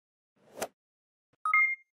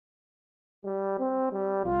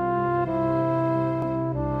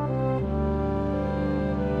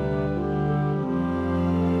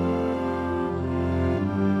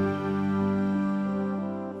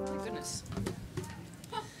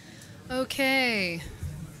Okay.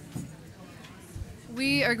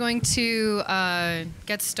 We are going to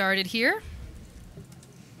get started here.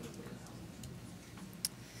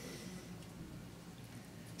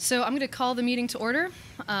 So I'm going to call the meeting to order.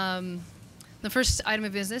 The first item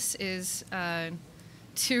of business is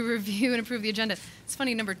to review and approve the agenda. It's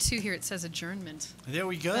funny, number 2 here, it says adjournment. There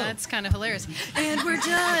we go. That's kind of hilarious. And we're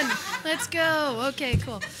done. Let's go. Okay,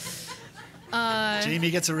 cool.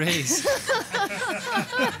 Jamie gets a raise.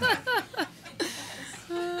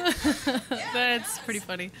 That's pretty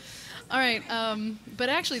funny. All right, but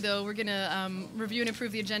actually, though, we're going to review and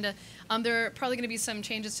approve the agenda. There are probably going to be some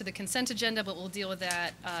changes to the consent agenda, but we'll deal with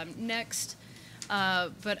that next.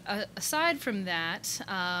 But aside from that,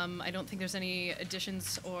 I don't think there's any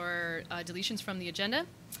additions or deletions from the agenda.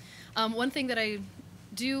 One thing that I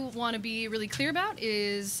do want to be really clear about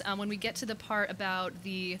is when we get to the part about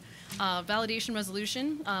the validation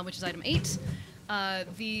resolution, which is item 8,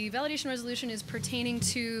 the validation resolution is pertaining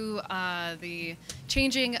to the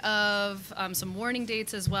changing of some warning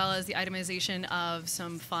dates as well as the itemization of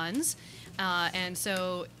some funds. And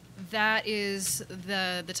so that is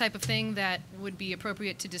the type of thing that would be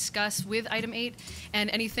appropriate to discuss with item 8. And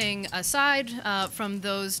anything aside from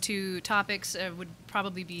those two topics would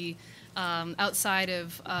probably be outside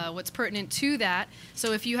of what's pertinent to that.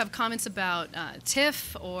 So if you have comments about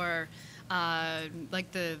TIF or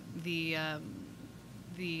like the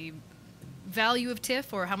value of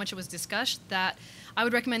TIF or how much it was discussed, that I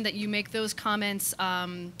would recommend that you make those comments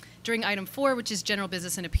during item 4, which is general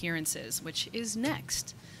business and appearances, which is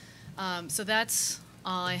next. So that's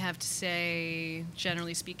all I have to say,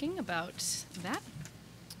 generally speaking, about that.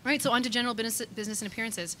 All right, so on to general business and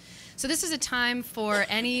appearances. So this is a time for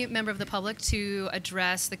any member of the public to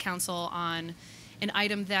address the council on an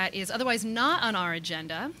item that is otherwise not on our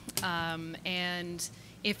agenda. And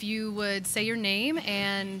if you would say your name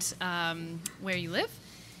and where you live,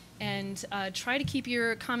 and try to keep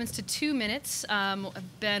your comments to 2 minutes.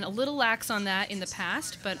 I've been a little lax on that in the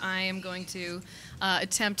past, but I am going to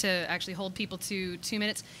attempt to actually hold people to 2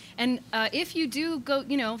 minutes. And if you do go,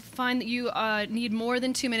 find that you need more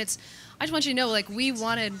than 2 minutes, I just want you to know, like, we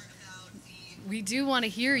do want to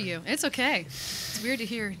hear you. It's okay. It's weird to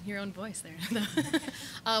hear your own voice there.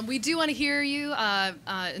 We do want to hear you,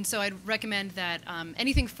 and so I'd recommend that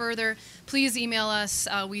anything further, please email us.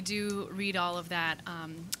 We do read all of that,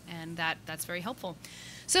 and that's very helpful.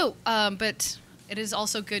 So, but it is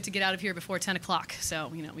also good to get out of here before 10 o'clock. So,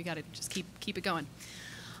 we got to just keep it going.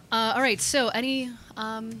 All right. So,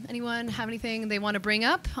 anyone have anything they want to bring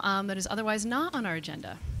up that is otherwise not on our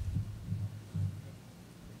agenda?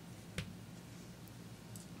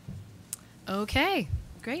 Okay,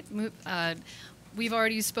 great. We've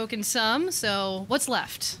already spoken some, so what's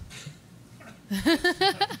left?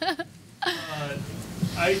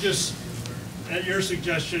 I just, at your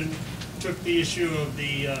suggestion, took the issue of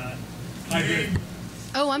the hydrant.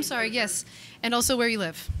 Oh, I'm sorry, yes. And also where you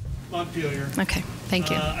live. Montpelier. Okay, thank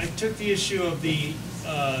you. I took the issue of the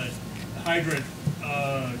hydrant.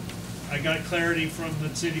 I got clarity from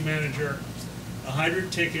the city manager. A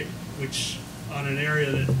hydrant ticket, which on an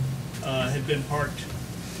area that had been parked.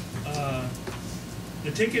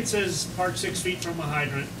 The ticket says parked 6 feet from a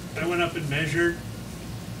hydrant. I went up and measured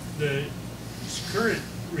the current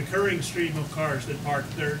recurring stream of cars that park.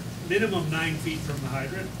 They're minimum 9 feet from the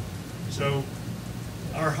hydrant. So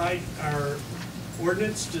our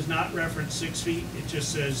ordinance does not reference 6 feet. It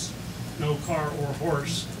just says no car or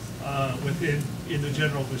horse in the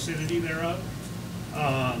general vicinity thereof.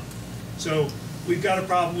 So we've got a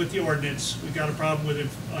problem with the ordinance. We've got a problem with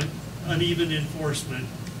uneven enforcement,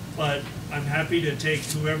 but I'm happy to take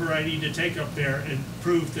whoever I need to take up there and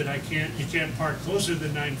prove that you can't park closer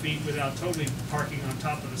than 9 feet without totally parking on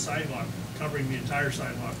top of the sidewalk, covering the entire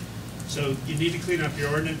sidewalk. So you need to clean up your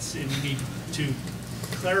ordinance, and you need to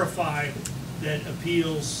clarify that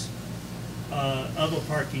appeals of a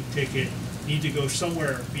parking ticket need to go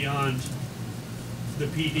somewhere beyond the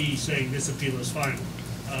PD saying this appeal is final,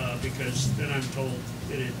 because then I'm told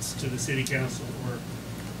that it's to the city council or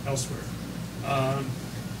elsewhere. I'm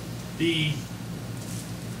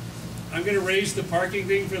going to raise the parking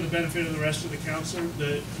thing for the benefit of the rest of the council.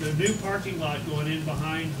 The new parking lot going in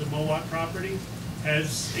behind the Mowat property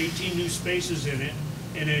has 18 new spaces in it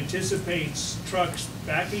and anticipates trucks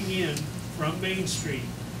backing in from Main Street,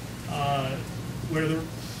 where the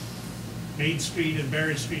Main Street and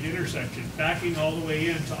Barrett Street intersection, backing all the way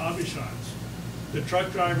into Abishans. The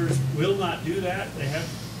truck drivers will not do that.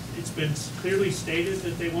 It's been clearly stated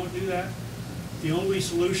that they won't do that. The only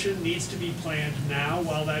solution needs to be planned now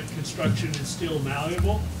while that construction is still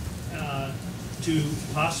malleable, to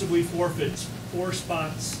possibly forfeit 4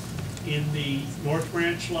 spots in the North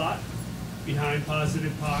Branch lot behind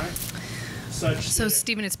Positive Pie. So,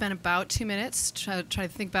 Stephen, it's been about 2 minutes. Try to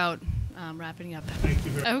think about wrapping up. Thank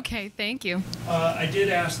you very much. Okay, thank you. I did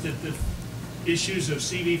ask that the issues of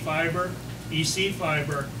CV fiber, EC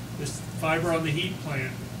fiber, this fiber on the heat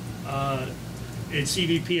plant, and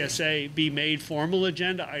CVPSA be made formal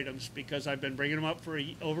agenda items, because I've been bringing them up for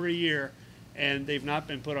over a year, and they've not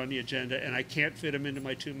been put on the agenda, and I can't fit them into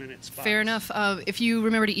my 2-minute spot. Fair enough. If you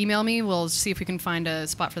remember to email me, we'll see if we can find a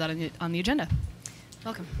spot for that on the agenda.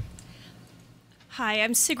 Welcome. Hi,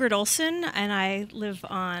 I'm Sigrid Olson, and I live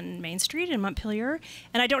on Main Street in Montpelier.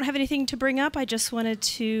 And I don't have anything to bring up. I just wanted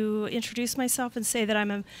to introduce myself and say that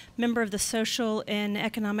I'm a member of the Social and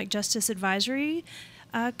Economic Justice Advisory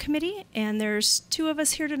Committee. And there's 2 of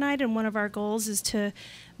us here tonight, and one of our goals is to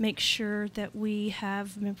make sure that we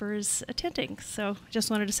have members attending. So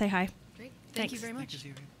just wanted to say hi. Great. Thank you very much. Thank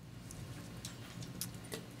you.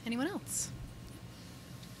 Anyone else?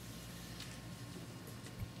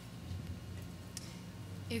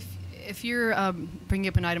 If you're bringing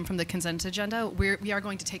up an item from the consent agenda, we are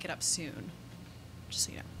going to take it up soon, just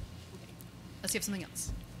so you know. Let's see if something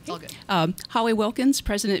else. It's all good. Holly Wilkins,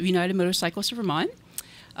 President of United Motorcyclists of Vermont.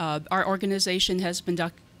 Our organization has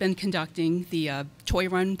been conducting the toy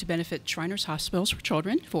run to benefit Shriners Hospitals for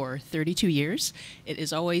Children for 32 years. It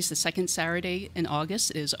is always the second Saturday in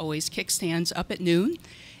August. It is always kickstands up at noon.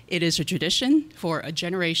 It is a tradition for a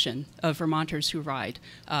generation of Vermonters who ride.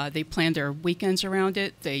 They plan their weekends around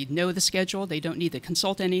it. They know the schedule. They don't need to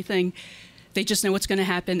consult anything. They just know what's going to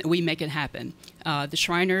happen, and we make it happen. The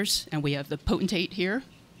Shriners, and we have the potentate here,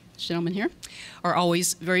 this gentleman here, are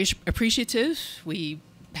always very appreciative. We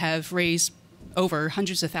have raised over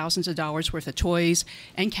hundreds of thousands of dollars worth of toys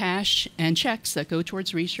and cash and checks that go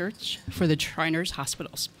towards research for the Shriners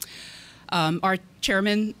Hospitals. Our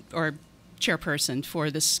chairman, or chairperson for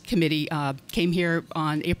this committee, came here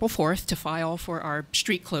on April 4th to file for our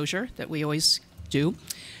street closure that we always do.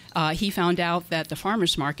 He found out that the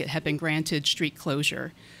farmers market had been granted street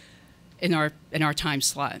closure in our time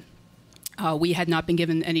slot. We had not been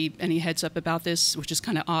given any heads up about this, which is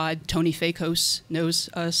kind of odd. Tony Fakos knows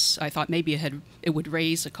us. I thought maybe it would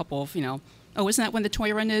raise a couple of, oh, isn't that when the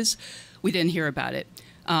toy run is? We didn't hear about it.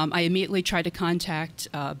 I immediately tried to contact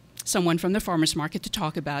someone from the farmers market to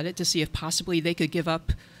talk about it, to see if possibly they could give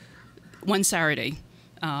up one Saturday.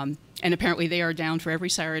 And apparently they are down for every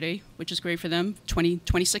Saturday, which is great for them.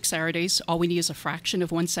 26 Saturdays. All we need is a fraction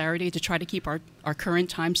of one Saturday to try to keep our current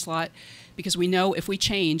time slot, because we know if we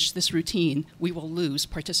change this routine, we will lose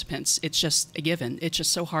participants. It's just a given. It's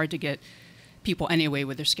just so hard to get people anyway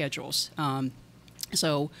with their schedules.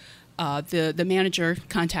 So the manager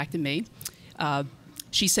contacted me.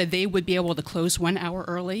 She said they would be able to close 1 hour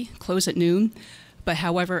early, close at noon. But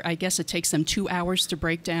however, I guess it takes them 2 hours to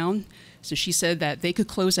break down. So she said that they could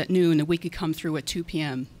close at noon and we could come through at 2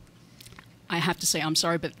 p.m. I have to say, I'm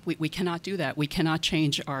sorry, but we cannot do that. We cannot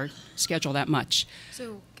change our schedule that much.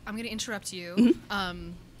 So I'm going to interrupt you.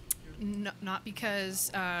 Mm-hmm. Not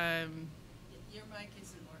because... Your mic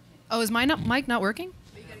isn't working. Oh, is my mic not working?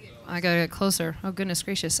 I got to get closer. Oh, goodness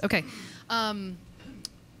gracious. Okay.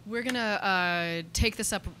 We're going to take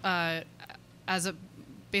this up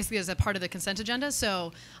basically as a part of the consent agenda.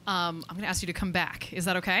 So I'm going to ask you to come back. Is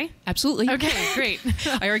that okay? Absolutely. Okay, great.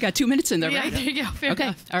 I already got 2 minutes in there, Yeah, right? there you go. Fair okay.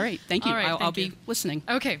 enough. All right. Thank you. All right, I'll thank you. be listening.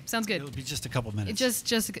 Okay, sounds good. It'll be just a couple minutes.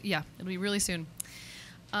 Yeah, it'll be really soon.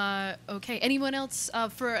 Okay, anyone else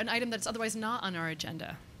for an item that's otherwise not on our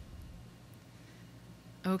agenda?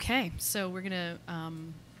 Okay, so we're going to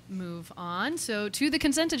move on. So to the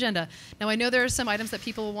consent agenda. Now I know there are some items that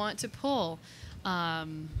people want to pull.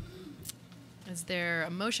 Is there a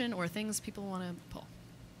motion or things people want to pull?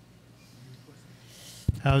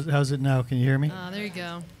 How's it now? Can you hear me? There you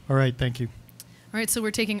go. All right, thank you. All right, so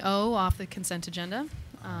we're taking O off the consent agenda.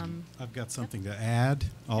 I've got something to add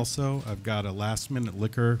also. I've got a last-minute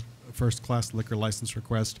first-class liquor license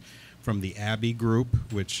request from the Abbey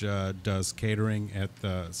Group, which does catering at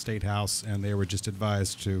the State House, and they were just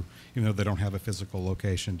advised to, even though they don't have a physical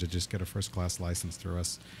location, to just get a first-class license through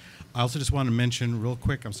us. I also just want to mention real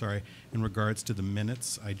quick, I'm sorry, in regards to the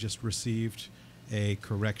minutes, I just received a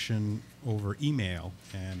correction over email,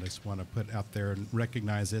 and I just want to put out there and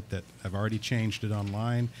recognize it that I've already changed it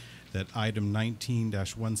online, that item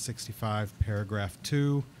 19-165, paragraph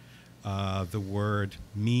 2, the word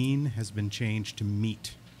mean has been changed to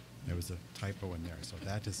meet. There was a typo in there, so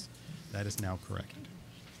that is now corrected.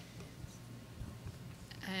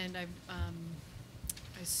 And I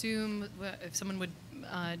assume if someone would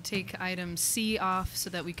take item C off so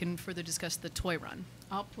that we can further discuss the toy run.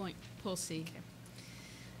 I'll pull C. Okay.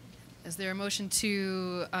 Is there a motion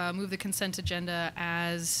to move the consent agenda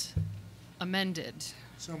as amended?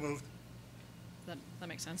 So moved. That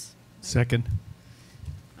makes sense. Second.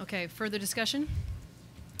 Okay, further discussion?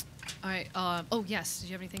 All right, oh, yes, did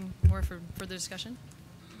you have anything more for further discussion?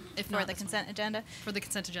 If For not, the that's consent agenda? fine. For the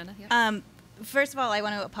consent agenda, yeah. First of all, I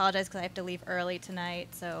want to apologize because I have to leave early tonight,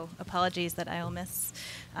 so apologies that I will miss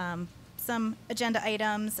some agenda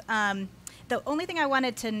items. The only thing I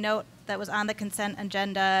wanted to note that was on the consent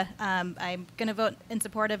agenda, I'm going to vote in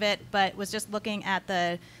support of it, but was just looking at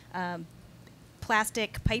the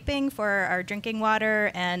plastic piping for our drinking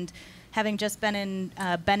water, and having just been in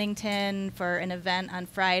Bennington for an event on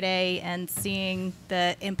Friday and seeing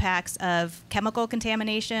the impacts of chemical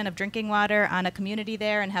contamination of drinking water on a community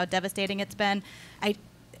there and how devastating it's been.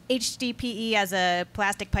 HDPE as a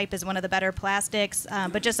plastic pipe is one of the better plastics,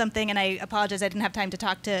 but just something, and I apologize I didn't have time to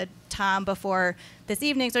talk to Tom before this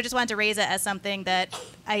evening, so I just wanted to raise it as something that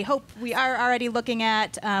I hope we are already looking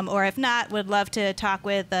at, or if not, would love to talk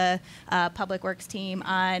with the Public Works team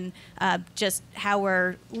on just how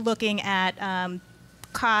we're looking at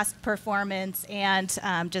cost, performance, and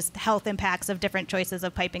just health impacts of different choices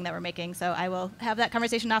of piping that we're making. So I will have that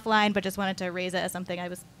conversation offline, but just wanted to raise it as something I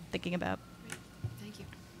was thinking about. Thank you.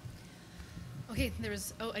 Okay,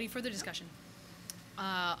 any further discussion?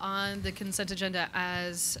 On the consent agenda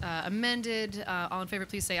as amended, all in favor,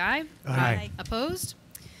 please say aye. Aye. Opposed?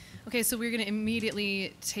 Okay, so we're going to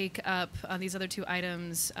immediately take up these other two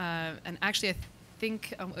items, and actually I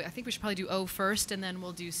think we should probably do O first, and then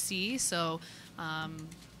we'll do C. So,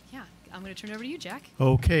 yeah, I'm going to turn it over to you, Jack.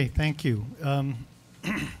 Okay, thank you.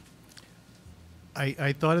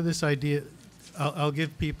 I thought of this idea. I'll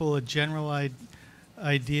give people a general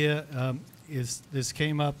idea. This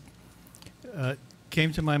came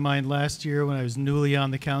to my mind last year when I was newly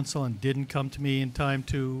on the council and didn't come to me in time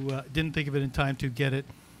to didn't think of it in time to get it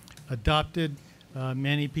adopted.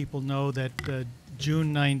 Many people know that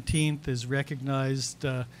June 19th is recognized,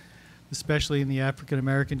 especially in the African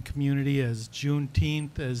American community, as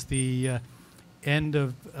Juneteenth, as the end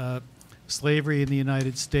of slavery in the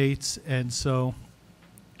United States, and so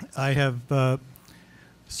I have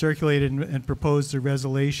circulated and proposed a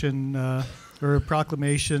resolution or a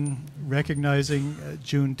proclamation recognizing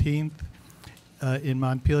Juneteenth in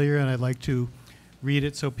Montpelier, and I'd like to read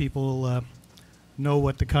it so people know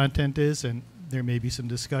what the content is, and there may be some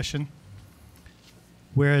discussion.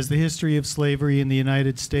 Whereas the history of slavery in the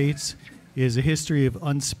United States is a history of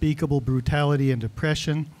unspeakable brutality and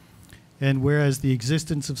oppression, and whereas the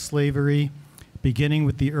existence of slavery, beginning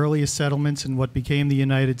with the earliest settlements in what became the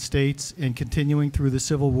United States and continuing through the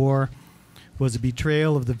Civil War, was a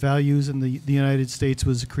betrayal of the values in the United States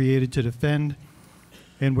was created to defend,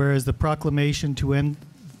 and whereas the proclamation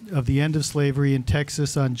of the end of slavery in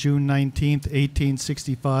Texas on June 19,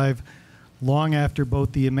 1865, long after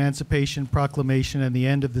both the Emancipation Proclamation and the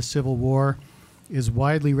end of the Civil War, is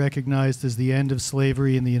widely recognized as the end of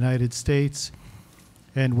slavery in the United States,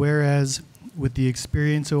 and whereas with the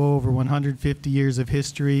experience of over 150 years of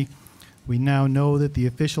history, we now know that the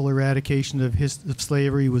official eradication of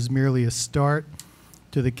slavery was merely a start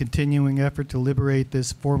to the continuing effort to liberate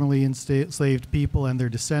this formerly enslaved people and their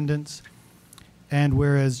descendants. And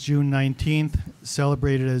whereas June 19th,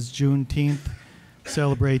 celebrated as Juneteenth,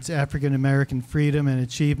 celebrates African American freedom and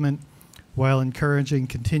achievement while encouraging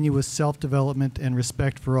continuous self-development and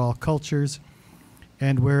respect for all cultures.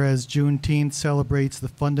 And whereas Juneteenth celebrates the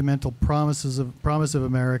fundamental promise of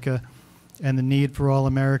America and the need for all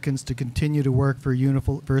Americans to continue to work for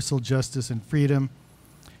universal justice and freedom.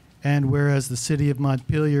 And whereas the City of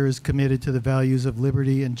Montpelier is committed to the values of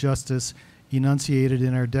liberty and justice enunciated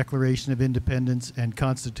in our Declaration of Independence and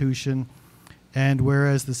Constitution. And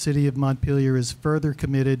whereas the City of Montpelier is further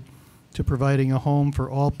committed to providing a home for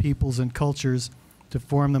all peoples and cultures to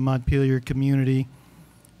form the Montpelier community.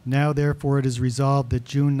 Now, therefore, it is resolved that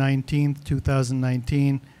June 19,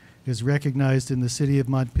 2019, is recognized in the City of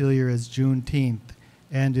Montpelier as Juneteenth,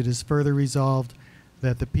 and it is further resolved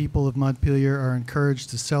that the people of Montpelier are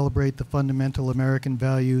encouraged to celebrate the fundamental American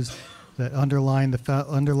values that underlie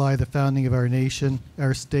the founding of our nation,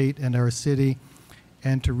 our state, and our city,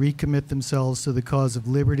 and to recommit themselves to the cause of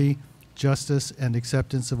liberty, justice, and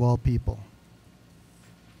acceptance of all people.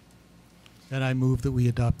 And I move that we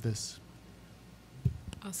adopt this.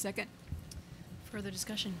 I'll second. Further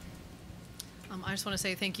discussion? I just want to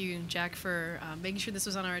say thank you, Jack, for making sure this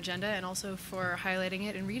was on our agenda and also for highlighting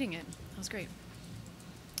it and reading it. That was great.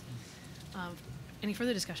 Any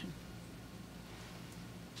further discussion?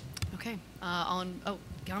 Okay.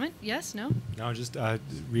 Comment? Yes? No? No, just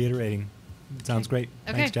reiterating. Sounds great.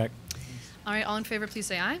 Okay. Thanks, Jack. All right. All in favor, please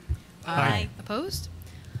say aye. Aye. Opposed?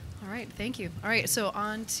 All right, thank you. All right, so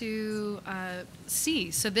on to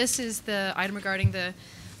C. So this is the item regarding the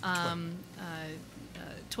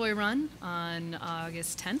toy run on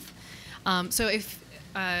August 10th. So if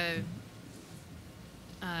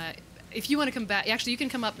you want to come back, actually you can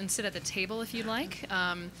come up and sit at the table if you'd like.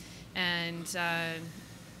 And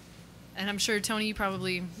I'm sure, Tony, you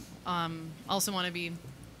probably also want to be,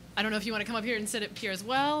 I don't know if you want to come up here and sit up here as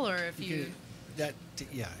well, or if you...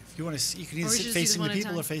 Yeah, if you want to, you can either Or we sit just do facing the this one at a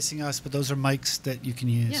people or time. facing us, but those are mics that you can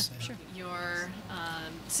use. Yeah, sure. Your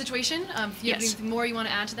situation, if you have Yes. anything more you want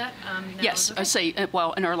to add to that? Now Yes, is okay. I say,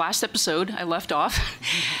 well, in our last episode, I left off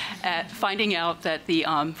at finding out that the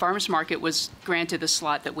farmers market was granted the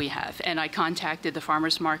slot that we have. And I contacted the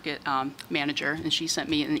farmers market manager, and she sent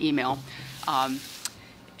me an email.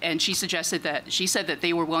 And she said that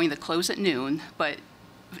they were willing to close at noon,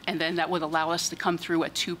 and then that would allow us to come through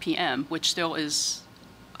at 2 p.m., which still is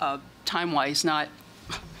time-wise not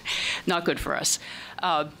good for us.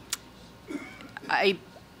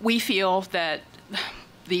 We feel that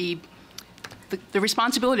the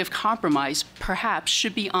responsibility of compromise perhaps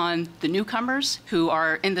should be on the newcomers who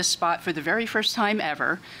are in this spot for the very first time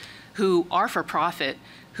ever, who are for profit,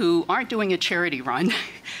 who aren't doing a charity run,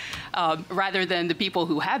 rather than the people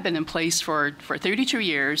who have been in place for 32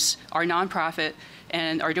 years, are nonprofit,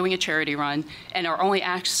 and are doing a charity run, and are only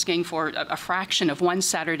asking for a fraction of one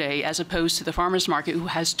Saturday, as opposed to the farmers market, who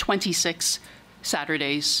has 26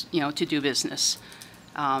 Saturdays, to do business.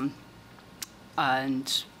 And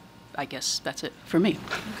I guess that's it for me.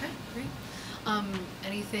 Okay, great.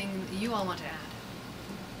 Anything you all want to add?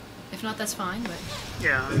 If not, that's fine, but...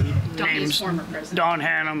 Yeah, Don is name's former president. Don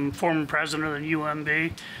Hannum, former president of the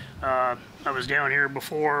UMB. I was down here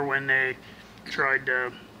before when they tried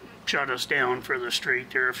to shut us down for the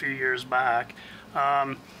street there a few years back.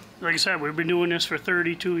 Like I said, we've been doing this for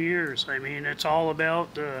 32 years. I mean, it's all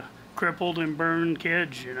about the crippled and burned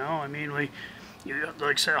kids, I mean, like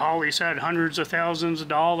Holly said, hundreds of thousands of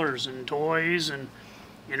dollars in toys, and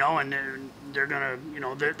and they're gonna,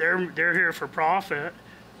 they're here for profit,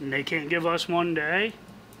 and they can't give us one day.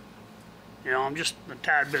 I'm just a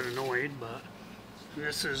tad bit annoyed, but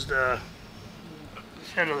this is the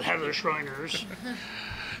head of the Shriners.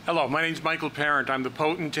 Hello, my name's Michael Parent. I'm the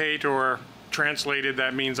potentate, or translated,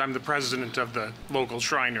 that means I'm the president of the local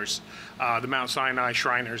Shriners, the Mount Sinai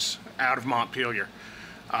Shriners out of Montpelier.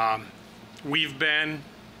 We've been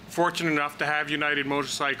fortunate enough to have United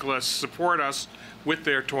Motorcyclists support us with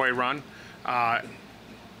their toy run. I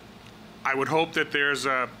would hope that there's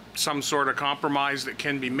some sort of compromise that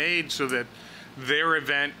can be made so that their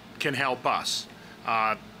event can help us.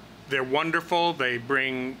 They're wonderful. They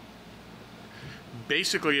bring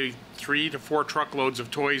basically 3 to 4 truckloads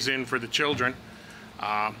of toys in for the children.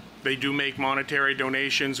 They do make monetary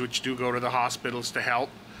donations, which do go to the hospitals to help.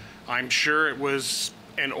 I'm sure it was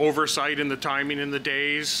an oversight in the timing and the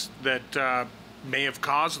days that may have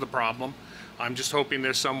caused the problem. I'm just hoping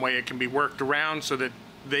there's some way it can be worked around so that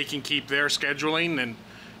they can keep their scheduling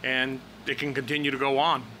and it can continue to go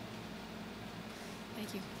on.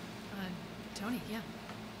 Thank you. Tony, yeah.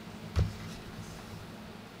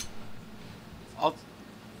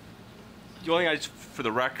 The only thing for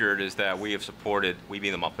the record is that we have supported, we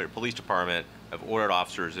being the Montpelier Police Department, have ordered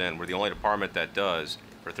officers in. We're the only department that does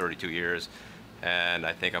for 32 years. And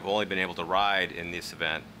I think I've only been able to ride in this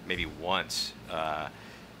event maybe once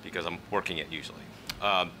because I'm working it usually.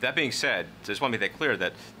 That being said, I just want to make that clear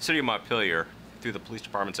that the City of Montpelier, through the police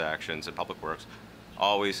department's actions and Public Works,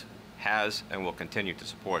 always has and will continue to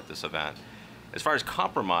support this event. As far as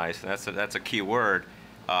compromise, and that's a key word,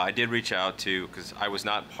 I did reach out to, because I was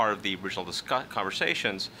not part of the original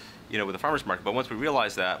conversations, with the farmers market. But once we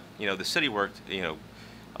realized that, the city worked,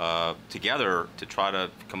 together to try to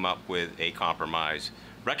come up with a compromise,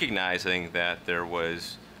 recognizing that there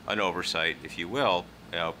was an oversight, if you will,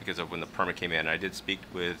 because of when the permit came in. I did speak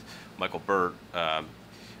with Michael Burt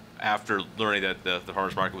after learning that the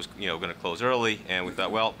farmers market was, going to close early, and we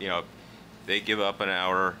thought, well, they give up an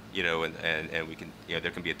hour, and we can,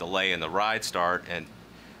 there can be a delay in the ride start, and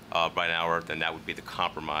by an hour, then that would be the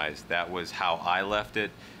compromise. That was how I left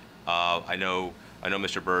it. I know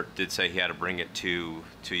Mr. Burt did say he had to bring it to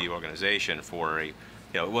the organization for a,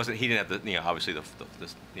 it wasn't, he didn't have the, obviously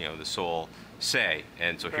the sole say,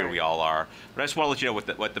 and so here we all are. But I just want to let you know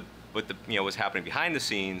what the what's happening behind the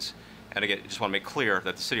scenes, and again, just want to make clear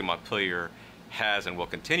that the City of Montpelier has and will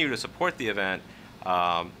continue to support the event,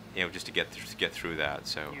 just to get through that.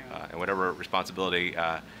 So, and whatever responsibility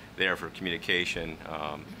there for communication,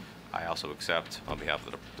 I also accept on behalf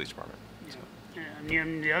of the police department. So. And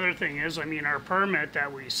then the other thing is, our permit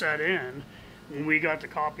that we set in, when we got the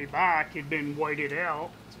copy back, it'd been whited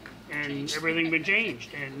out, and everything been changed,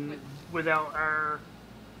 and without our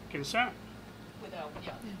consent. Without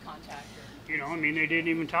contact. You know, I mean, they didn't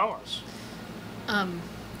even tell us.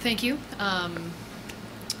 Thank you.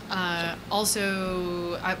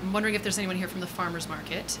 Also, I'm wondering if there's anyone here from the farmers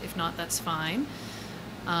market. If not, that's fine.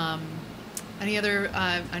 Any other,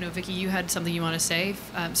 I know, Vicki, you had something you want to say.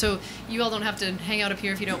 So you all don't have to hang out up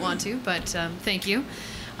here if you don't want to, but thank you.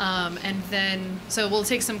 And then, so we'll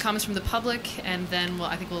take some comments from the public, and then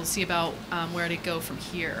I think we'll see about where to go from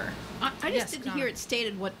here. I just didn't hear it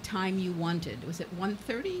stated what time you wanted. Was it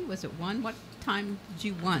 1:30? Was it 1? What time did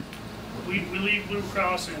you want? We leave Blue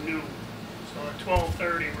Cross at noon, so at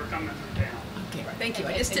 12:30 we're coming through town. Okay, thank you.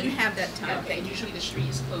 I just didn't have that time. Okay, and usually the street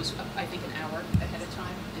is closed, I think, an hour ahead of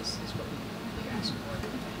time is what we ask for.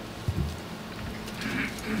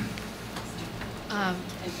 And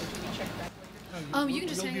do we check back later? You can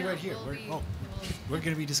just We'll hang be out. right here. We're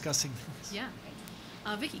going to be discussing. Yeah.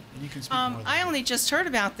 Vicki. And you can speak more than I only just heard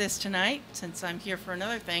about this tonight, since I'm here for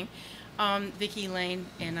another thing. Vicki Lane,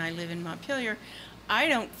 and I live in Montpelier. I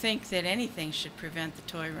don't think that anything should prevent the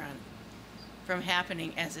toy run from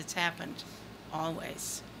happening as it's happened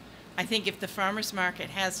always. I think if the farmers market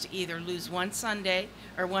has to either lose one Sunday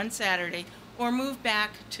or one Saturday or move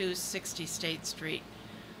back to 60 State Street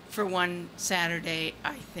for one Saturday,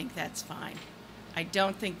 I think that's fine. I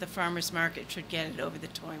don't think the farmers market should get it over the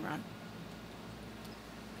toy run.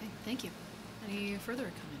 Okay, thank you. Any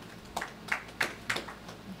further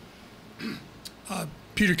comment?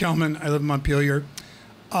 Peter Kelman, I live in Montpelier.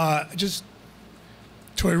 Toy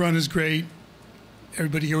Run is great.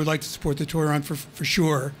 Everybody here would like to support the Toy Run for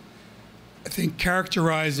sure. I think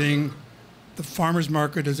characterizing the farmers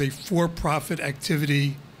market as a for-profit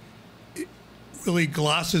activity really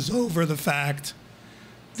glosses over the fact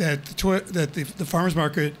that the farmers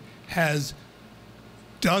market has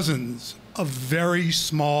dozens of very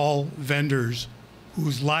small vendors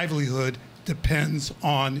whose livelihood depends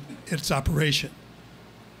on its operation.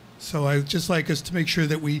 So I'd just like us to make sure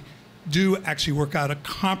that we do actually work out a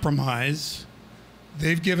compromise.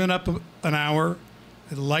 They've given up an hour.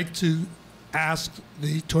 I'd like to ask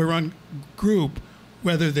the Toy Run group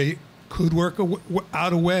whether they could work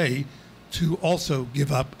out a way to also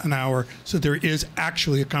give up an hour so there is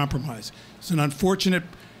actually a compromise. It's an unfortunate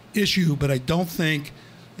issue, but I don't think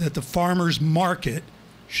that the farmers market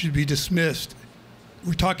should be dismissed.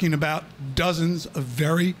 We're talking about dozens of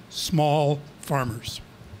very small farmers.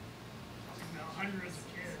 Hundreds of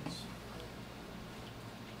kids.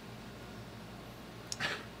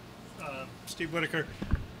 Steve Whitaker.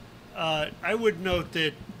 I would note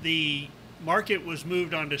that the market was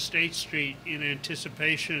moved onto State Street in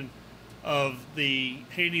anticipation of the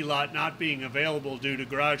Haney lot not being available due to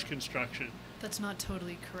garage construction. That's not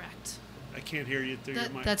totally correct. I can't hear you through your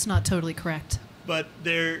mic. That's not totally correct. But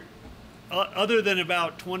there, other than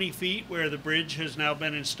about 20 feet where the bridge has now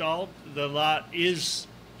been installed, the lot is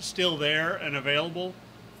still there and available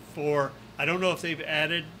for, I don't know if they've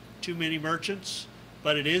added too many merchants,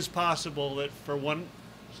 but it is possible that for one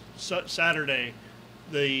Saturday,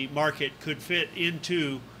 the market could fit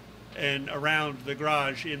into and around the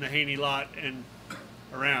garage in the Haney lot and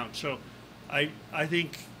around. So I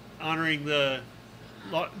think honoring the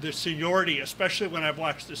seniority, especially when I've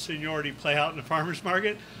watched the seniority play out in the farmers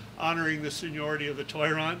market, honoring the seniority of the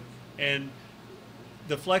toy run and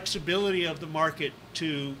the flexibility of the market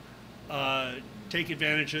to take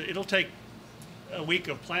advantage of, it'll take a week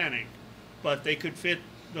of planning, but they could fit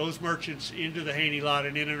those merchants into the Haney lot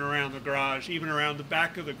and in and around the garage, even around the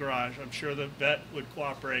back of the garage. I'm sure the vet would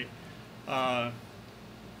cooperate,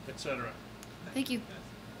 etc. Thank you.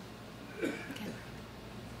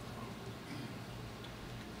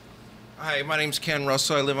 Hi, my name's Ken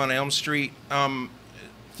Russell. I live on Elm Street.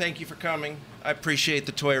 Thank you for coming. I appreciate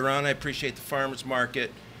the toy run. I appreciate the farmers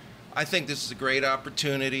market. I think this is a great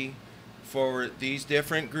opportunity for these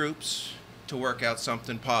different groups to work out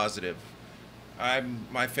something positive.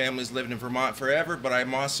 My family's lived in Vermont forever, but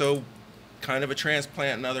I'm also kind of a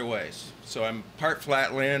transplant in other ways. So I'm part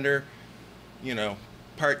flatlander,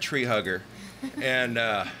 part tree hugger, and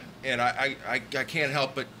I can't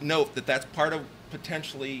help but note that that's part of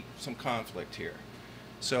potentially some conflict here.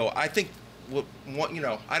 So I think I don't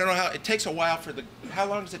know how it takes a while how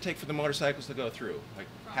long does it take for the motorcycles to go through? Like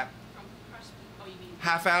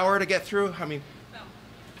half hour to get through? I mean,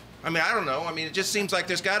 I don't know. It just seems like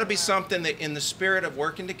there's got to be something that in the spirit of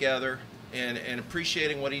working together and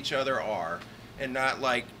appreciating what each other are and not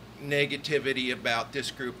like negativity about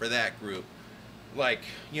this group or that group. Like,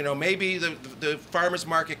 maybe the farmers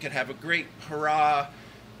market could have a great hurrah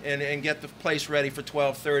and get the place ready for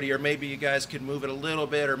 12:30, or maybe you guys could move it a little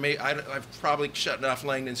bit, or I've probably shutting off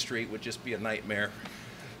Langdon Street would just be a nightmare.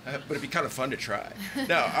 But it'd be kind of fun to try.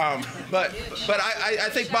 No, but I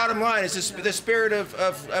think bottom line is the spirit of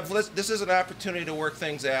this is an opportunity to work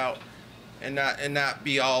things out, and not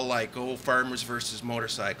be all like, oh, farmers versus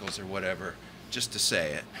motorcycles or whatever, just to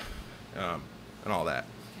say it, and all that.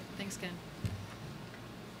 Okay, thanks, Ken.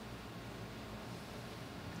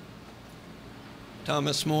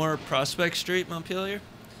 Thomas Moore, Prospect Street, Montpelier.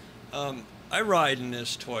 I ride in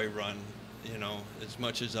this toy run, you know, as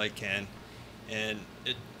much as I can, and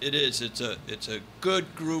it's a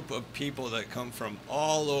good group of people that come from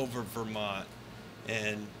all over Vermont,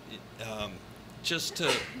 and just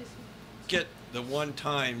to get the one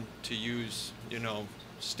time to use, you know,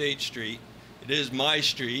 State Street. It is my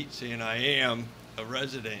street, and I am a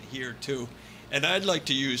resident here too, and I'd like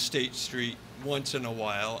to use State Street once in a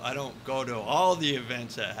while. I don't go to all the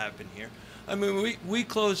events that happen here. I mean, we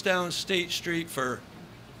closed down State Street for,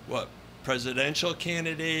 what, presidential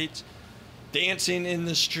candidates, dancing in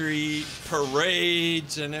the street,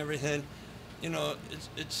 parades and everything. You know,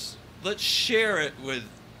 it's let's share it with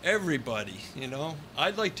everybody, you know.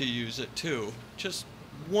 I'd like to use it too, just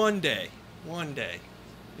one day,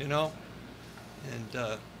 you know.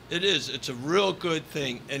 And it's a real good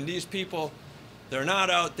thing. And these people, they're not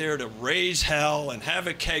out there to raise hell and have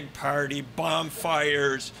a keg party,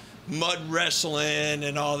 bonfires, mud wrestling,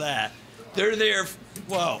 and all that. They're there,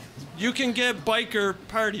 well, you can get biker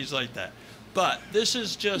parties like that. But this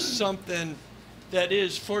is just something that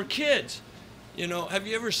is for kids. You know, have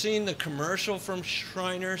you ever seen the commercial from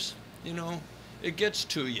Shriners? You know, it gets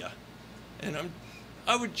to you. And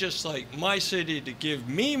I would just like my city to give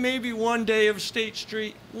me maybe one day of State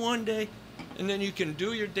Street, one day. And then you can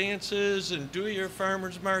do your dances and do your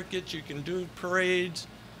farmers markets, you can do parades,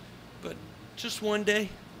 but just one day.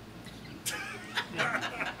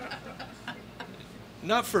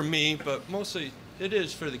 Not for me, but mostly it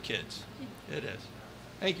is for the kids. It is.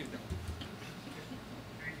 Thank you.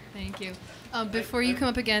 Thank you. Before you come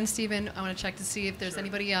up again, Stephen, I want to check to see if there's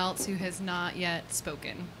anybody else who has not yet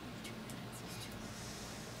spoken.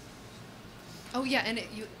 Oh, yeah, and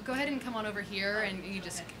you go ahead and come on over here, and you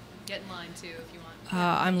just get in line, too, if you want.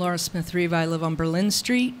 I'm Laura Smith-Reeve. I live on Berlin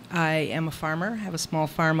Street. I am a farmer, have a small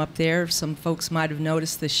farm up there. Some folks might have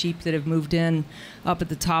noticed the sheep that have moved in up at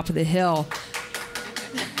the top of the hill.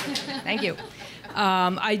 Thank you.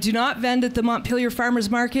 I do not vend at the Montpelier Farmers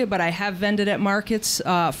Market, but I have vended at markets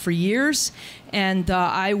for years, and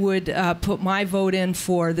I would put my vote in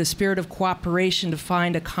for the spirit of cooperation to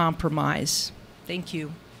find a compromise. Thank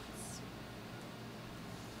you.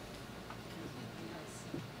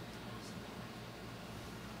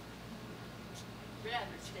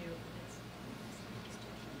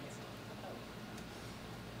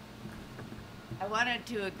 I wanted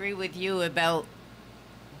to agree with you about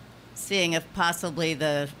seeing if possibly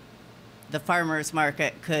the farmers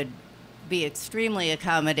market could be extremely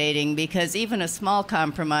accommodating, because even a small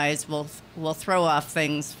compromise will throw off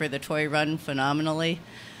things for the toy run phenomenally.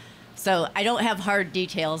 So I don't have hard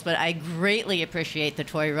details, but I greatly appreciate the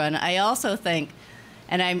toy run. I also think,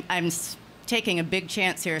 and I'm taking a big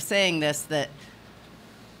chance here saying this, that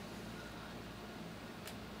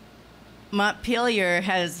Montpelier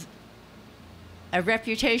has a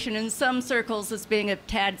reputation in some circles as being a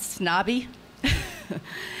tad snobby.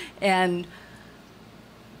 And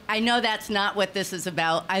I know that's not what this is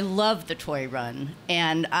about. I love the toy run,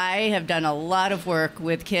 and I have done a lot of work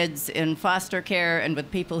with kids in foster care and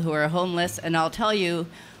with people who are homeless, and I'll tell you,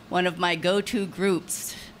 one of my go-to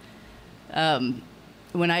groups, when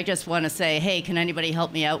I just want to say, hey, can anybody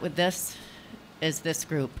help me out with this, is this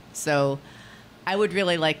group. So I would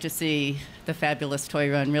really like to see the fabulous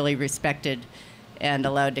toy run really respected and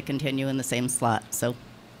allowed to continue in the same slot. So,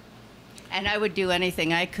 and I would do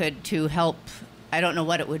anything I could to help. I don't know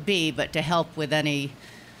what it would be, but to help with any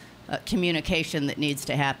communication that needs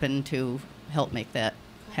to happen to help make that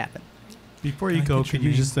happen. Before you go, could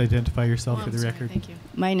you just identify yourself for the record? Thank you.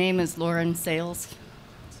 My name is Lauren Sales.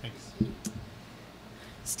 Thanks.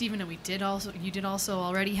 Stephen, and you did also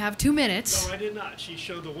already have 2 minutes. No, I did not. She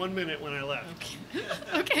showed the 1 minute when I left. Okay,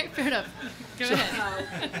 okay, fair enough. Go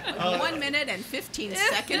ahead. 1 minute and 15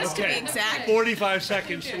 seconds to be exact. 45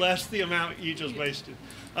 seconds less the amount you just wasted.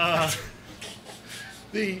 As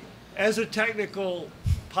a technical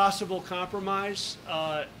possible compromise,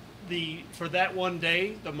 for that one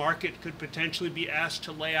day, the market could potentially be asked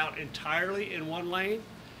to lay out entirely in one lane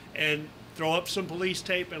and throw up some police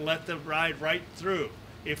tape and let them ride right through.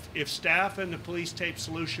 If staff and the police tape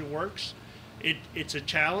solution works, it's a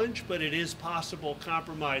challenge, but it is possible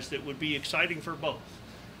compromise that would be exciting for both.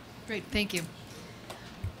 Great, thank you.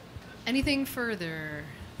 Anything further?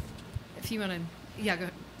 If you want to, yeah, go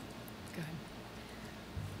ahead. Go ahead.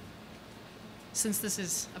 Since this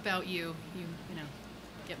is about you, you know,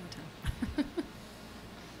 get more time.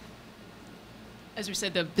 As we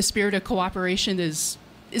said, the spirit of cooperation is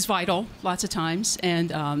vital lots of times,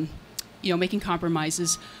 and you know, making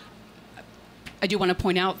compromises. I do want to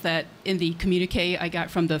point out that in the communique I got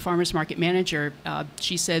from the farmers market manager,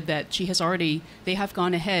 she said that they have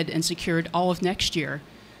gone ahead and secured all of next year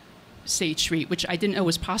State Street, which I didn't know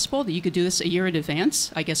was possible, that you could do this a year in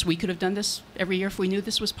advance. I guess we could have done this every year if we knew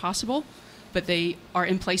this was possible, but they are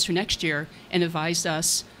in place for next year and advised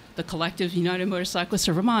us, the collective United Motorcyclists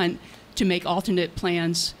of Vermont, to make alternate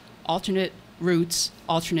plans, alternate routes,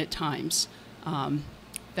 alternate times.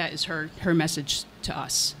 That is her message to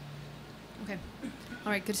us. Okay.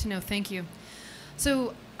 All right, good to know. Thank you.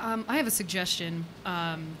 So I have a suggestion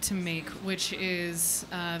to make, which is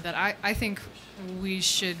that I think we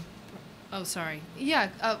should. Oh, sorry. Yeah,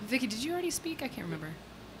 Vicky, did you already speak? I can't remember.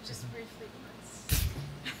 Just briefly.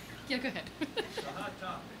 Yeah, go ahead. It's a hot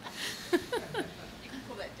topic. You can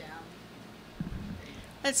pull that down.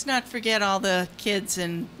 Let's not forget all the kids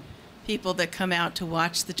and people that come out to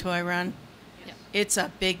watch the toy run. Yeah. It's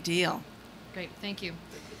a big deal. Great, thank you.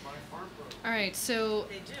 All right, so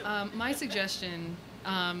my suggestion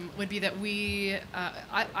would be that we,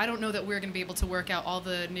 I don't know that we're going to be able to work out all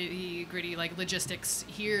the nitty gritty like logistics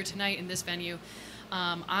here tonight in this venue.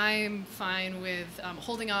 I'm fine with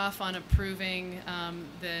holding off on approving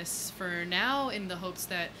this for now in the hopes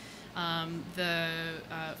that the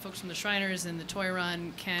folks from the Shriners and the Toy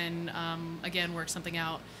Run can, again, work something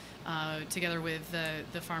out together with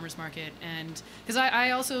the farmers market. And because I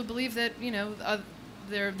also believe that, you know,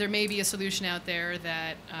 there may be a solution out there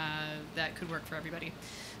that that could work for everybody.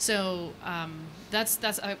 So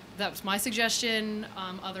that's my suggestion.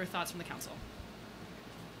 Other thoughts from the council?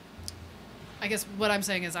 I guess what I'm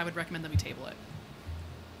saying is I would recommend that we table it.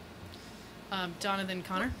 Donna, then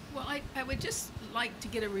Connor? Well, I would just like to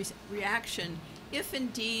get a reaction. If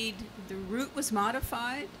indeed the route was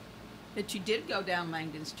modified, that you did go down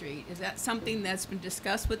Langdon Street, is that something that's been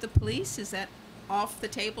discussed with the police? Is that off the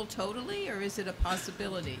table totally, or is it a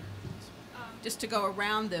possibility? Just to go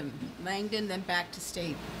around them, Langdon, then back to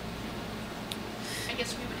State. I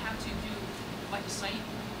guess we would have to do like a site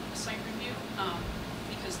review,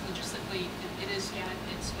 because logistically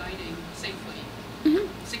it's guiding safely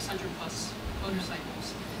 600 plus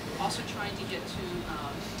motorcycles. We're also trying to get to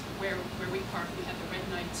where we park. We have the Red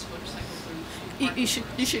Knights motorcycle route.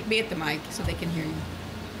 You should be at the mic so they can hear you.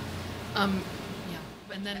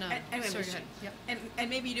 And then, sorry, go ahead. Yep. And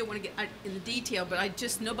maybe you don't want to get in the detail, but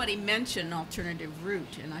nobody mentioned alternative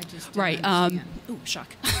route, and I just didn't right. understand. Ooh,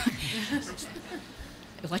 shock.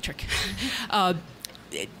 Electric.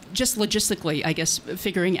 Just logistically, I guess,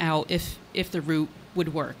 figuring out if the route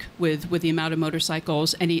would work with the amount of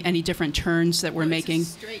motorcycles, any different turns that we're making.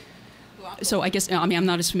 Straight block. So I guess, I mean, I'm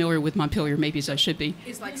not as familiar with Montpelier maybe as I should be.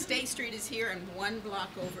 It's like State Street is here, and one block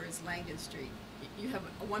over is Langdon Street. You have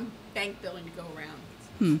one bank building to go around.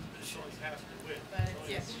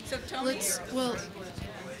 Yeah. So Tony,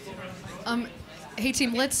 hey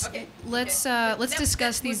team, let's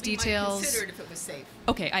discuss these details. Consider it if it was safe.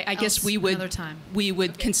 Okay, I guess we would another time. We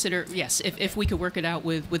would consider, yes, if we could work it out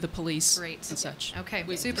with the police. Great. And such. Okay,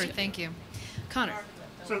 super. Thank you, Connor.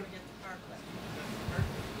 Yep,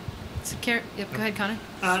 go ahead, Connor.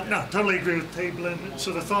 No, totally agree with tabling.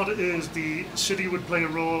 So the thought is the city would play a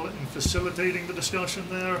role in facilitating the discussion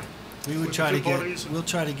there. We would try to we'll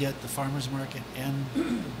try to get the farmers market and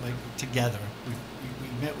like together. We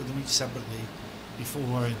met with them each separately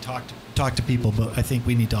before and talk to people, but I think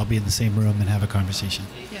we need to all be in the same room and have a conversation.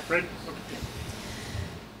 Yeah. Right.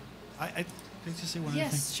 Can I just say one other thing?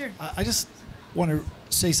 Yes, sure. I just want to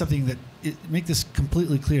say something that make this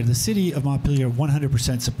completely clear. The city of Montpelier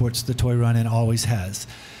 100% supports the toy run and always has.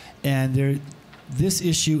 And this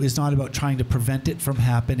issue is not about trying to prevent it from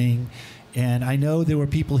happening. And I know there were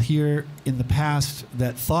people here in the past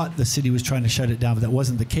that thought the city was trying to shut it down, but that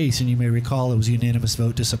wasn't the case. And you may recall it was a unanimous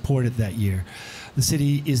vote to support it that year. The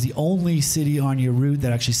city is the only city on your route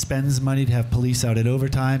that actually spends money to have police out at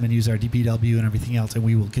overtime and use our DPW and everything else, and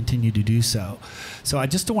we will continue to do so. So I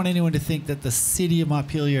just don't want anyone to think that the city of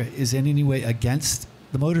Montpelier is in any way against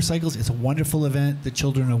the motorcycles. It's a wonderful event. The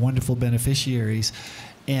children are wonderful beneficiaries,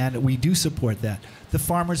 and we do support that. The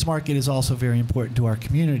farmers market is also very important to our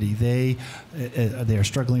community. They are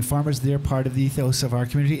struggling farmers. They're part of the ethos of our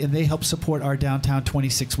community, and they help support our downtown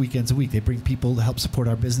 26 weekends a week. They bring people to help support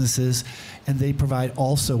our businesses, and they provide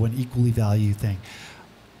also an equally valued thing.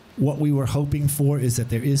 what we were hoping for is that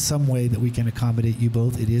there is some way that we can accommodate you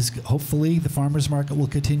both. It is, hopefully the farmers market will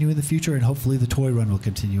continue in the future, and hopefully the toy run will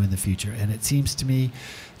continue in the future. And it seems to me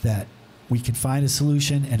that we can find a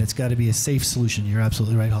solution, and it's got to be a safe solution. You're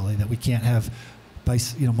absolutely right, Holly, that we can't have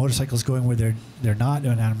motorcycles going where they're not,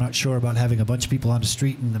 and I'm not sure about having a bunch of people on the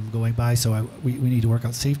street and them going by, so we need to work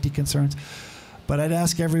out safety concerns. But I'd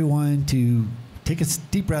ask everyone to take a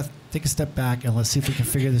deep breath, take a step back, and let's see if we can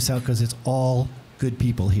figure this out, because it's all good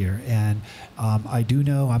people here. And I do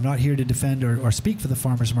know, I'm not here to defend or speak for the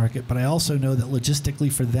farmers market, but I also know that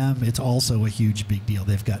logistically for them, it's also a huge big deal.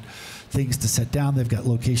 They've got things to set down. They've got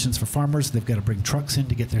locations for farmers. They've got to bring trucks in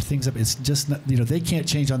to get their things up. It's just not, they can't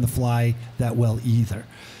change on the fly that well either.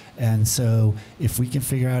 And so if we can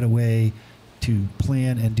figure out a way to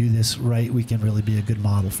plan and do this right, we can really be a good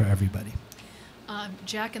model for everybody.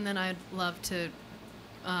 Jack, and then I'd love to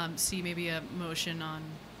see maybe a motion on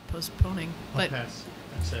postponing. I'll pass.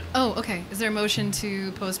 That's it. Oh, okay. Is there a motion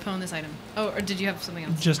to postpone this item? Oh, or did you have something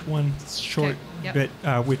else? Just one short Yep. bit,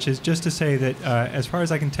 which is just to say that as far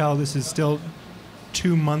as I can tell, this is still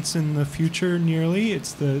 2 months in the future nearly.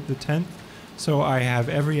 It's the 10th. So I have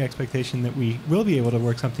every expectation that we will be able to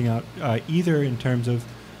work something out, either in terms of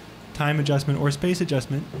time adjustment or space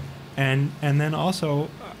adjustment. And then also,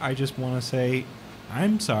 I just want to say,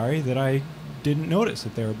 I'm sorry that I didn't notice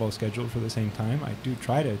that they were both scheduled for the same time. I do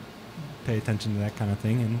try to pay attention to that kind of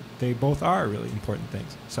thing, and they both are really important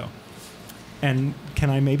things. So, and can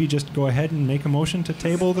I maybe just go ahead and make a motion to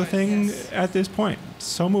table the thing at this point?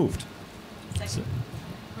 So moved. So,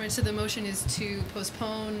 All right, so the motion is to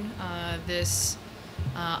postpone this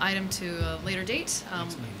item to a later date,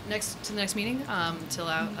 to the next meeting, till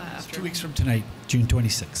after 2 weeks from tonight, June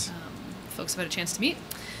 26th. Folks have had a chance to meet.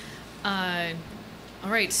 All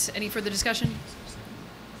right, any further discussion?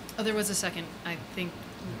 Oh, there was a second. I think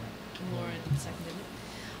Lauren seconded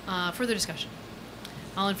it. Further discussion?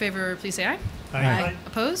 All in favor, please say aye. Aye. Aye.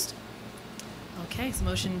 Opposed? Okay, so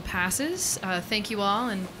motion passes. Thank you all,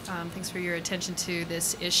 and thanks for your attention to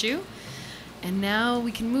this issue. And now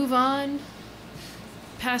we can move on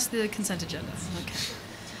past the consent agenda. Okay.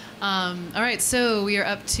 All right, so we are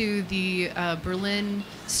up to the Berlin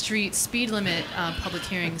Street speed limit public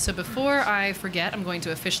hearing. So before I forget, I'm going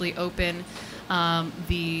to officially open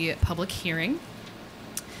the public hearing.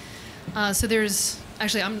 So there's,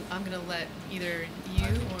 actually, I'm going to let either you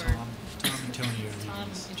or Tom and Tony Tom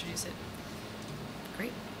introduce it.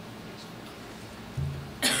 Great.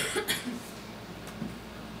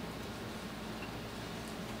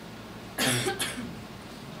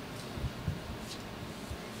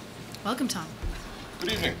 Welcome, Tom.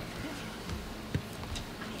 Good evening.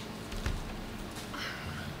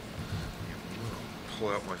 Pull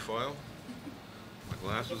out my file. My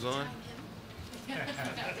glasses on.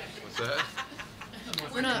 What's that?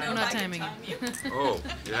 We're not timing you. Oh,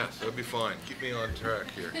 yes, that'd be fine. Keep me on track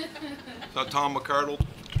here. So Tom McCardle,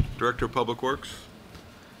 Director of Public Works.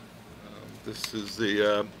 This is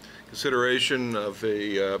the consideration of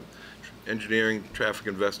a engineering traffic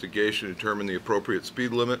investigation to determine the appropriate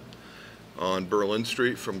speed limit on Berlin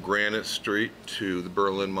Street from Granite Street to the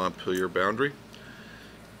Berlin-Montpelier boundary.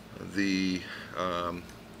 The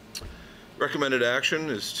recommended action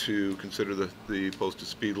is to consider the posted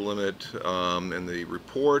speed limit and the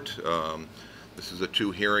report. This is a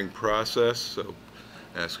two-hearing process, so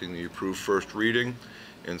asking that you approve first reading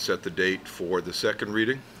and set the date for the second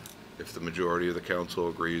reading if the majority of the council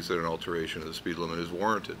agrees that an alteration of the speed limit is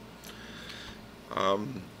warranted.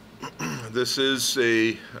 This is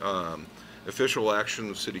a official action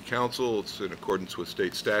of City Council. It's in accordance with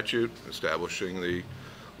state statute establishing the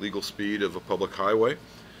legal speed of a public highway.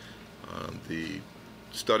 The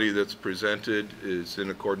study that's presented is in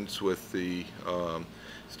accordance with the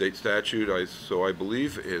state statute, so I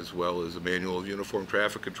believe, as well as a manual of uniform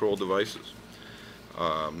traffic control devices.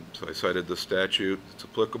 So I cited the statute, it's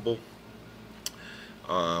applicable.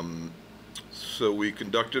 So we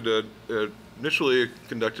conducted initially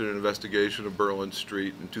conducted an investigation of Berlin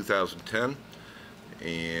Street in 2010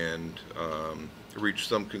 and reached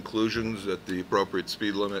some conclusions that the appropriate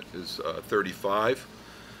speed limit is 35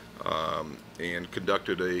 and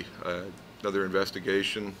conducted another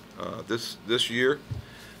investigation this year.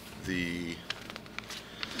 The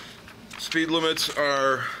speed limits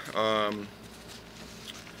are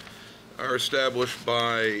established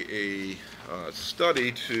by a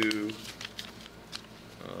study to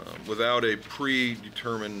without a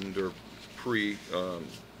predetermined or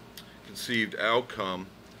conceived outcome.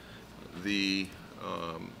 So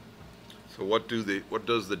what does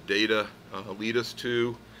the data lead us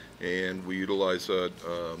to? And we utilize I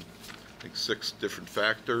think 6 different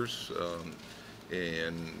factors,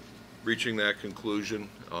 and reaching that conclusion.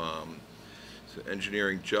 So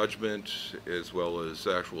engineering judgment as well as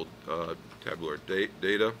actual tabular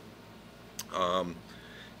data.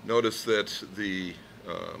 Notice that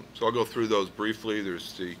so I'll go through those briefly.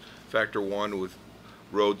 There's the factor 1 with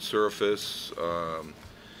road surface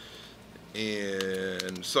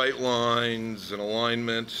and sight lines and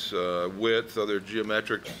alignment, width, other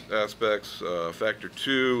geometric aspects. Factor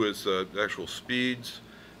 2 is actual speeds,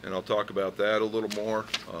 and I'll talk about that a little more,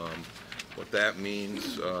 what that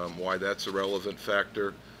means, why that's a relevant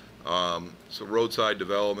factor. So roadside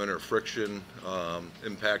development or friction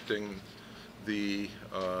impacting the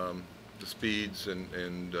speeds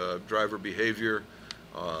and driver behavior.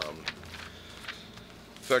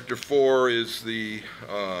 Factor 4 is the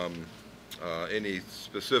any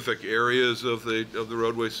specific areas of the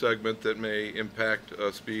roadway segment that may impact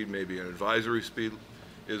speed. Maybe an advisory speed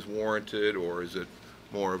is warranted, or is it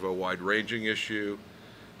more of a wide-ranging issue?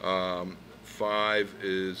 5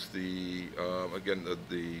 is the again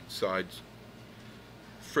the side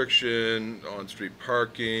friction, on-street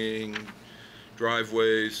parking,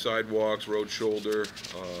 driveways, sidewalks, road shoulder,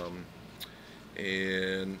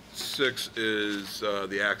 and 6 is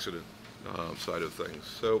the accident side of things.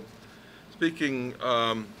 So speaking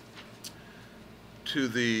to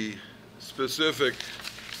the specific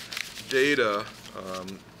data,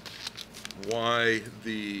 why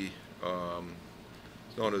the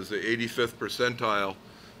it's known as the 85th percentile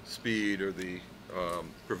speed, or the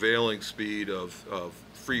prevailing speed of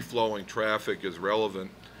free-flowing traffic is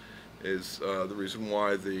relevant, is the reason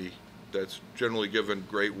why that's generally given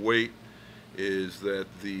great weight is that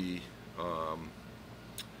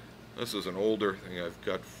this is an older thing I've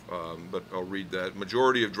got, but I'll read that.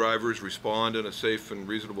 Majority of drivers respond in a safe and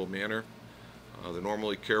reasonable manner. The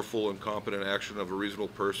normally careful and competent action of a reasonable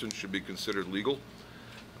person should be considered legal.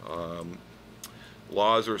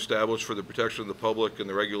 Laws are established for the protection of the public and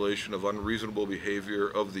the regulation of unreasonable behavior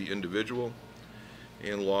of the individual.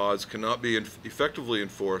 And laws cannot be effectively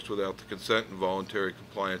enforced without the consent and voluntary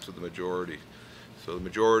compliance of the majority. So the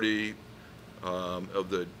majority of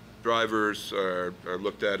the drivers are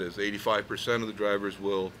looked at as 85% of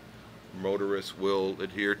the motorists will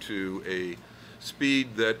adhere to a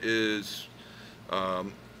speed that is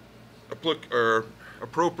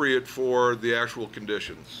appropriate for the actual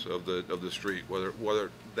conditions of the street,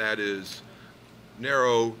 whether that is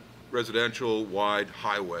narrow, residential, wide,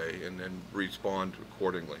 highway, and then respond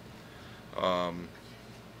accordingly.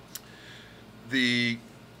 The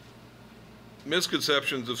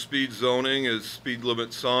misconceptions of speed zoning is speed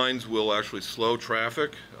limit signs will actually slow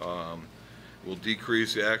traffic, will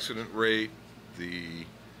decrease the accident rate. The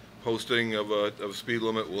posting of a speed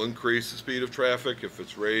limit will increase the speed of traffic if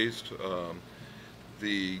it's raised.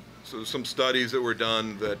 So some studies that were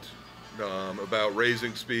done that about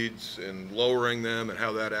raising speeds and lowering them and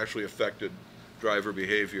how that actually affected driver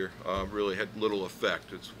behavior really had little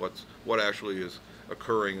effect. It's what actually is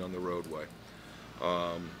occurring on the roadway.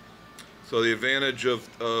 So the advantage of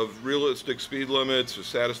realistic speed limits is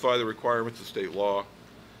satisfy the requirements of state law,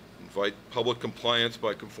 invite public compliance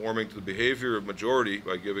by conforming to the behavior of majority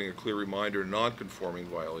by giving a clear reminder to non-conforming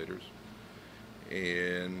violators,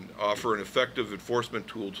 and offer an effective enforcement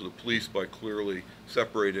tool to the police by clearly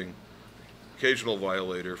separating occasional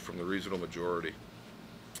violator from the reasonable majority.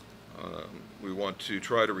 We want to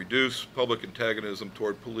try to reduce public antagonism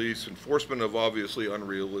toward police enforcement of obviously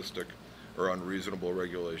unrealistic or unreasonable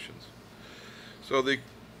regulations. So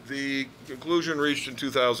the conclusion reached in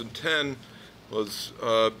 2010 was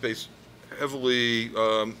based heavily,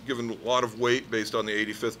 given a lot of weight based on the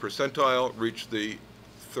 85th percentile, reached the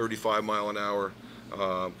 35-mile-an-hour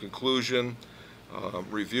conclusion.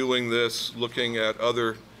 Reviewing this, looking at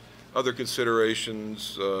other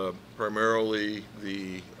considerations, primarily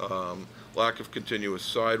the lack of continuous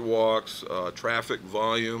sidewalks, traffic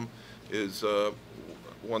volume is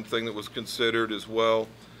one thing that was considered as well.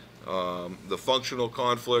 The functional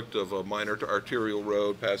conflict of a minor arterial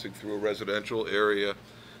road passing through a residential area,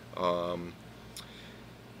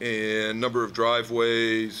 and number of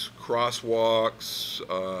driveways, crosswalks,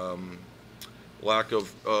 lack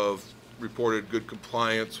of reported good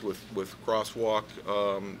compliance with crosswalk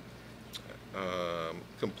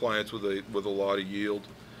compliance with a lot of yield.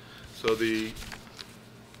 So the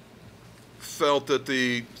felt that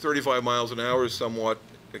the 35 miles an hour is somewhat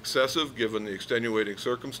excessive given the extenuating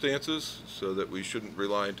circumstances, so that we shouldn't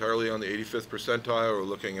rely entirely on the 85th percentile or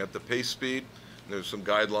looking at the pace speed. And there's some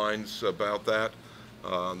guidelines about that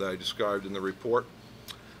that I described in the report.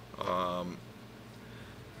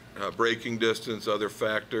 Braking distance, other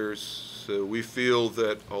factors. So we feel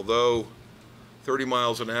that although 30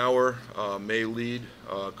 miles an hour may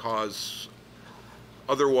cause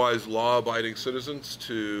otherwise law-abiding citizens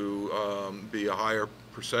to be a higher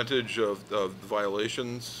percentage of the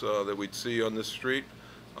violations that we'd see on this street.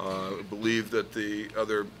 I believe that the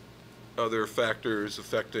other factors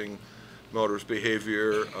affecting motorist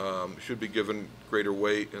behavior should be given greater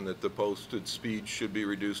weight, and that the posted speed should be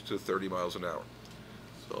reduced to 30 miles an hour.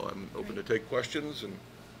 So I'm open to take questions and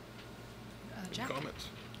comments.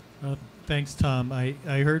 Thanks, Tom. I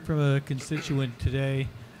heard from a constituent today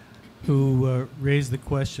who raised the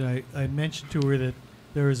question. I mentioned to her that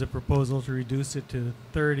there was a proposal to reduce it to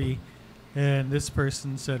 30, and this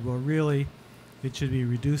person said, well, really, it should be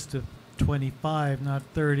reduced to 25, not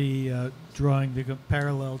 30, drawing the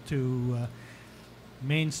parallel to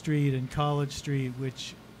Main Street and College Street,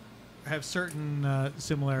 which have certain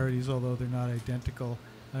similarities, although they're not identical.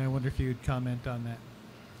 And I wonder if you would comment on that.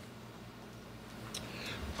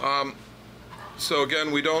 So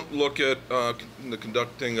again, we don't look at in the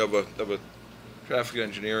conducting of a traffic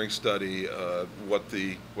engineering study what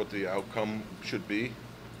the outcome should be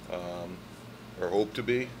or hope to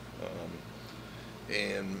be,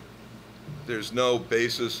 and there's no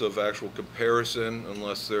basis of actual comparison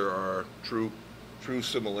unless there are true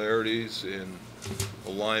similarities in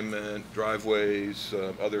alignment, driveways,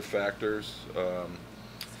 other factors.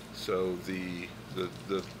 So the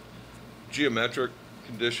geometric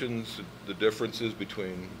conditions, the differences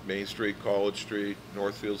between Main Street, College Street,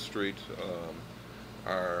 Northfield Street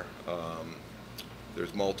are,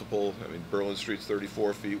 there's multiple. I mean, Berlin Street's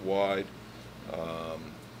 34 feet wide.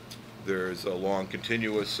 There's a long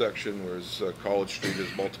continuous section, whereas College Street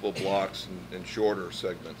has multiple blocks and shorter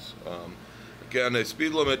segments. Again, a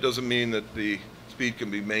speed limit doesn't mean that the speed can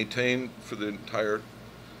be maintained for the entire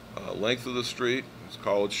length of the street. It's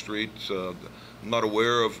College Street. I'm not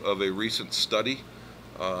aware of a recent study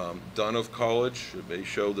done of College. It may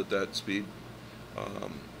show that speed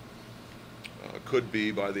could be,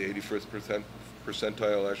 by the 81st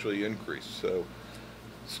percentile, actually increased. So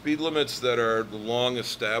speed limits that are long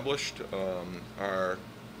established are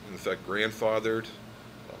in fact grandfathered.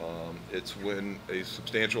 It's when a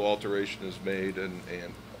substantial alteration is made and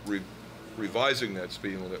revising that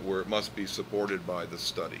speed limit where it must be supported by the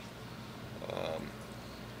study.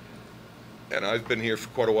 And I've been here for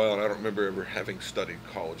quite a while, and I don't remember ever having studied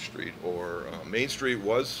College Street. Or Main Street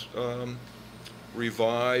was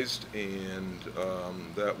revised, and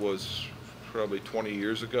that was probably 20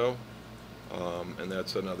 years ago, and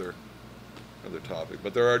that's another topic.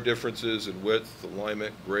 But there are differences in width,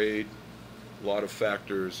 alignment, grade, a lot of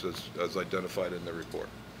factors as identified in the report.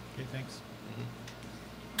 Okay, thanks.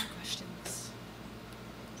 More questions?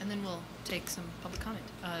 And then we'll take some public comment.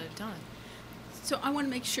 Donna. So I want to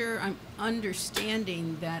make sure I'm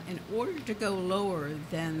understanding that in order to go lower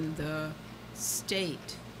than the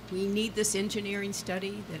state, we need this engineering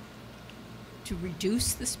study to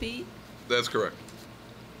reduce the speed? That's correct.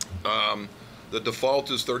 The default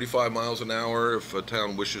is 35 miles an hour. If a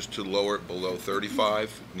town wishes to lower it below 35,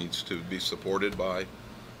 it needs to be supported by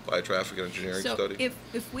a traffic engineering study. So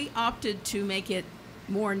if we opted to make it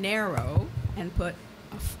more narrow and put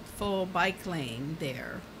a full bike lane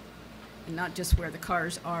there, and not just where the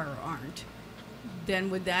cars are or aren't,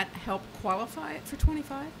 then would that help qualify it for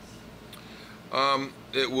 25?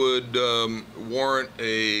 It would warrant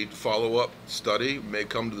a follow-up study. May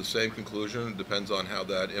come to the same conclusion. It depends on how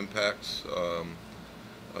that impacts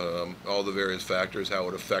all the various factors, how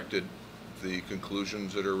it affected the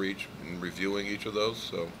conclusions that are reached in reviewing each of those.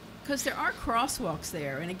 So, because there are crosswalks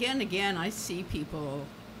there, and again, I see people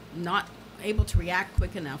not able to react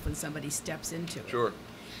quick enough when somebody steps into it. Sure.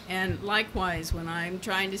 And likewise, when I'm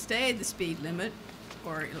trying to stay the speed limit,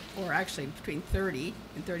 or actually between 30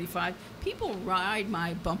 and 35, people ride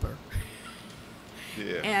my bumper.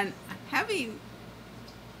 Yeah. And having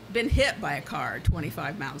been hit by a car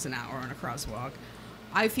 25 miles an hour on a crosswalk,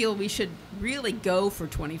 I feel we should really go for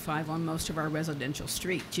 25 on most of our residential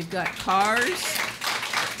streets. You've got cars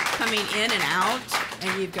coming in and out,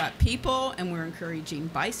 and you've got people, and we're encouraging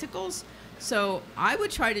bicycles. So I would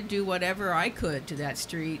try to do whatever I could to that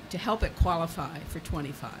street to help it qualify for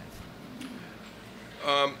 25.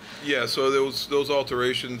 Yeah, so those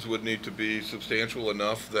alterations would need to be substantial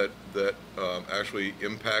enough that actually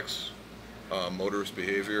impacts motorist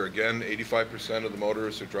behavior. Again, 85% of the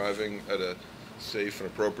motorists are driving at a safe and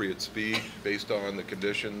appropriate speed based on the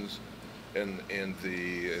conditions and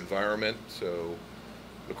the environment. So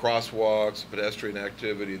the crosswalks, pedestrian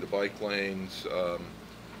activity, the bike lanes,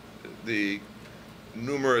 the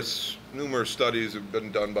numerous studies have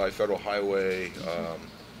been done by Federal Highway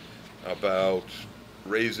about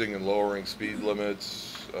raising and lowering speed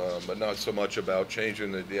limits but not so much about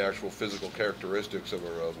changing the actual physical characteristics of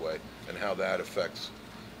a roadway and how that affects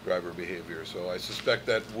driver behavior. So I suspect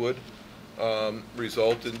that would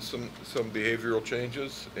result in some behavioral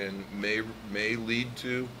changes and may lead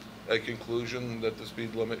to a conclusion that the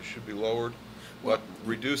speed limit should be lowered. But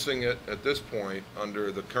reducing it at this point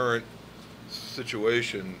under the current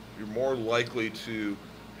situation, you're more likely to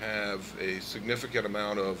have a significant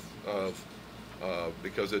amount of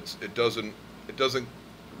because it doesn't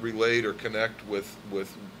relate or connect with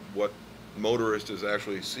what motorist is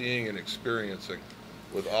actually seeing and experiencing,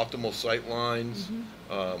 with optimal sight lines,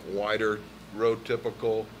 wider road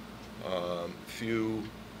typical,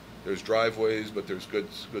 there's driveways, but there's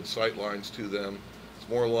good sight lines to them. It's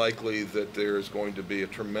more likely that there's going to be a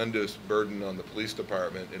tremendous burden on the police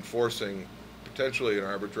department enforcing potentially an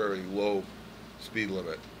arbitrarily low speed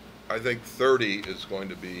limit. I think 30 is going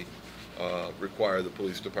to be require the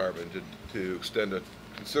police department to extend a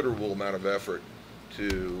considerable amount of effort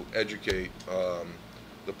to educate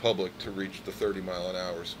the public to reach the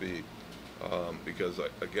 30-mile-an-hour speed, because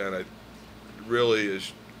again, it really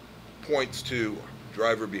points to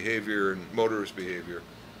driver behavior and motorist behavior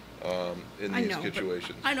in these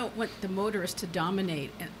situations. I don't want the motorist to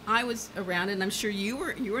dominate. And I was around, and I'm sure you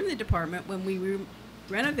were in the department when we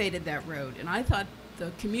renovated that road, and I thought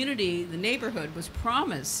the community, the neighborhood, was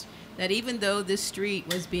promised that even though this street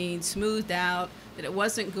was being smoothed out, that it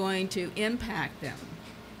wasn't going to impact them.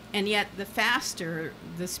 And yet the faster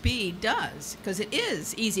the speed does, because it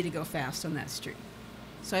is easy to go fast on that street.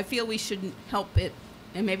 So I feel we shouldn't help it,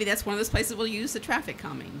 and maybe that's one of those places we'll use the traffic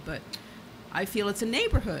calming, but I feel it's a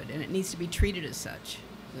neighborhood and it needs to be treated as such.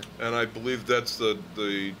 And I believe that's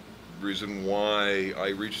the reason why I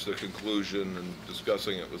reached the conclusion in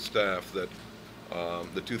discussing it with staff that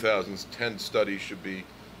the 2010 study should be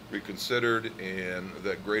reconsidered and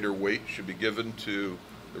that greater weight should be given to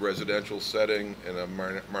the residential setting and a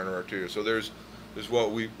minor arterial. So there's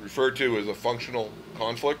what we refer to as a functional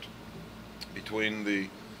conflict between the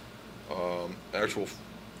actual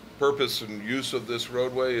purpose and use of this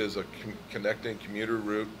roadway as a connecting commuter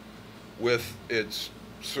route with its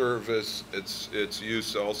service, its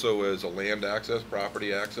use also as a land access,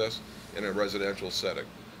 property access in a residential setting.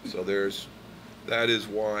 So that is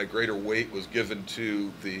why greater weight was given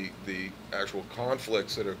to the actual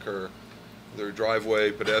conflicts that occur. Their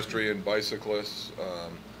driveway, pedestrian, bicyclists,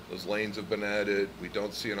 those lanes have been added. We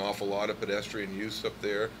don't see an awful lot of pedestrian use up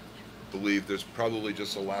there. I believe there's probably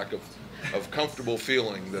just a lack of comfortable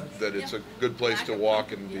feeling that it's a good place to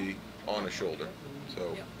walk and be on a shoulder.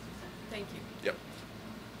 So, thank you. Yep.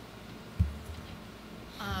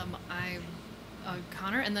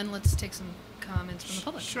 Connor, and then let's take some comments from the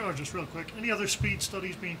public. Sure, just real quick. Any other speed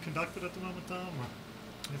studies being conducted at the moment, Tom, or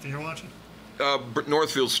anything you're watching?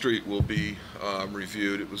 Northfield Street will be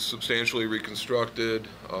reviewed. It was substantially reconstructed,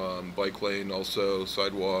 bike lane also,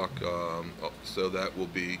 sidewalk, so that will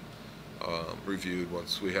be reviewed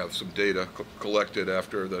once we have some data collected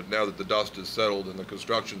now that the dust is settled and the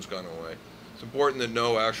construction's gone away. It's important that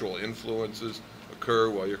no actual influences occur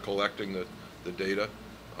while you're collecting the data,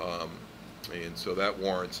 and so that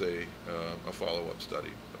warrants a follow-up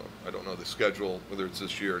study. So I don't know the schedule, whether it's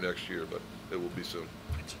this year or next year, but it will be soon.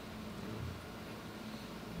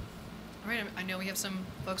 All right, I know we have some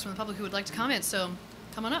folks from the public who would like to comment, so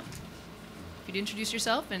come on up. If you'd introduce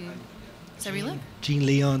yourself and say where you live. Gene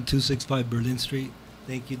Leon, 265 Berlin Street.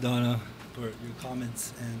 Thank you, Donna, for your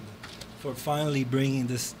comments and for finally bringing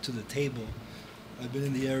this to the table. I've been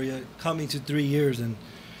in the area coming to 3 years, and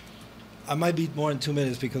I might be more than 2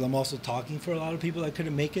 minutes because I'm also talking for a lot of people that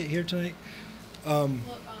couldn't make it here tonight. Well,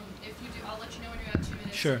 if you do, I'll let you know when you're at 2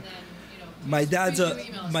 minutes. Sure. And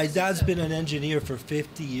then, My dad's been an engineer for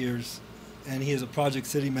 50 years, and he is a project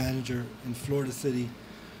city manager in Florida City,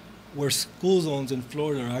 where school zones in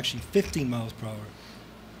Florida are actually 15 miles per hour.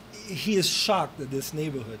 He is shocked that this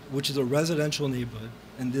neighborhood, which is a residential neighborhood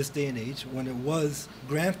in this day and age, when it was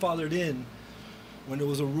grandfathered in, when it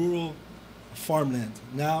was a rural farmland.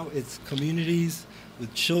 Now it's communities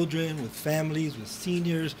with children, with families, with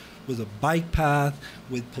seniors, with a bike path,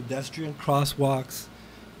 with pedestrian crosswalks,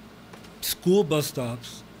 school bus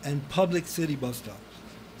stops, and public city bus stops.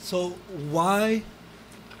 So why,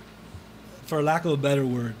 for lack of a better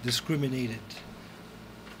word, discriminated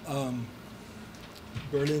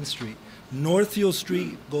Berlin Street? Northfield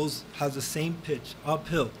Street has the same pitch,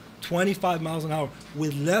 uphill, 25 miles an hour,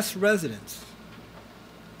 with less residents.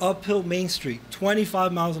 Uphill Main Street,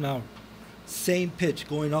 25 miles an hour, same pitch,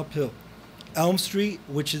 going uphill. Elm Street,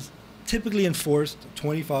 which is typically enforced,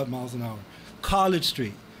 25 miles an hour. College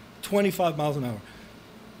Street, 25 miles an hour.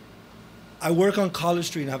 I work on College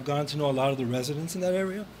Street, and I've gotten to know a lot of the residents in that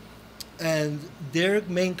area. And their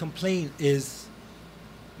main complaint is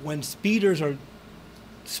when speeders are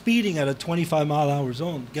speeding at a 25-mile-an-hour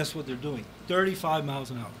zone, guess what they're doing? 35 miles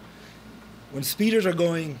an hour. When speeders are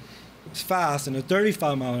going fast in a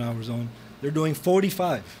 35-mile-an-hour zone, they're doing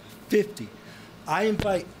 45, 50. I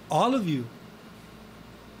invite all of you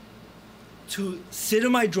to sit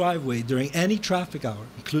in my driveway during any traffic hour,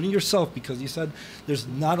 including yourself, because you said there's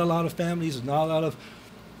not a lot of families, there's not a lot of,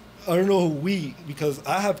 I don't know we, because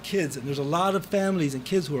I have kids, and there's a lot of families and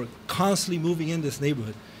kids who are constantly moving in this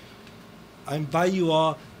neighborhood. I invite you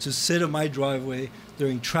all to sit in my driveway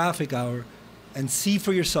during traffic hour and see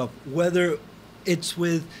for yourself whether it's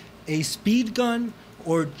with a speed gun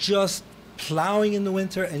or just plowing in the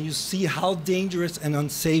winter, and you see how dangerous and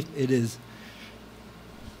unsafe it is.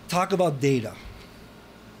 Talk about data.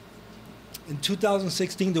 In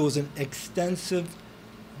 2016, there was an extensive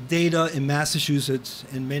data in Massachusetts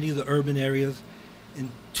in many of the urban areas.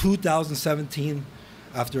 In 2017,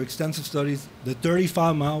 after extensive studies, the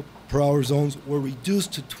 35-mile-per-hour zones were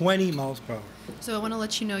reduced to 20 miles per hour. So I want to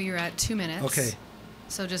let you know you're at 2 minutes. Okay.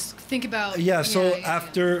 So just think about. Yeah, so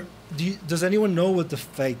after, does anyone know what the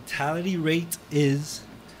fatality rate is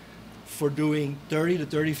for doing 30 to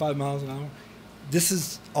 35 miles an hour? This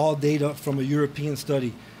is all data from a European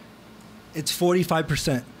study. It's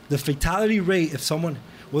 45%. The fatality rate, if someone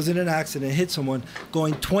was in an accident, hit someone,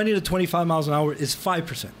 going 20 to 25 miles an hour is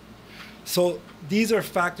 5%. So these are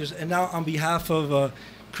factors. And now on behalf of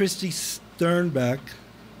Christy Sternbeck,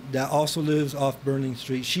 that also lives off Burning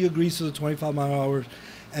Street, she agrees to the 25 mile an hour,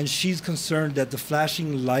 and she's concerned that the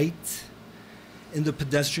flashing lights in the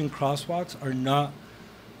pedestrian crosswalks are not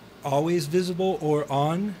always visible or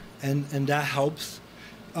on, and that helps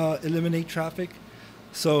eliminate traffic.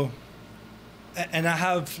 So, and I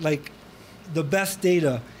have, like, the best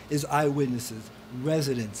data is eyewitnesses,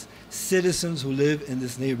 residents, citizens who live in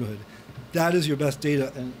this neighborhood. That is your best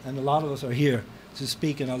data, and a lot of us are here to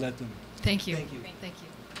speak, and I'll let them. Thank you. Thank you. Thank you.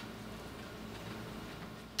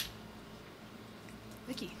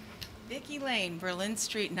 Vicki. Vicki Lane, Berlin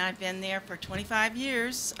Street, and I've been there for 25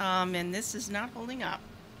 years, and this is not holding up.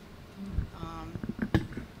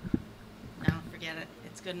 No, forget it.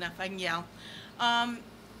 It's good enough. I can yell.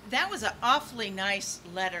 That was an awfully nice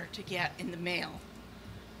letter to get in the mail.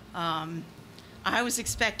 I was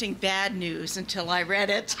expecting bad news until I read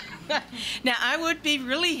it. Now, I would be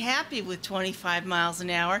really happy with 25 miles an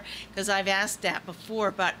hour, because I've asked that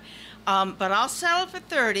before, but I'll settle for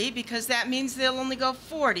 30, because that means they'll only go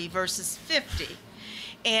 40 versus 50.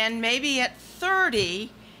 And maybe at 30,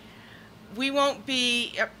 we won't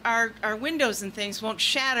be, our windows and things won't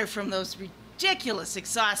shatter from those ridiculous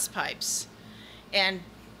exhaust pipes and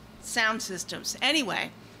sound systems.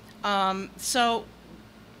 Anyway, so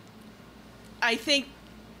I think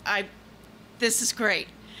this is great.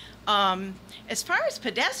 As far as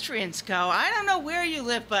pedestrians go, I don't know where you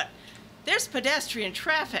live, but there's pedestrian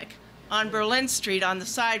traffic on Berlin Street on the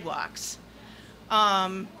sidewalks.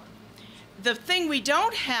 The thing we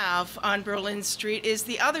don't have on Berlin Street is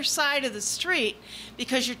the other side of the street,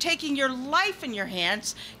 because you're taking your life in your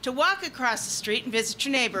hands to walk across the street and visit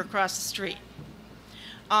your neighbor across the street.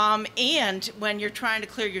 And when you're trying to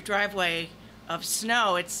clear your driveway of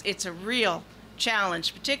snow, it's a real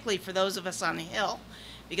challenge, particularly for those of us on the hill,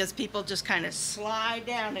 because people just kind of slide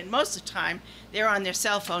down, and most of the time they're on their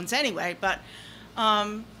cell phones anyway. But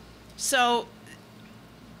so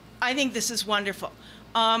I think this is wonderful.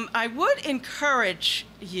 I would encourage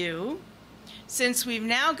you, since we've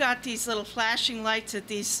now got these little flashing lights at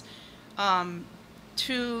these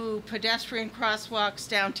 2 pedestrian crosswalks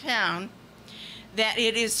downtown, that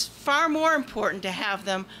it is far more important to have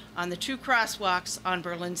them on the 2 crosswalks on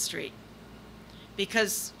Berlin Street,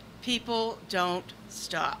 because people don't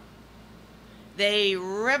stop. They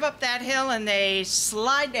rev up that hill and they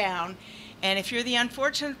slide down, and if you're the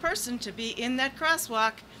unfortunate person to be in that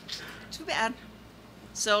crosswalk, too bad.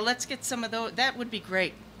 So let's get some of those. That would be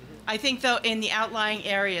great. I think, though, in the outlying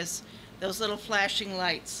areas, those little flashing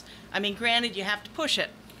lights, I mean, granted, you have to push it,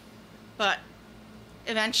 but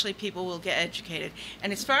eventually people will get educated.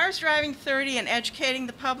 And as far as driving 30 and educating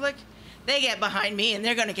the public, they get behind me and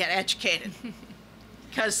they're going to get educated,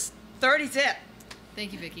 because 30's it.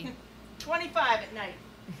 Thank you, Vicki. 25 at night.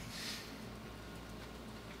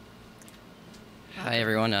 Hi,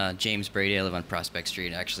 everyone. James Brady. I live on Prospect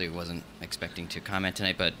Street. I actually wasn't expecting to comment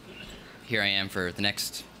tonight, but here I am for the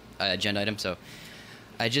next agenda item. So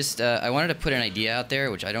I wanted to put an idea out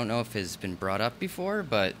there, which I don't know if has been brought up before,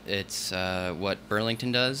 but it's what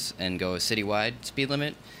Burlington does, and go a citywide speed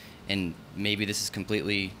limit. And maybe this is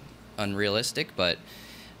completely unrealistic, but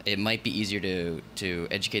it might be easier to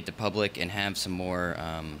educate the public and have some more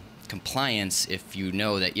compliance if you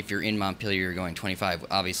know that if you're in Montpelier, you're going 25,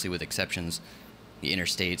 obviously with exceptions, the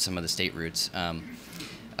interstate, some of the state routes.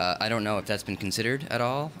 I don't know if that's been considered at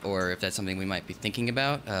all, or if that's something we might be thinking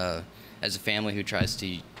about. As a family who tries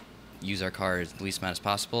to use our cars the least amount as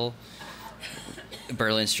possible,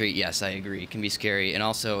 Berlin Street, yes, I agree, can be scary. And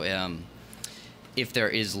also, if there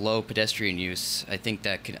is low pedestrian use, I think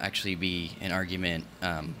that could actually be an argument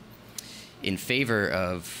in favor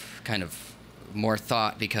of kind of more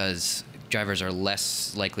thought, because drivers are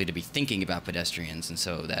less likely to be thinking about pedestrians, and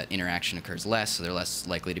so that interaction occurs less, so they're less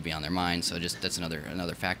likely to be on their mind. So just that's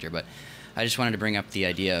another factor. But I just wanted to bring up the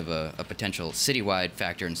idea of a potential citywide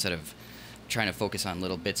factor instead of trying to focus on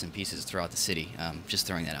little bits and pieces throughout the city. Just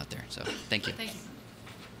throwing that out there. So thank you. Thank you.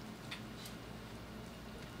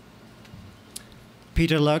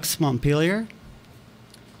 Peter Lux, Montpelier.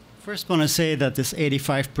 First, want to say that this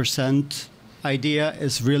 85% idea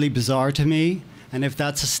is really bizarre to me. And if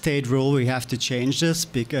that's a state rule, we have to change this,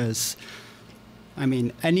 because, I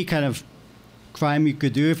mean, any kind of crime you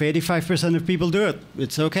could do, if 85% of people do it,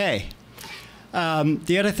 it's okay.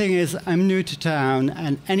 The other thing is, I'm new to town,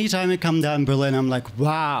 and anytime I come down Berlin, I'm like,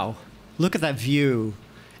 wow, look at that view.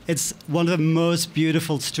 It's one of the most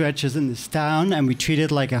beautiful stretches in this town, and we treat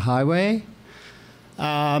it like a highway.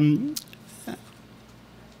 I'm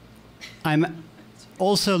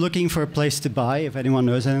also looking for a place to buy, if anyone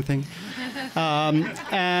knows anything.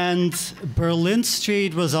 And Berlin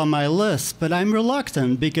Street was on my list, but I'm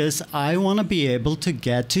reluctant because I want to be able to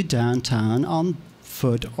get to downtown on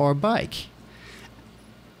foot or bike.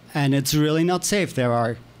 And it's really not safe. There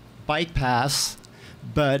are bike paths,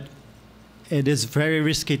 but it is very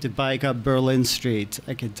risky to bike up Berlin Street,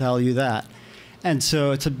 I can tell you that. And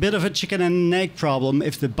so it's a bit of a chicken and an egg problem.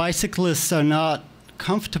 If the bicyclists are not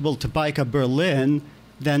comfortable to bike up Berlin,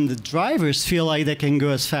 then the drivers feel like they can go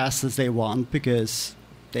as fast as they want because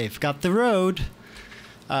they've got the road.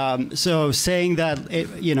 So saying that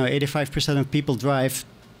 85% of people drive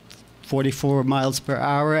 44 miles per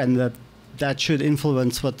hour and that should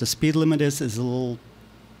influence what the speed limit is a little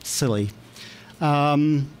silly.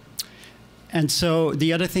 And so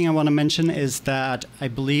the other thing I want to mention is that I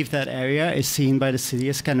believe that area is seen by the city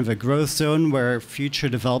as kind of a growth zone where future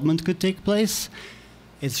development could take place.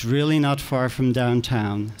 It's really not far from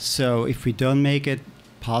downtown. So if we don't make it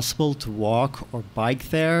possible to walk or bike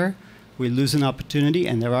there, we lose an opportunity.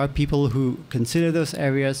 And there are people who consider those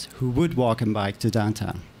areas who would walk and bike to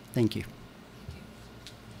downtown. Thank you.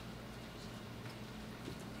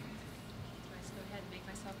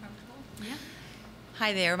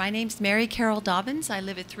 Hi there, my name's Mary Carol Dobbins. I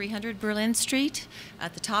live at 300 Berlin Street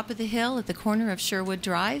at the top of the hill at the corner of Sherwood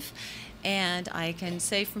Drive. And I can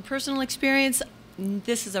say from personal experience,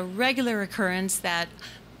 this is a regular occurrence that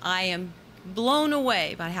I am blown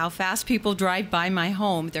away by how fast people drive by my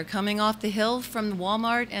home. They're coming off the hill from the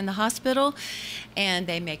Walmart and the hospital, and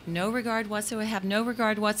they make no regard whatsoever, have no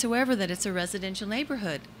regard whatsoever that it's a residential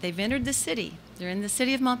neighborhood. They've entered the city. They're in the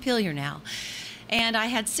city of Montpelier now. And I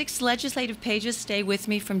had 6 legislative pages stay with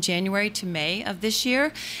me from January to May of this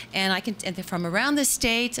year, and they're from around the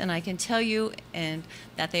state, and I can tell you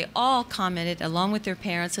that they all commented, along with their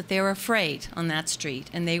parents, that they were afraid on that street,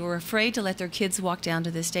 and they were afraid to let their kids walk down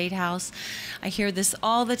to the State House. I hear this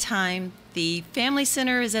all the time. The family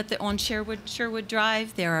center is on Sherwood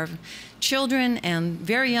Drive. There are children and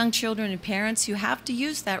very young children and parents who have to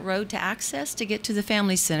use that road to access to get to the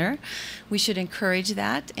family center. We should encourage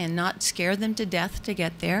that and not scare them to death to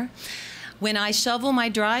get there. When I shovel my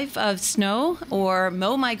drive of snow or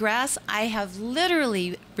mow my grass, I have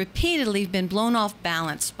literally repeatedly been blown off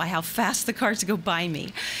balance by how fast the cars go by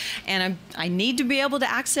me. And I need to be able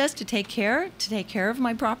to access to take care of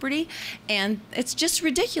my property. And it's just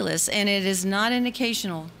ridiculous. And it is not an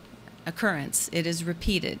occasional occurrence. It is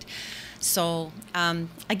repeated. So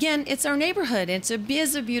again, it's our neighborhood. It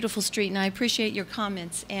is a beautiful street, and I appreciate your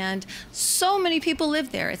comments. And so many people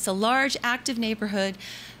live there. It's a large, active neighborhood.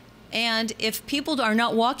 And if people are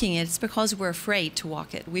not walking it, it's because we're afraid to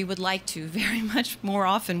walk it. We would like to very much more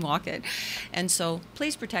often walk it. And so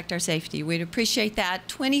please protect our safety. We'd appreciate that.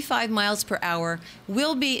 25 miles per hour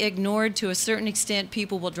will be ignored to a certain extent.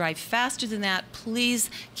 People will drive faster than that. Please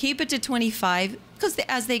keep it to 25, because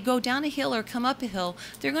as they go down a hill or come up a hill,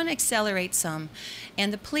 they're going to accelerate some.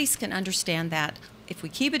 And the police can understand that. If we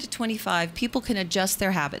keep it to 25, people can adjust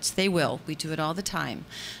their habits. They will. We do it all the time.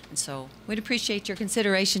 And so we'd appreciate your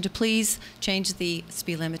consideration to please change the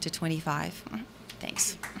speed limit to 25.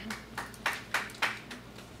 Thanks.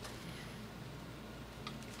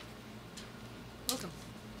 Welcome.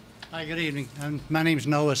 Hi, good evening. My name's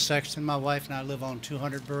Noah Sexton. My wife and I live on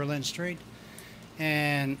 200 Berlin Street.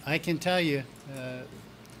 And I can tell you,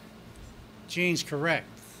 Gene's correct.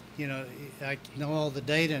 You know, I know all the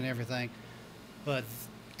data and everything, but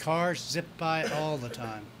cars zip by all the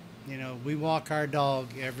time. You know, we walk our dog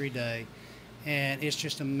every day, and it's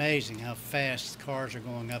just amazing how fast cars are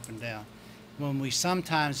going up and down. When we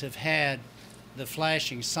sometimes have had the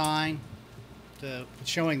flashing sign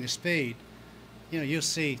showing the speed, you know, you'll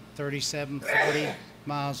see 37, 40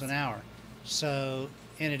 miles an hour. So,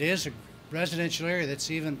 and it is a residential area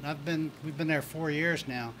that's even, we've been there 4 years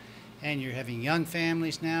now, and you're having young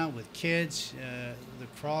families now with kids, the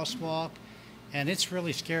crosswalk, and it's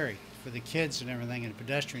really scary for the kids and everything and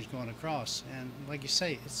pedestrians going across. And like you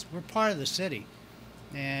say, we're part of the city.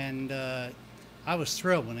 And I was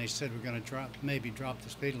thrilled when they said we're going to maybe drop the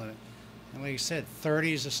speed limit. And like you said,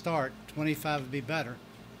 30 is a start, 25 would be better,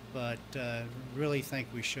 but really think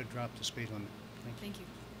we should drop the speed limit. Thank you.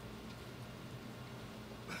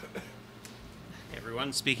 Hey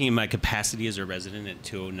everyone, speaking in my capacity as a resident at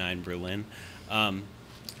 209 Berlin,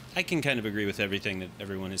 I can kind of agree with everything that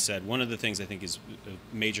everyone has said. One of the things I think is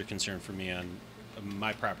a major concern for me on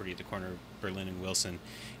my property at the corner of Berlin and Wilson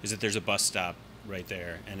is that there's a bus stop right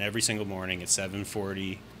there, and every single morning at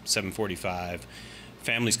 7:40, 7:45,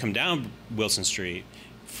 families come down Wilson Street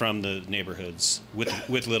from the neighborhoods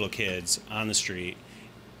with little kids on the street,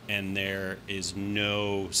 and there's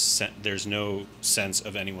no sense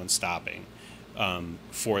of anyone stopping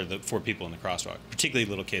for people in the crosswalk, particularly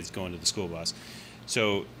little kids going to the school bus.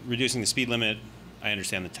 So reducing the speed limit, I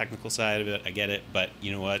understand the technical side of it, I get it, but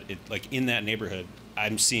you know what? Like in that neighborhood,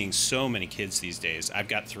 I'm seeing so many kids these days. I've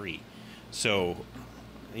got 3, so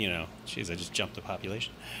you know, geez, I just jumped the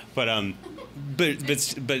population. But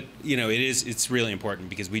you know, it's really important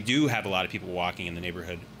because we do have a lot of people walking in the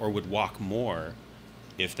neighborhood, or would walk more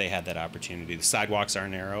if they had that opportunity. The sidewalks are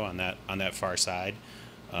narrow on that far side.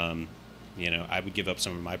 You know, I would give up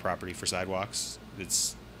some of my property for sidewalks.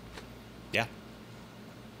 Yeah.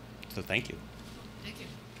 So thank you. Thank you.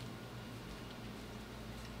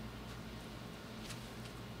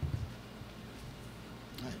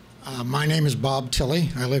 My name is Bob Tilley.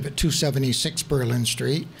 I live at 276 Berlin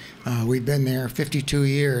Street. We've been there 52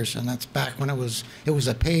 years, and that's back when it was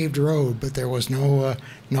a paved road, but there was no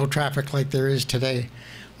traffic like there is today.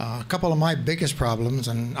 A couple of my biggest problems,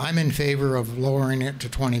 and I'm in favor of lowering it to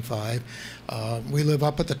 25. We live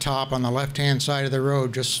up at the top on the left-hand side of the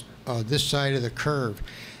road, just this side of the curve.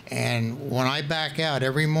 And when I back out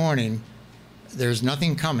every morning, there's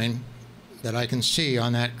nothing coming that I can see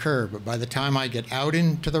on that curve. But by the time I get out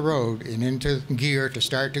into the road and into gear to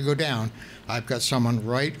start to go down, I've got someone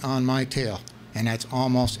right on my tail. And that's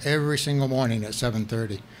almost every single morning at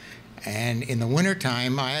 7:30. And in the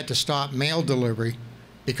wintertime, I had to stop mail delivery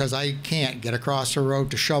because I can't get across the road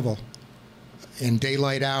to shovel in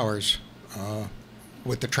daylight hours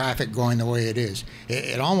with the traffic going the way it is.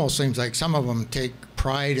 It almost seems like some of them take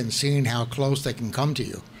pride in seeing how close they can come to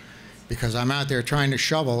you, because I'm out there trying to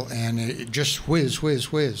shovel and it just whiz,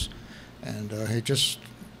 whiz, whiz. And I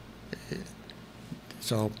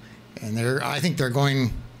think they're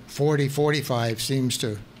going 40, 45 seems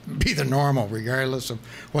to be the normal, regardless of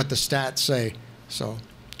what the stats say. So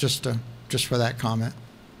just for that comment.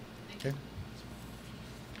 Okay.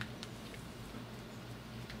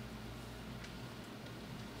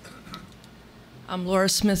 I'm Laura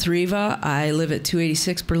Smith-Riva. I live at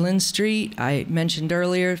 286 Berlin Street. I mentioned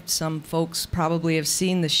earlier, some folks probably have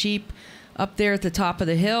seen the sheep up there at the top of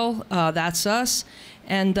the hill. That's us.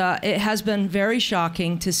 And it has been very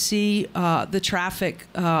shocking to see the traffic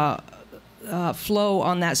flow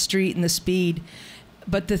on that street and the speed.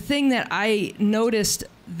 But the thing that I noticed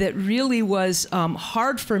that really was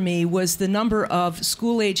hard for me was the number of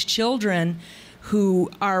school-age children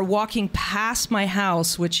who are walking past my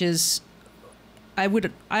house, which is,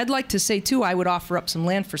 I'd like to say too, I would offer up some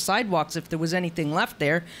land for sidewalks if there was anything left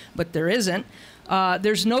there, but there isn't.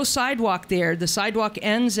 There's no sidewalk there. The sidewalk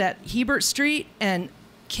ends at Hebert Street, and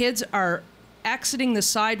kids are exiting the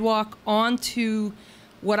sidewalk onto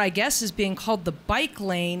what I guess is being called the bike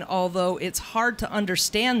lane, although it's hard to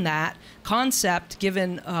understand that concept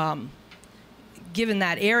given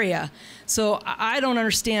that area. So I don't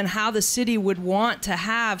understand how the city would want to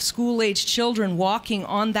have school-age children walking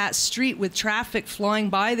on that street with traffic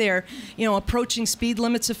flowing by there, you know, approaching speed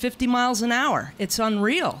limits of 50 miles an hour. It's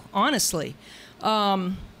unreal, honestly.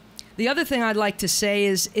 The other thing I'd like to say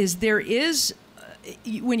is there is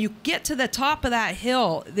when you get to the top of that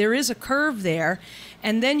hill, there is a curve there,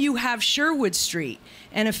 and then you have Sherwood Street.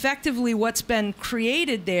 And effectively what's been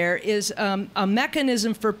created there is a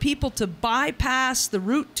mechanism for people to bypass the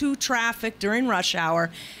Route 2 traffic during rush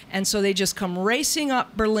hour. And so they just come racing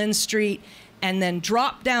up Berlin Street and then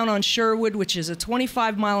drop down on Sherwood, which is a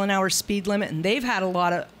 25-mile-an-hour speed limit. And they've had a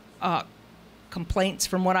lot of complaints,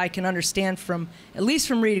 from what I can understand, from at least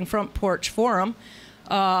from reading Front Porch Forum,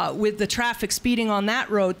 with the traffic speeding on that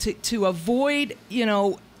road to avoid,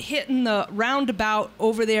 hitting the roundabout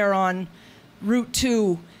over there on Route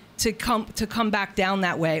 2 to come back down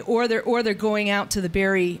that way, or they're going out to the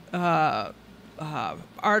Berry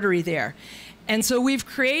artery there. And so we've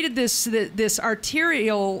created this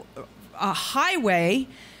arterial highway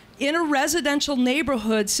in a residential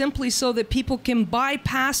neighborhood simply so that people can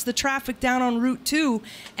bypass the traffic down on Route 2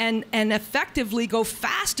 and effectively go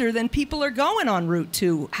faster than people are going on Route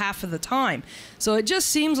 2 half of the time. So it just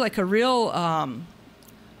seems like a real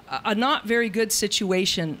a not very good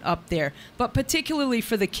situation up there, but particularly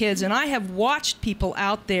for the kids. And I have watched people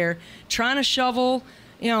out there trying to shovel,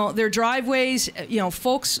 their driveways.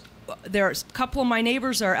 Folks, a couple of my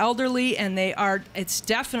neighbors are elderly, and it's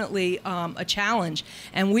definitely a challenge.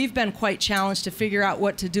 And we've been quite challenged to figure out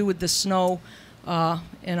what to do with the snow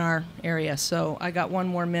in our area. So I got one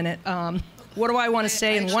more minute. What do I want to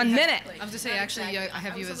say in 1 minute? I was to say, actually, I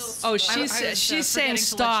have you as... Oh, she's saying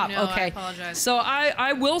stop. Okay. I apologize. So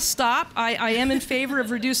I will stop. I am in favor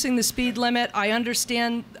of reducing the speed limit. I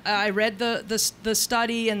understand. I read the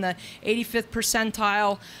study and the 85th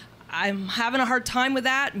percentile. I'm having a hard time with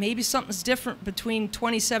that. Maybe something's different between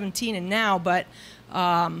 2017 and now, but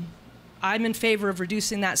I'm in favor of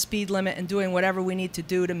reducing that speed limit and doing whatever we need to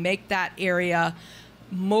do to make that area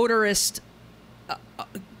motorist...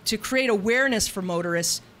 to create awareness for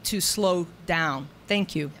motorists to slow down.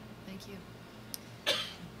 Thank you. Thank you.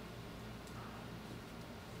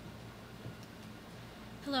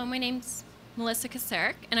 Hello, my name's Melissa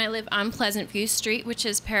Kasarik, and I live on Pleasant View Street, which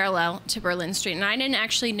is parallel to Berlin Street. And I didn't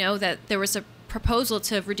actually know that there was a proposal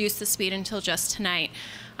to reduce the speed until just tonight.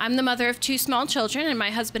 I'm the mother of 2 small children, and my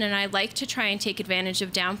husband and I like to try and take advantage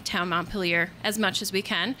of downtown Montpelier as much as we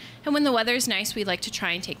can. And when the weather is nice, we like to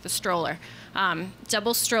try and take the stroller.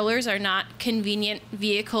 Double strollers are not convenient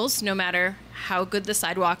vehicles, no matter how good the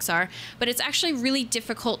sidewalks are, but it's actually really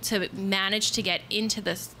difficult to manage to get into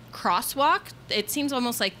the crosswalk. It seems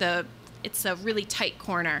almost like it's a really tight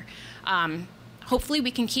corner. Hopefully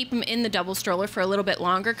we can keep them in the double stroller for a little bit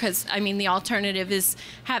longer, because, the alternative is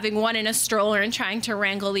having one in a stroller and trying to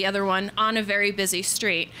wrangle the other one on a very busy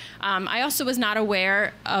street. I also was not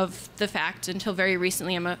aware of the fact until very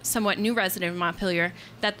recently, I'm a somewhat new resident of Montpelier,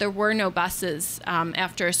 that there were no buses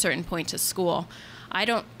after a certain point to school. I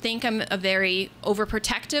don't think I'm a very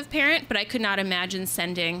overprotective parent, but I could not imagine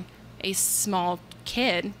sending a small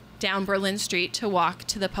kid down Berlin Street to walk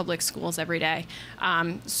to the public schools every day.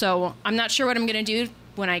 So I'm not sure what I'm going to do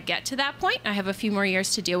when I get to that point. I have a few more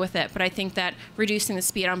years to deal with it, but I think that reducing the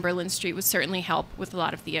speed on Berlin Street would certainly help with a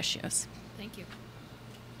lot of the issues. Thank you.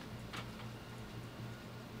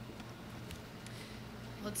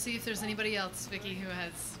 Let's see if there's anybody else, Vicki, who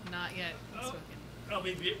has not yet spoken. I'll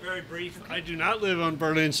be very brief. Okay. I do not live on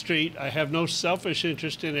Berlin Street. I have no selfish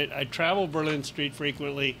interest in it. I travel Berlin Street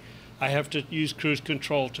frequently. I have to use cruise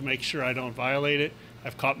control to make sure I don't violate it.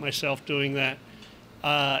 I've caught myself doing that.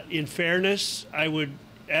 In fairness, I would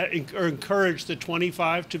encourage the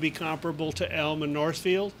 25 to be comparable to Elm and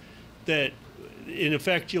Northfield, that in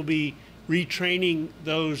effect you'll be retraining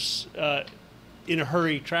those in a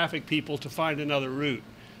hurry traffic people to find another route.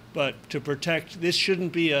 But to protect, this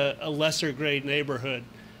shouldn't be a lesser grade neighborhood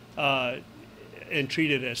and treat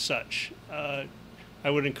it as such. I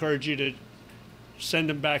would encourage you to send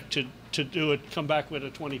them back to do it, come back with a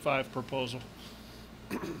 25 proposal.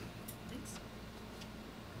 Thanks.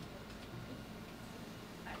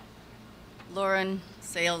 Lauren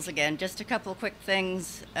Sales again. Just a couple quick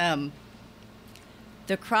things. The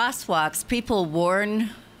crosswalks, people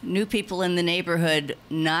warn new people in the neighborhood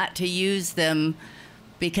not to use them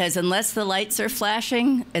because unless the lights are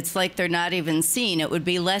flashing, it's like they're not even seen. It would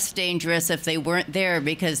be less dangerous if they weren't there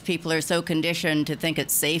because people are so conditioned to think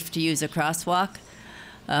it's safe to use a crosswalk.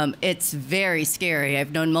 It's very scary.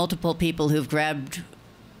 I've known multiple people who've grabbed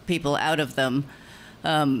people out of them.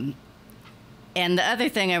 And the other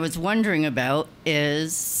thing I was wondering about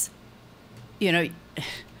is, I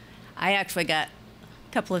actually got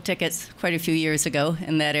a couple of tickets quite a few years ago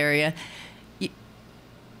in that area.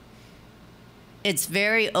 it's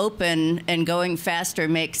very open and going faster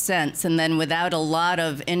makes sense. And then without a lot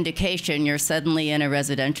of indication, you're suddenly in a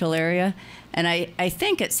residential area. And I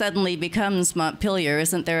think it suddenly becomes Montpelier.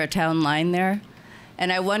 Isn't there a town line there?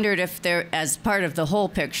 And I wondered if there, as part of the whole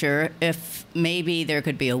picture, if maybe there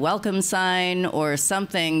could be a welcome sign or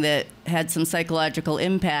something that had some psychological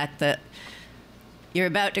impact, that you're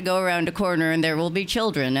about to go around a corner and there will be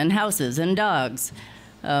children and houses and dogs,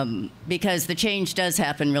 because the change does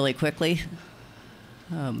happen really quickly.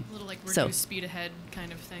 A little like reduce speed ahead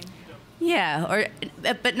kind of thing. Yeah, or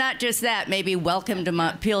but not just that. Maybe welcome to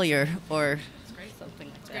Montpelier or something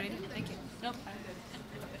like that. Great idea. Thank you. Nope.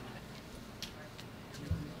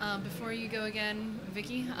 Before you go again,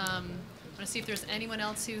 Vicki, I want to see if there's anyone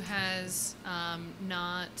else who has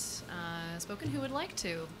not spoken who would like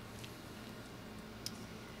to.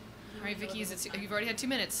 All right, Vicki, you've already had 2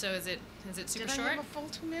 minutes, so is it super short? Did I have a full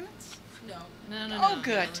 2 minutes? No. Oh,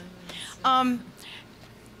 good. Are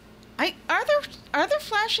there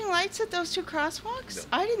flashing lights at those 2 crosswalks?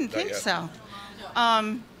 No, I didn't not think yet. so.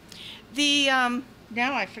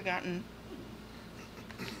 Now I've forgotten.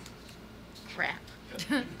 Crap.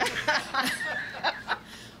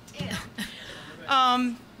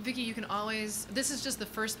 Vicki, you can always. This is just the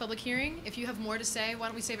first public hearing. If you have more to say, why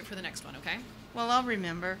don't we save it for the next one, okay? Well, I'll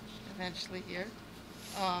remember eventually here.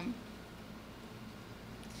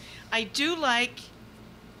 I do like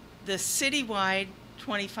the citywide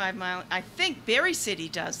 25-mile. I think Berry City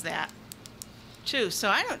does that too. So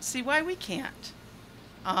I don't see why we can't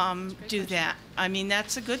do that. I mean,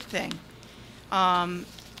 that's a good thing.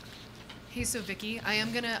 Hey, so Vicki, I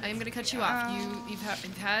am gonna cut you off. You've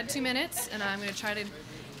had 2 minutes, and I'm gonna try to.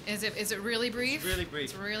 Is it really brief? It's really brief.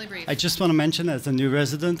 It's really brief. I just want to mention, as a new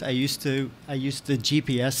resident, I used the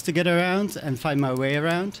GPS to get around and find my way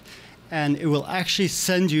around, and it will actually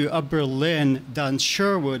send you up Berlin down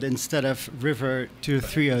Sherwood instead of River to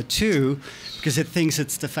 302 because it thinks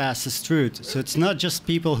it's the fastest route. So it's not just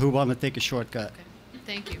people who want to take a shortcut. Okay.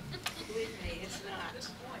 Thank you. Believe me, it's not.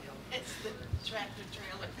 It's the tractor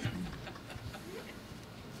trailer.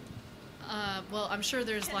 Well, I'm sure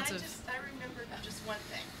there's lots of. I remembered just one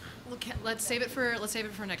thing. Okay, let's save it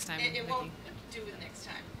for next time. It Vicki. won't do it next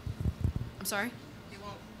time. I'm sorry. It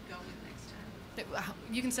won't go with next time.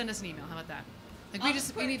 You can send us an email. How about that? Like I'll we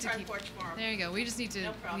put need it to front keep. porch forum. There you go. We just need to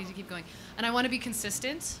No problem. keep going, and I want to be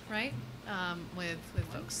consistent, right? With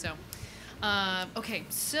folks. So, okay.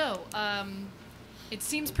 So, it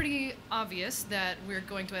seems pretty obvious that we're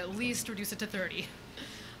going to at least reduce it to 30.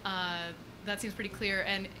 That seems pretty clear,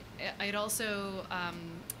 and it also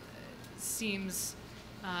seems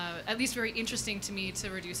at least very interesting to me to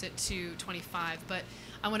reduce it to 25. But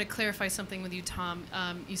I want to clarify something with you, Tom.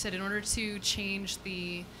 You said in order to change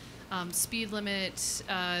the speed limit,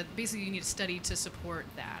 basically you need a study to support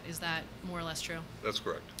that. Is that more or less true? That's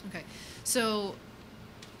correct. Okay. So,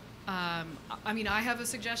 I mean, I have a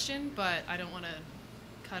suggestion, but I don't want to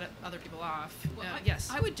cut other people off. Well, Yes.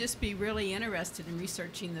 I would just be really interested in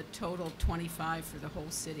researching the total 25 for the whole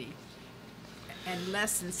city, and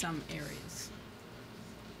less in some areas.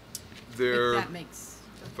 There, If that makes.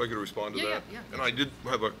 if I could respond to Yeah, that. yeah. And I did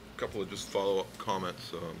have a couple of just follow-up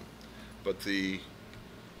comments, but the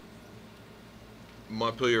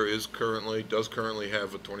Montpelier does currently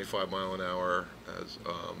have a 25 mile an hour as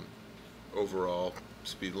overall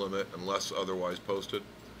speed limit unless otherwise posted.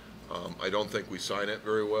 I don't think we sign it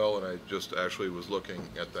very well, and I just actually was looking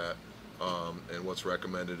at that and what's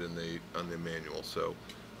recommended in on the manual. So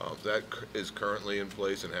that is currently in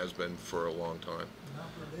place and has been for a long time.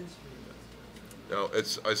 No,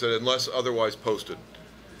 I said unless otherwise posted.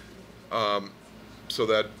 So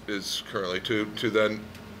that is currently to then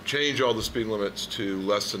change all the speed limits to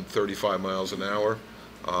less than 35 miles an hour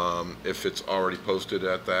if it's already posted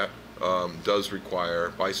at that does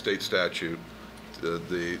require by state statute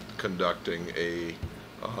the conducting a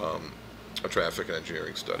traffic and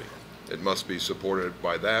engineering study. It must be supported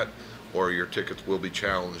by that, or your tickets will be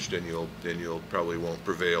challenged, and you'll probably won't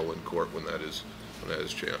prevail in court when that is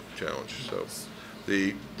challenged. So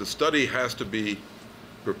the study has to be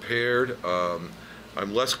prepared.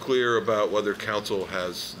 I'm less clear about whether council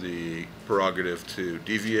has the prerogative to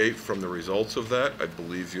deviate from the results of that. I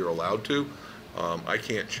believe you're allowed to. I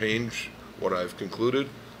can't change what I've concluded,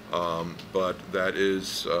 but that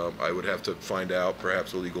is, I would have to find out,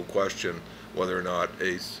 perhaps a legal question, whether or not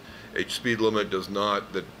a speed limit that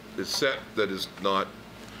is not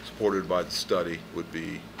supported by the study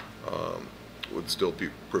would still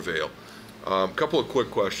prevail. A couple of quick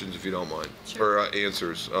questions, if you don't mind, Sure. or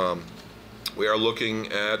answers. We are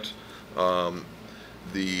looking at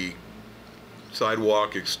the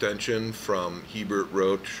sidewalk extension from Hebert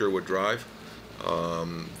Road to Sherwood Drive.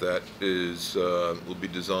 that is will be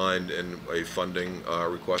designed, and a funding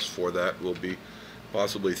request for that will be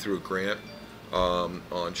possibly through a grant.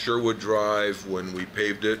 On Sherwood Drive, when we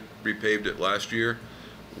repaved it last year,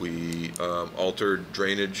 we altered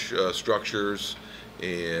drainage structures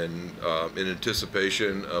and in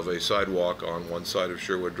anticipation of a sidewalk on one side of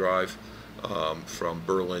Sherwood Drive from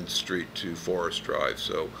Berlin Street to Forest Drive.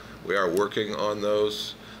 So we are working on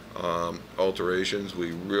those alterations.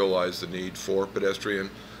 We realize the need for pedestrian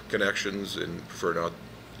connections and prefer not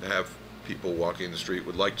to have people walking the street.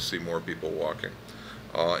 Would like to see more people walking.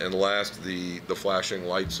 And last, the flashing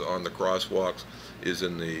lights on the crosswalks is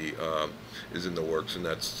in the works, and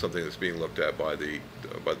that's something that's being looked at by the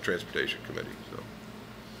Transportation Committee.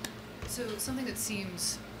 So something that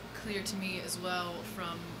seems clear to me as well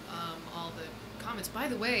from all the comments. By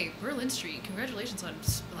the way, Berlin Street, congratulations on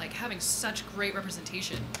like having such great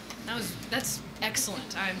representation. That's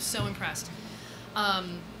excellent. I'm so impressed.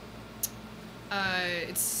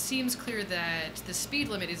 It seems clear that the speed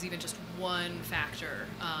limit is even just one factor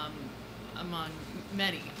among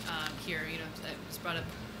many here. You know, it was brought up.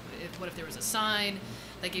 What if there was a sign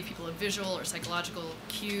that gave people a visual or psychological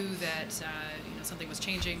cue that something was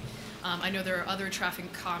changing? I know there are other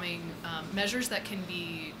traffic calming measures that can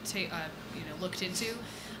be looked into.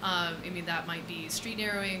 I mean, that might be street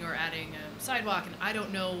narrowing or adding a sidewalk, and I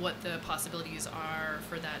don't know what the possibilities are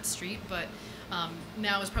for that street, but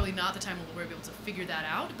now is probably not the time when we'll be able to figure that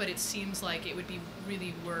out, but it seems like it would be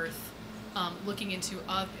really worth looking into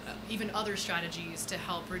even other strategies to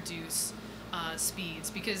help reduce speeds,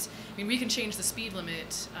 because I mean we can change the speed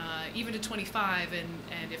limit even to 25, and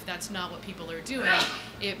if that's not what people are doing,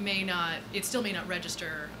 it still may not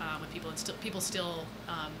register with people, and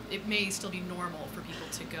it may still be normal for people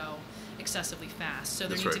to go excessively fast. So there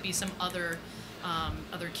That's need right. to be some other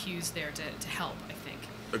cues there to help, I think.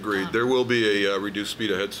 Agreed. There will be a reduced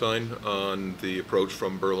speed ahead sign on the approach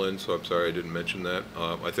from Berlin, so I'm sorry I didn't mention that.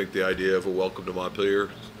 I think the idea of a welcome to Montpelier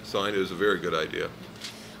sign is a very good idea.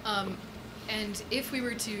 And if we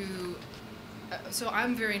were to, so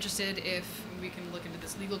I'm very interested if we can look into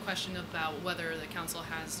this legal question about whether the council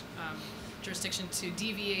has jurisdiction to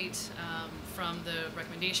deviate from the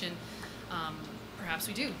recommendation. Perhaps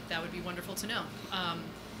we do. That would be wonderful to know.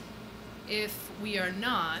 If we are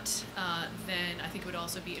not, then I think it would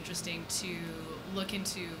also be interesting to look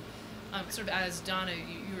into, sort of as Donna,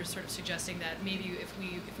 you were sort of suggesting that maybe if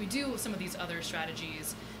we do some of these other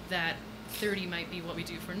strategies, that 30 might be what we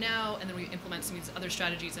do for now, and then we implement some of these other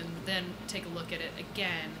strategies and then take a look at it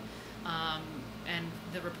again, and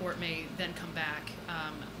the report may then come back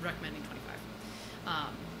recommending 25.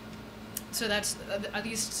 So that's at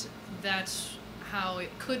least that's how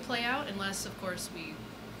it could play out, unless of course we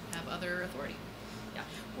have other authority. Yeah.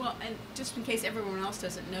 Well, and just in case everyone else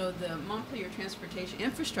doesn't know, the Montpelier Transportation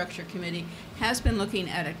Infrastructure Committee has been looking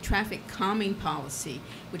at a traffic calming policy,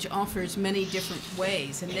 which offers many different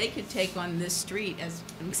ways, and they could take on this street as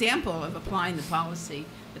an example of applying the policy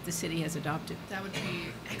that the city has adopted. That would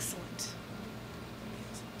be excellent.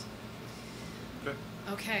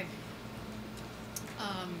 Okay.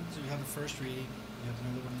 So you have a first reading, you have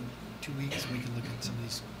another one in 2 weeks, and we can look at some of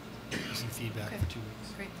these, some feedback Okay. for 2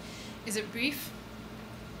 weeks. Great. Is it brief?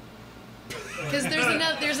 Because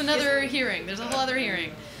there's another hearing. There's a whole other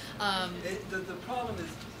hearing. The problem is,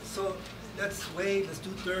 so let's wait, let's do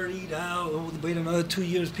 30 now, we'll wait another 2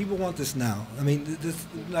 years. People want this now. I mean, this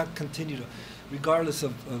will not continue to, regardless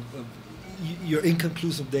of your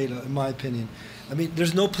inconclusive data, in my opinion. I mean,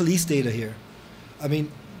 there's no police data here. I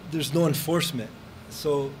mean, there's no enforcement.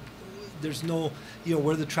 So there's no,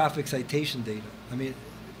 where are the traffic citation data? I mean,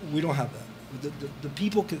 we don't have that. The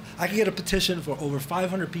people I can get a petition for over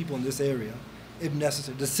 500 people in this area if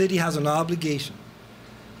necessary. The city has an obligation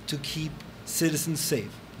to keep citizens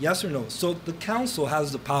safe. Yes or no? So the council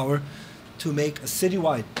has the power to make a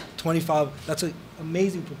citywide 25, that's an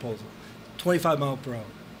amazing proposal, 25 miles per hour,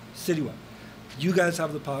 citywide. You guys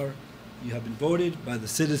have the power. You have been voted by the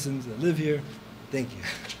citizens that live here. Thank you.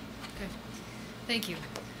 Okay. Thank you.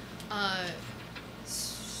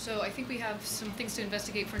 So I think we have some things to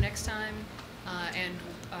investigate for next time,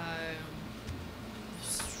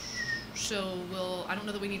 so I don't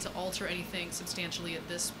know that we need to alter anything substantially at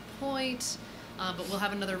this point, but we'll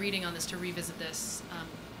have another reading on this to revisit this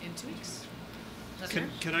in 2 weeks. Is that fair?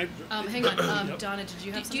 Can I? Hang on, Donna, did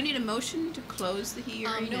you have Do you need a motion to close the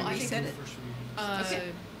hearing no, and I reset think it?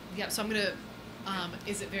 Okay. Yeah, so I'm gonna,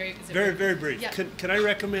 is it very brief. Yeah. Can I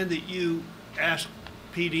recommend that you ask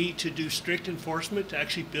PD to do strict enforcement, to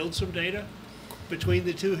actually build some data between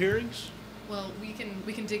the two hearings? Well, we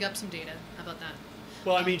can dig up some data. How about that?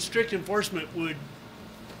 Well, I mean, strict enforcement would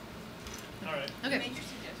All right. Okay.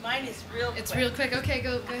 Mine is real quick. It's real quick. Okay,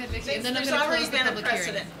 go ahead, Vicki. And then I'm There's going to already close the been a public hearing.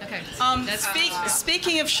 precedent. Okay. That's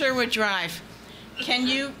Speaking of Sherwood Drive, can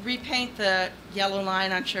you repaint the yellow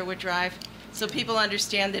line on Sherwood Drive so people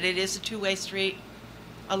understand that it is a two-way street?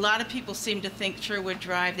 A lot of people seem to think Sherwood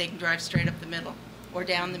Drive, they can drive straight up the middle or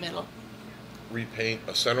down the middle. Repaint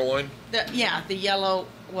a center line? Yeah, the yellow,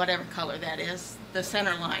 whatever color that is, the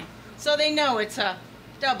center line. So they know it's a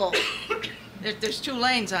double. There's 2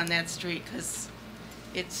 lanes on that street because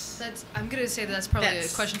it's... I'm going to say that's probably a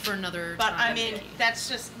That's- question for another But time. I mean, that's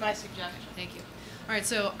just my suggestion. Thank you. All right,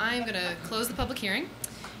 so I'm going to close the public hearing.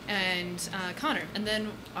 And Connor, and then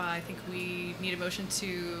I think we need a motion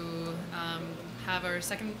to have our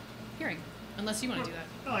second hearing, unless you want to do that.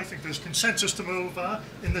 No, I think there's consensus to move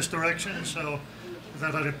in this direction, so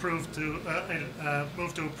that I'd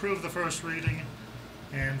move to approve the first reading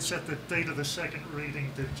and set the date of the second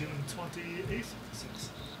reading to June 28th?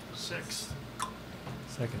 6th.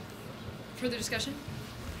 Second. Further discussion?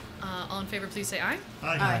 All in favor, please say aye.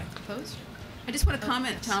 Aye. Aye. Opposed? I just want to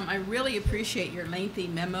comment, Tom, I really appreciate your lengthy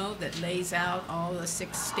memo that lays out all the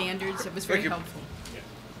 6 standards. It was very Thank you. helpful.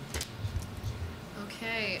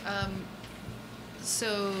 Okay,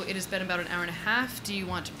 so it has been about an hour and a half. Do you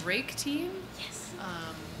want to break, team? Yes.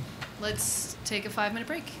 Let's take a 5-minute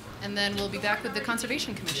break, and then we'll be back with the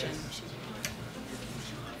Conservation Commission.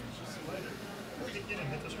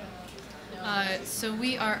 So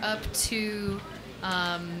we are up to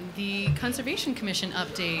the Conservation Commission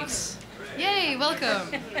update. Yay,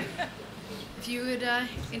 welcome. If you would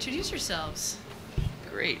introduce yourselves.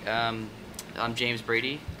 Great. I'm James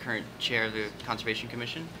Brady, current chair of the Conservation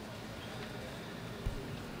Commission.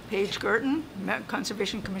 Paige Gerton,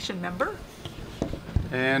 Conservation Commission member.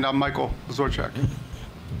 And I'm Michael Zorchak.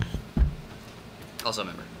 Also a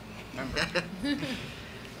member.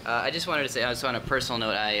 I just wanted to say, so on a personal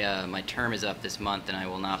note, my term is up this month, and I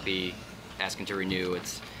will not be asking to renew.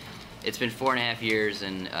 It's been 4.5 years,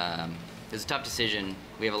 and it was a tough decision.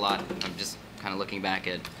 We have a lot. I'm just kind of looking back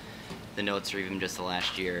at the notes for even just the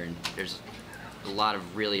last year, and there's a lot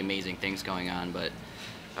of really amazing things going on, but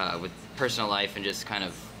with personal life and just kind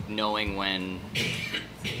of knowing when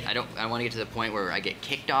I want to get to the point where I get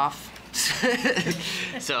kicked off.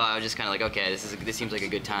 So I was just kind of like, okay, this seems like a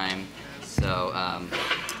good time. So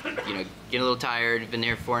you know, getting a little tired. Been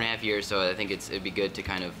there 4.5 years, so I think it'd be good to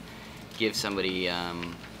kind of give somebody,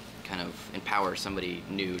 kind of empower somebody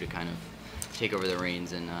new to kind of take over the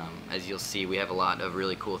reins. And as you'll see, we have a lot of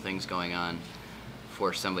really cool things going on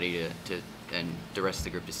for somebody to and the rest of the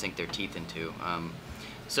group to sink their teeth into.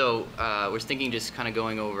 So we're thinking just kind of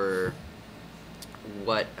going over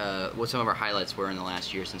what some of our highlights were in the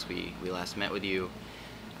last year since we last met with you,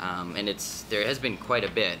 and there has been quite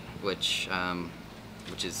a bit, which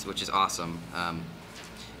is awesome.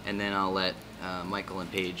 And then I'll let Michael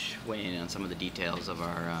and Paige weigh in on some of the details of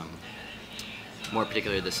our, more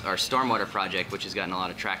particularly our stormwater project, which has gotten a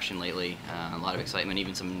lot of traction lately, a lot of excitement,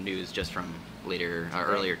 even some news just from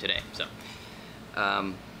earlier today.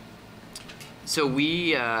 So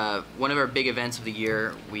we, one of our big events of the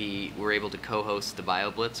year, we were able to co-host the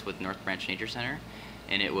BioBlitz with North Branch Nature Center,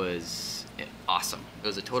 and it was awesome. It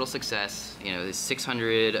was a total success. You know, there's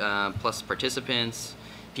 600 plus participants,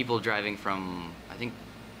 people driving from, I think,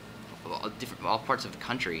 all parts of the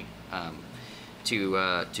country to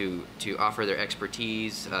offer their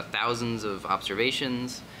expertise, thousands of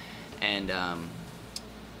observations, and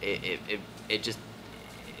it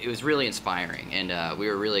was really inspiring, and we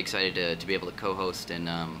were really excited to be able to co-host and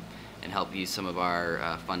help use some of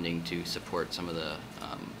our funding to support some of the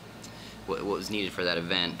what was needed for that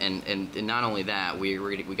event. And not only that, we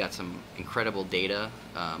got some incredible data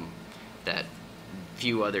that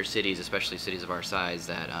few other cities, especially cities of our size,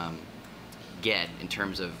 that get in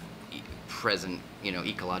terms of present,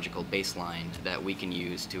 ecological baseline that we can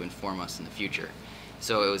use to inform us in the future.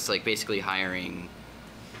 So it was like basically hiring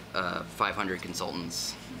 500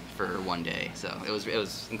 consultants for one day. So it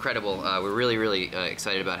was incredible. We're really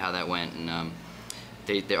excited about how that went, and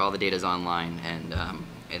all the data's online, and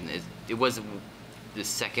it was the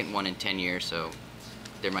second one in 10 years. So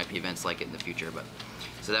there might be events like it in the future, but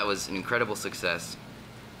so that was an incredible success.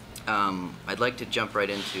 I'd like to jump right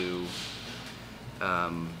into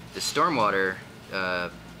the stormwater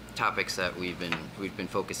topics that we've been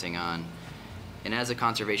focusing on, and as a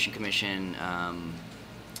Conservation Commission.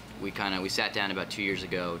 We sat down about 2 years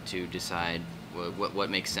ago to decide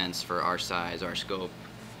what makes sense for our size, our scope,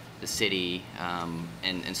 the city,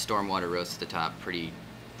 and stormwater rose to the top pretty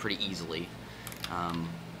easily.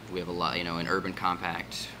 We have a lot, an urban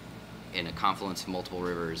compact in a confluence of multiple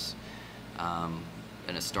rivers, and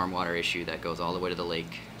a stormwater issue that goes all the way to the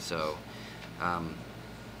lake. So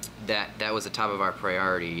that was the top of our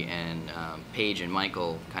priority, and Paige and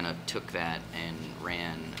Michael kind of took that and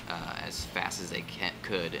ran as fast as they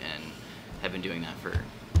could, and have been doing that for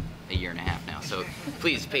a year and a half now. So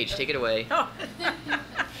please, Paige, take it away.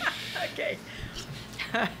 Okay.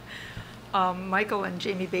 Michael and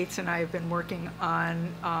Jamie Bates and I have been working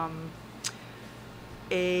on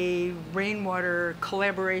a rainwater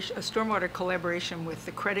collaboration, a stormwater collaboration with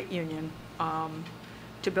the credit union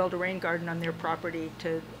to build a rain garden on their property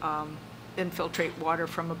to infiltrate water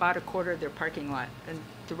from about a quarter of their parking lot, and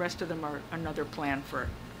the rest of them are another plan for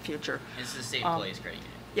future. This is the state employees credit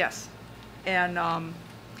union. Yes, and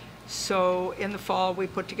so in the fall we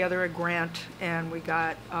put together a grant, and we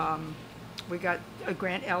got a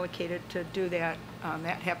grant allocated to do that.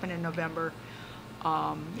 That happened in November.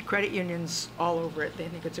 The credit unions all over it. They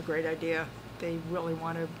think it's a great idea. They really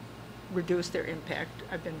want to reduce their impact.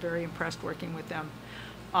 I've been very impressed working with them.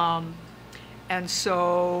 And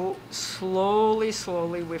so slowly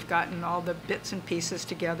we've gotten all the bits and pieces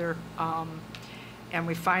together. And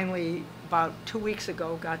we finally, about 2 weeks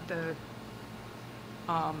ago, got the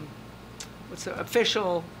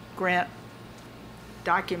official grant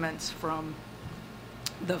documents from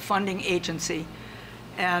the funding agency,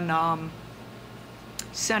 and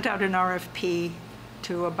sent out an RFP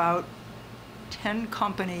to about 10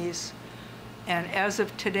 companies. And as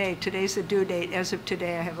of today, today's the due date, as of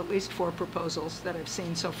today I have at least 4 proposals that I've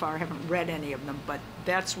seen so far. I haven't read any of them, but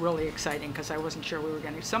that's really exciting because I wasn't sure we were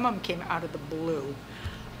going to. Some of them came out of the blue.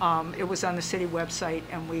 It was on the city website,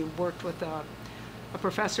 and we worked with a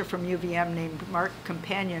professor from UVM named Mark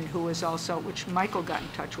Companion, who is also, which Michael got in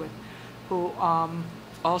touch with, who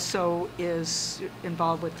also is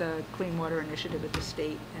involved with the Clean Water Initiative at the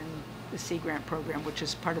state and the Sea Grant program, which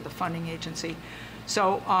is part of the funding agency.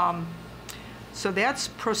 So, so that's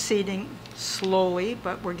proceeding slowly,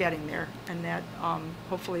 but we're getting there, and that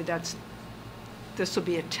hopefully this will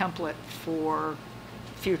be a template for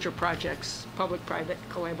future projects, public-private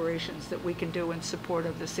collaborations that we can do in support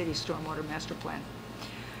of the city stormwater master plan.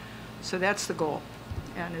 So that's the goal,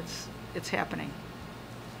 and it's happening.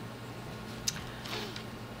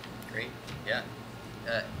 Great. Yeah.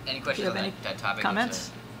 Any questions on that topic?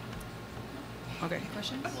 Comments? Okay. Any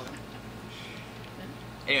questions?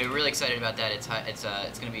 Anyway, we're really excited about that. It's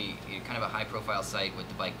going to be kind of a high-profile site with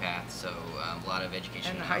the bike path, so a lot of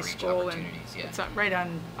education and high outreach school, opportunities. and it's right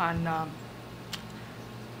on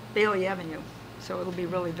Bailey Avenue, so it'll be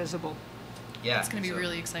really visible. Yeah, it's going to be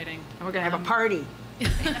really exciting. And we're going to have a party.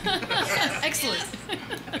 Excellent.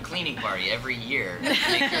 A cleaning party every year to make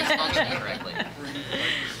sure it's functioning correctly.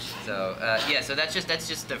 So yeah, so that's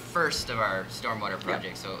just the first of our stormwater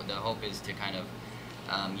projects. So the hope is to kind of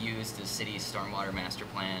use the city's stormwater master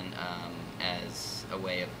plan as a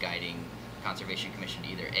way of guiding Conservation Commission to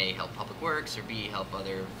either A, help Public Works, or B, help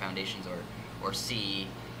other foundations, or C,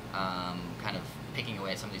 kind of picking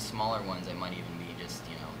away at some of these smaller ones that might even be just,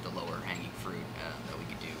 you know, the lower hanging fruit that we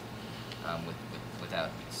could do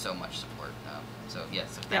without so much support. So yeah,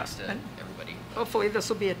 so thanks to everybody. Hopefully this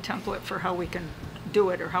will be a template for how we can do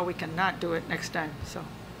it or how we can not do it next time. So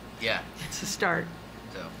yeah, it's a start.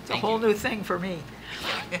 So it's a whole new thing for me.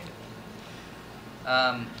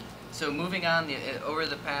 So moving on, over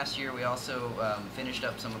the past year, we also finished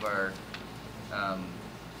up some of our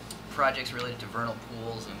projects related to vernal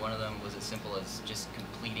pools, and one of them was as simple as just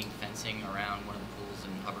completing fencing around one of the pools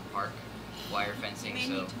in Hubbard Park, wire fencing. You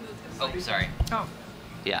may need to move the oh, sorry. Oh.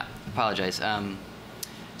 Yeah, apologize.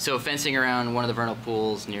 So fencing around one of the vernal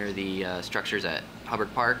pools near the structures at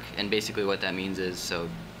Hubbard Park, and basically what that means is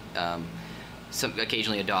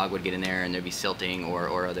occasionally a dog would get in there and there'd be silting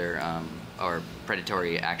or other or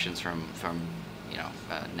predatory actions from you know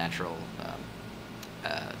natural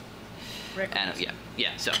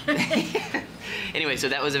yeah. So anyway, so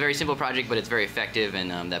that was a very simple project, but it's very effective,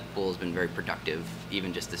 and that pool has been very productive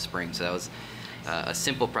even just this spring. So that was a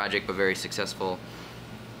simple project but very successful.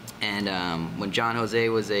 And when John Jose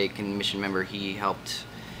was a commission member, he helped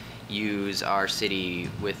use our city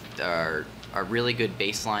with our really good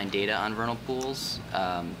baseline data on vernal pools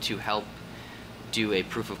to help do a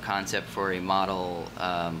proof of concept for a model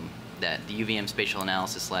that the UVM Spatial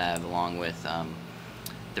Analysis Lab, along with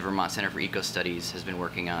the Vermont Center for Eco Studies, has been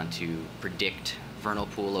working on to predict vernal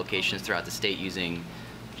pool locations throughout the state using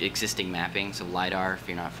existing mapping. So LiDAR, if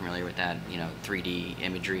you're not familiar with that, you know, 3D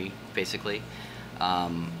imagery, basically.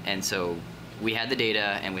 And so we had the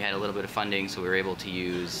data and we had a little bit of funding, so we were able to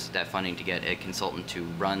use that funding to get a consultant to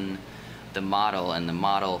run the model, and the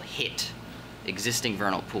model hit existing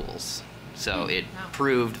vernal pools. So it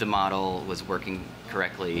proved the model was working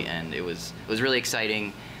correctly, and it was really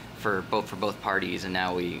exciting for both parties, and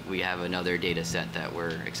now we have another data set that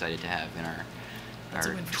we're excited to have in That's a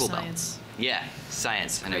our win for tool belt. science. Yeah,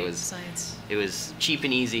 science, and Great, science. it was cheap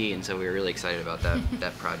and easy, and so we were really excited about that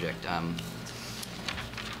that project.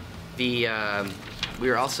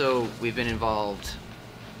 We've been involved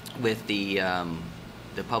with the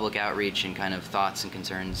public outreach and kind of thoughts and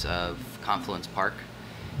concerns of Confluence Park,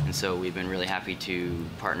 and so we've been really happy to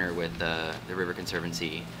partner with the River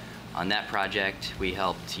Conservancy on that project. We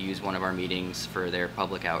helped use one of our meetings for their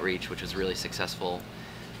public outreach, which was really successful.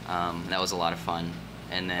 That was a lot of fun,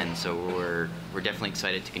 and then so we're definitely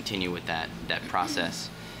excited to continue with that process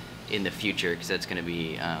in the future, because that's going to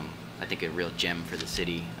be I think a real gem for the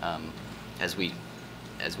city as we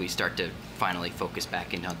start to finally focus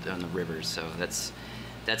back in on the rivers. So that's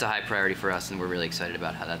a high priority for us, and we're really excited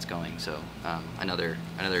about how that's going. So another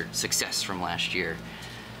success from last year.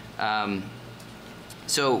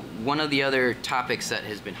 So one of the other topics that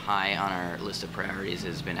has been high on our list of priorities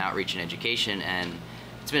has been outreach and education, and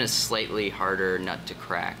it's been a slightly harder nut to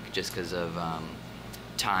crack just because of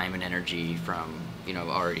time and energy from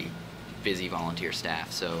already busy volunteer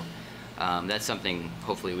staff. So that's something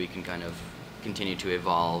hopefully we can kind of continue to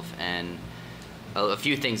evolve. And a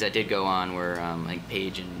few things that did go on were like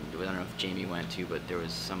Paige, and I don't know if Jamie went to, but there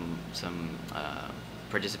was some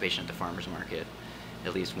participation at the farmers market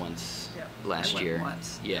at least once last year.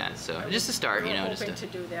 Once. Yeah, so just to start, We're just hoping to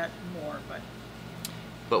do that more,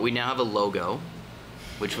 but we now have a logo,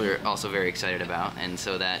 which we're also very excited about, and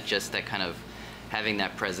so that kind of having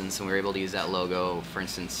that presence, and we were able to use that logo, for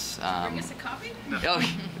instance. Bring us a copy? Oh,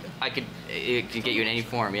 it can get you in any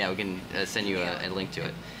form. Yeah, we can send you a link to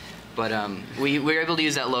it. But we were able to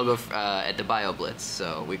use that logo at the BioBlitz,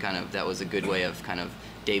 so that was a good way of kind of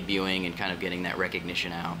debuting and kind of getting that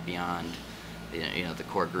recognition out beyond the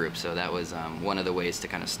core group. So that was one of the ways to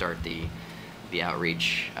kind of start the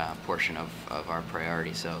outreach portion of our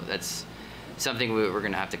priority. So that's something we're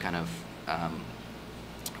going to have to kind of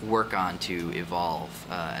work on to evolve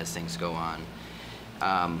as things go on.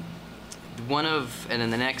 And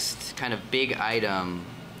then the next kind of big item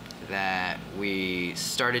that we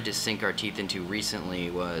started to sink our teeth into recently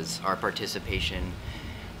was our participation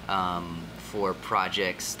for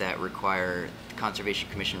projects that require Conservation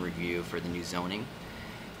Commission review for the new zoning.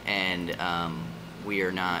 And we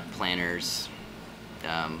are not planners,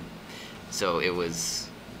 so it was,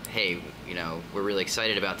 hey, we're really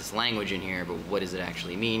excited about this language in here, but what does it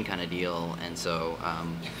actually mean, kind of deal. And so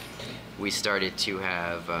we started to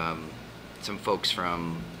have some folks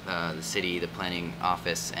from the city, the planning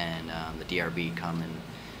office, and the DRB come, and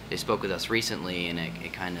they spoke with us recently, and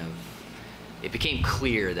it became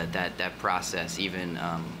clear that process, even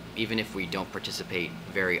if we don't participate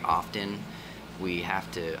very often, we have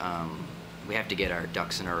to get our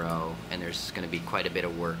ducks in a row, and there's going to be quite a bit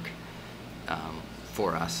of work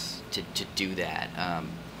for us to do that.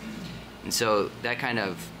 And so that kind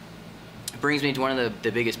of brings me to one of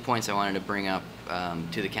the biggest points I wanted to bring up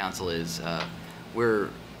to the council is we're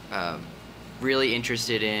really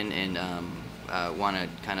interested in and want to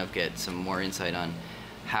kind of get some more insight on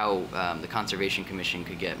how the Conservation Commission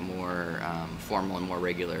could get more formal and more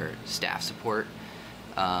regular staff support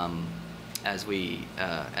as we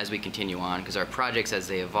continue on, because our projects, as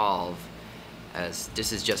they evolve, as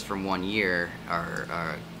this is just from 1 year,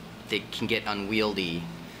 they can get unwieldy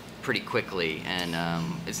pretty quickly, and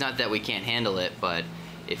it's not that we can't handle it, but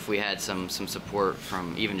if we had some support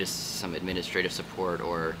from even just some administrative support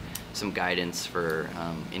or some guidance for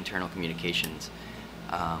internal communications,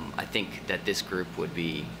 I think that this group would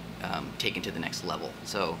be taken to the next level.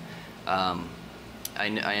 So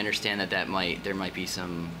I understand that there might be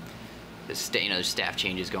some staff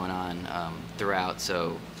changes going on throughout.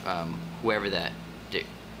 So whoever that,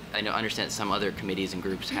 I understand that some other committees and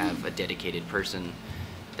groups have a dedicated person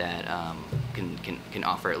that can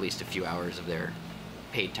offer at least a few hours of their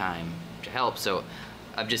paid time to help. So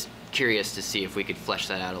I'm just curious to see if we could flesh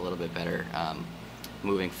that out a little bit better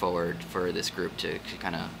moving forward for this group to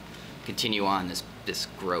kind of continue on this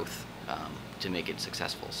growth to make it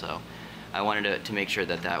successful. So I wanted to make sure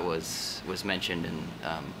that was mentioned and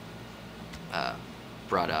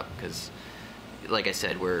brought up, because like I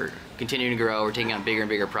said, we're continuing to grow. We're taking on bigger and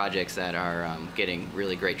bigger projects that are getting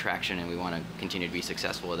really great traction, and we want to continue to be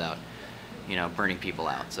successful without burning people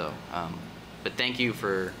out. So but thank you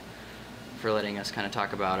for letting us kind of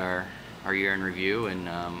talk about our year in review and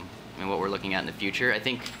what we're looking at in the future. I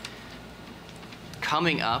think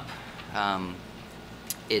coming up,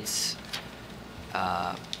 it's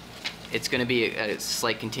going to be a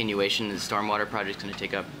slight continuation. The stormwater project's going to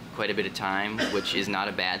take up quite a bit of time, which is not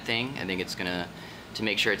a bad thing. I think it's going to to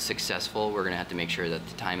make sure it's successful, we're going to have to make sure that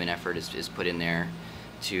the time and effort is put in there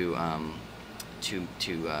to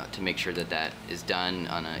make sure that that is done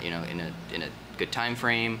on a in a good time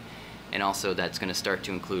frame, and also that's going to start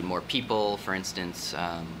to include more people. For instance,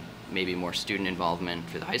 maybe more student involvement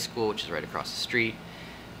for the high school, which is right across the street.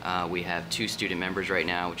 We have 2 student members right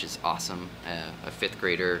now, which is awesome. A 5th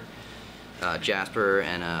grader, Jasper,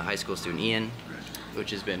 and a high school student, Ian,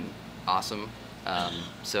 which has been awesome.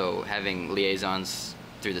 So having liaisons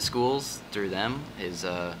through the schools, through them,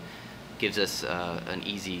 gives us an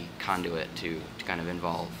easy conduit to kind of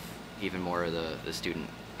involve even more of the student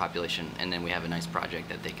population. And then we have a nice project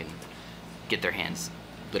that they can get their hands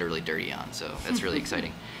literally dirty on. So that's really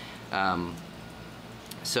exciting.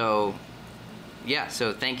 So yeah,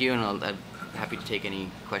 so thank you, and I'm happy to take any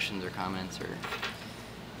questions or comments or.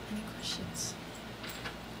 Any questions?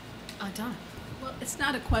 Donna. Well, it's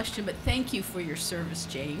not a question, but thank you for your service,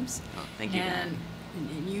 James. Oh, thank you. And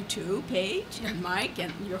you too, Paige and Mike,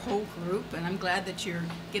 and your whole group. And I'm glad that you're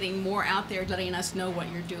getting more out there, letting us know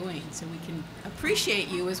what you're doing, so we can appreciate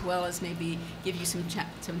you as well as maybe give you some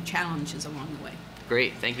challenges along the way.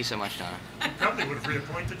 Great, thank you so much, Donna. Probably would have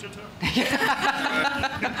reappointed you too.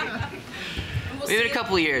 Maybe in a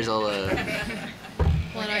couple of years I'll.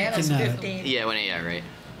 When I was 15. Yeah, right.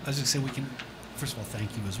 I was going to say, we can, first of all, thank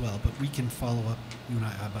you as well, but we can follow up, you and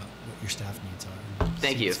I, about what your staff needs are. and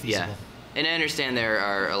Thank see you. what's Yeah, feasible. and I understand there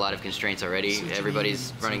are a lot of constraints already. See what you Everybody's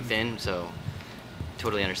need and running see- thin, so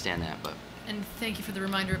totally understand that. But And thank you for the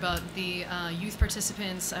reminder about the youth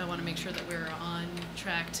participants. I want to make sure that we're on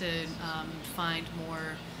track to find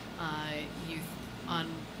more youth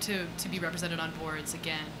to be represented on boards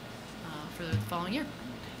again for the following year.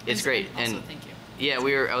 it's great. Also, And thank you. yeah,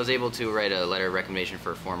 I was able to write a letter of recommendation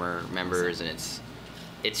for former members, and it's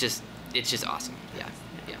just awesome. Yeah.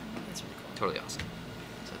 It's really cool. Totally awesome.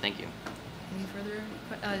 So thank you. Any further,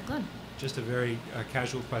 Glenn? Just a very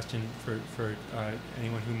casual question for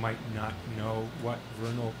anyone who might not know what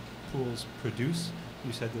vernal pools produce.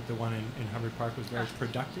 You said that the one in Hubbard Park was very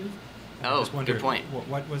productive. I Oh, just wonder, good point.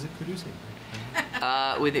 What was it producing?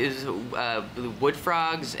 With wood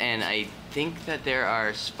frogs, and I think that there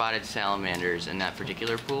are spotted salamanders in that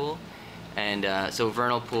particular pool. And so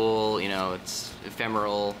vernal pool, it's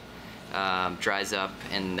ephemeral, dries up,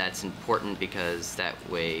 and that's important because that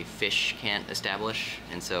way fish can't establish.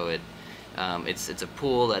 And so it's a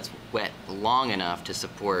pool that's wet long enough to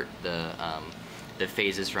support the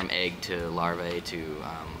phases from egg to larvae to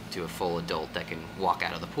a full adult that can walk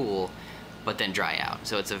out of the pool, but then dry out.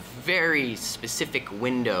 So it's a very specific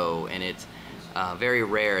window, and it's very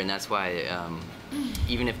rare, and that's why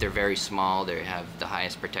even if they're very small, they have the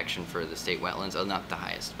highest protection for the state wetlands. Oh, not the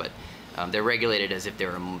highest, but they're regulated as if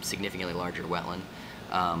they're a significantly larger wetland.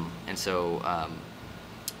 And so,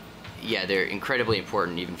 yeah, they're incredibly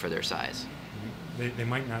important even for their size. They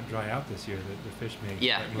might not dry out this year. The fish may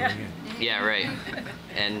Yeah. start moving in. Yeah, right.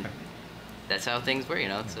 And that's how things work,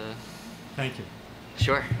 It's a. Thank you.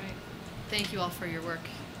 Sure. Thank you all for your work.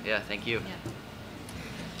 Yeah, thank you.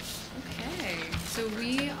 Okay, so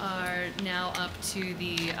we are now up to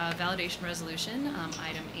the validation resolution,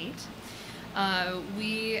 item 8.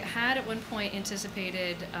 We had at one point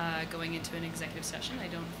anticipated going into an executive session. I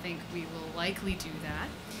don't think we will likely do that.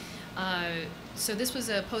 So this was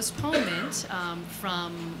a postponement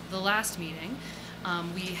from the last meeting.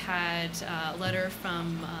 We had a letter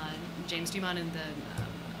from James Dumont and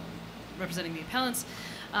representing the appellants,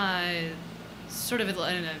 sort of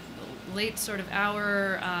in a late sort of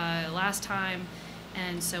hour last time,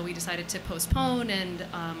 and so we decided to postpone, and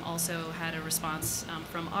also had a response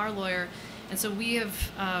from our lawyer. And so we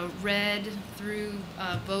have read through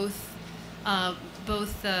both of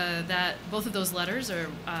those letters, or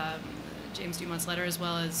James Dumont's letter as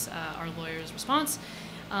well as our lawyer's response.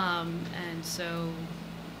 And so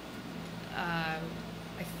I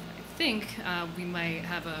think we might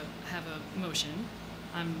have a motion.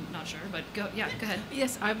 I'm not sure, but go ahead.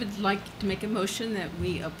 Yes, I would like to make a motion that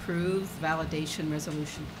we approve validation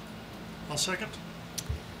resolution. I'll second.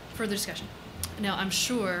 Further discussion. Now, I'm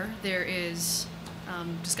sure there is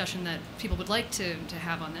discussion that people would like to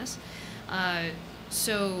have on this.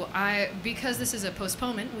 So because this is a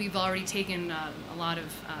postponement, we've already taken a lot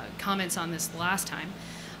of comments on this last time.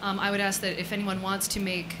 I would ask that if anyone wants to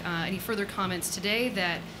make any further comments today,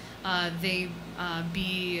 that they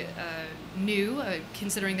be new,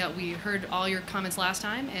 considering that we heard all your comments last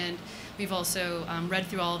time, and we've also read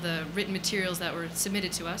through all the written materials that were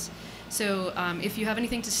submitted to us. So if you have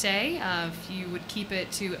anything to say, if you would keep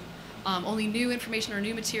it to only new information or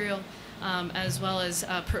new material, as well as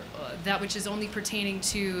that which is only pertaining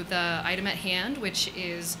to the item at hand, which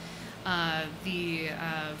is the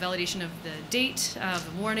validation of the date of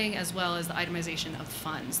the warning, as well as the itemization of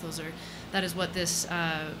funds. That is what this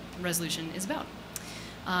resolution is about.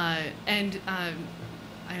 I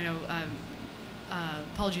don't know,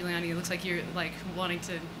 Paul Giuliani, it looks like you're like wanting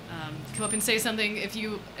to come up and say something. If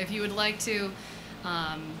you would like to,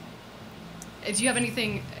 if you have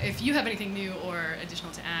anything new or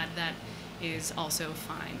additional to add, that is also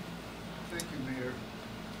fine. Thank you, Mayor,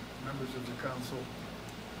 members of the council.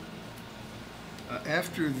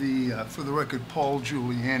 After the, for the record, Paul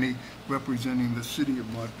Giuliani, representing the city of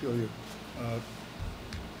Montpelier.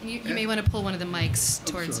 You may want to pull one of the mics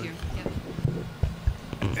towards you.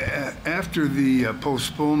 Yeah. After the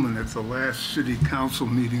postponement at the last city council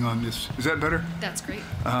meeting on this, is that better? That's great.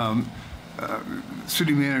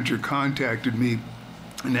 City manager contacted me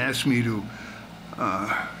and asked me to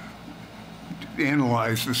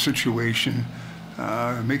analyze the situation,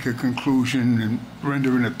 make a conclusion, and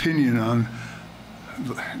render an opinion on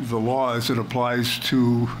the law as it applies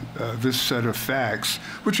to this set of facts,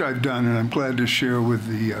 which I've done, and I'm glad to share with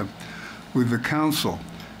the council.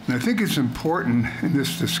 And I think it's important in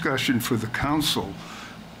this discussion for the council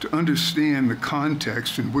to understand the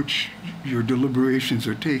context in which your deliberations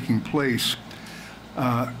are taking place.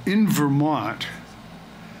 In Vermont,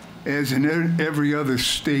 as in every other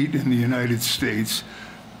state in the United States,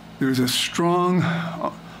 there's a strong,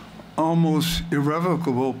 almost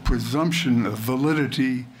irrevocable presumption of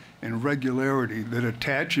validity and regularity that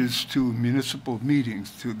attaches to municipal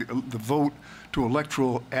meetings, to the vote, to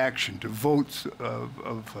electoral action, to votes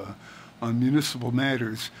on municipal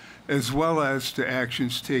matters, as well as to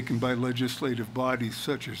actions taken by legislative bodies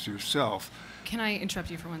such as yourself. Can I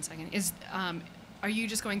interrupt you for 1 second? Are you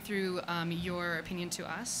just going through your opinion to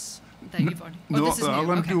us that you've already? No, this is new.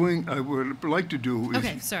 all I'm Okay. doing, I would like to do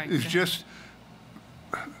is just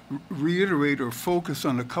reiterate or focus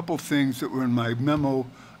on a couple things that were in my memo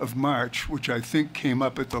of March, which I think came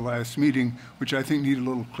up at the last meeting, which I think need a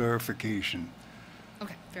little clarification.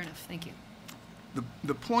 Okay, fair enough. Thank you.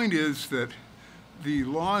 The point is that the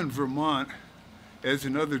law in Vermont, as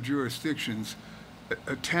in other jurisdictions,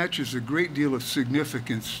 attaches a great deal of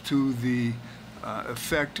significance to the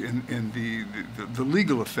effect and the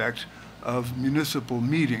legal effect of municipal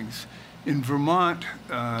meetings. In Vermont,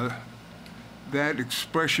 that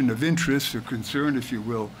expression of interest or concern, if you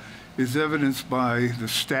will, is evidenced by the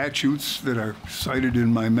statutes that are cited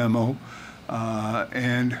in my memo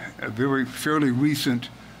and a fairly recent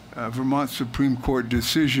Vermont Supreme Court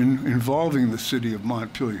decision involving the city of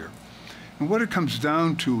Montpelier. And what it comes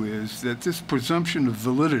down to is that this presumption of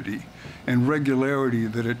validity and regularity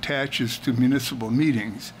that attaches to municipal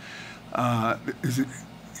meetings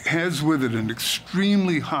has with it an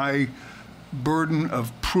extremely high burden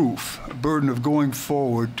of proof, a burden of going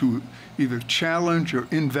forward to either challenge or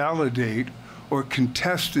invalidate or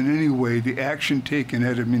contest in any way the action taken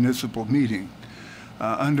at a municipal meeting.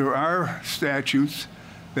 Under our statutes,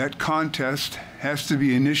 that contest has to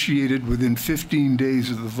be initiated within 15 days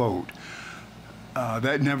of the vote.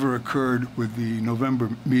 That never occurred with the November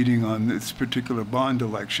meeting on this particular bond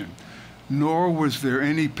election, nor was there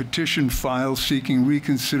any petition filed seeking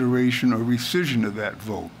reconsideration or rescission of that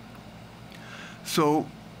vote. So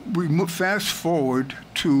we fast forward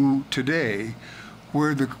to today,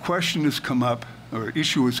 where the question has come up, or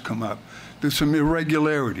issue has come up. There's some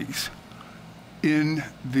irregularities in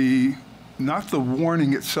not the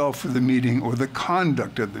warning itself for the meeting or the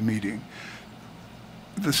conduct of the meeting.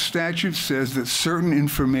 The statute says that certain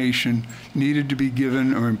information needed to be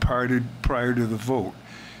given or imparted prior to the vote.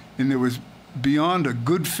 And there was, beyond a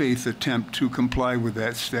good faith attempt to comply with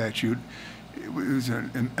that statute, it was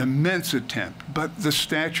an immense attempt. But the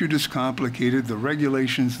statute is complicated. The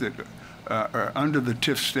regulations that are under the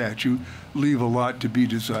TIF statute leave a lot to be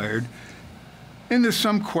desired. And there's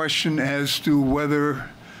some question as to whether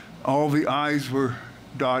all the I's were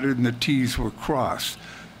dotted and the T's were crossed.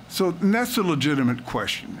 So that's a legitimate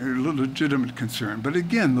question, a legitimate concern. But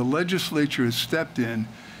again, the legislature has stepped in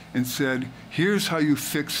and said, here's how you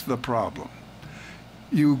fix the problem.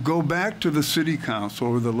 You go back to the city council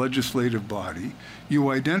or the legislative body, you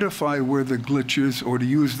identify where the glitches, or to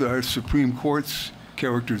use our Supreme Court's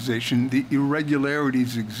characterization, the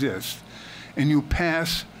irregularities exist, and you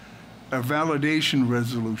pass a validation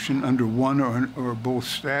resolution under one or both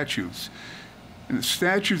statutes. And the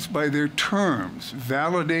statutes, by their terms,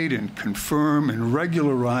 validate and confirm and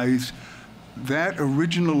regularize that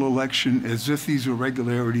original election as if these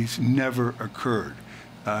irregularities never occurred.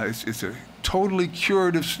 It's a totally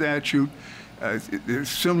curative statute. There's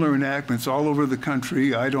similar enactments all over the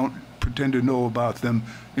country. I don't pretend to know about them.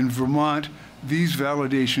 In Vermont, these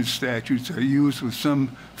validation statutes are used with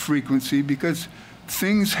some frequency because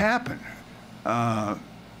things happen.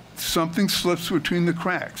 Something slips between the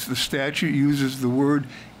cracks. The statute uses the word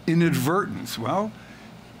inadvertence. Well,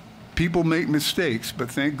 people make mistakes,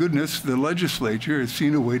 but thank goodness the legislature has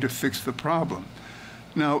seen a way to fix the problem.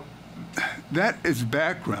 Now, that as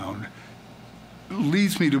background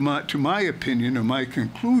leads me to my opinion or my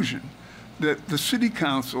conclusion that the city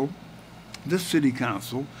council, this city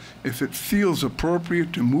council, if it feels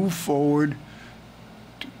appropriate to move forward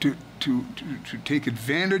to take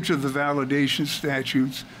advantage of the validation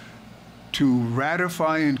statutes, to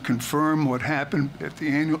ratify and confirm what happened at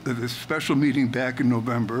the special meeting back in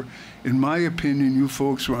November, in my opinion, you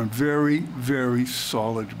folks are on very, very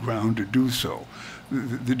solid ground to do so.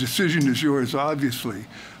 The decision is yours, obviously,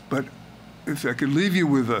 but if I could leave you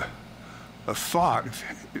with a thought,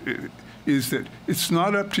 is that it's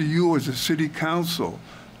not up to you as a city council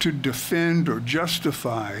to defend or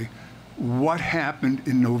justify what happened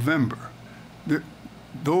in November.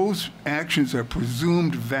 Those actions are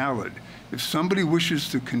presumed valid. If somebody wishes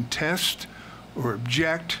to contest or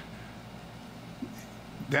object,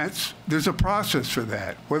 there's a process for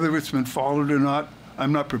that. Whether it's been followed or not,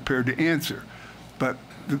 I'm not prepared to answer. But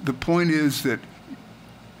the point is that,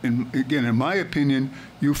 again, in my opinion,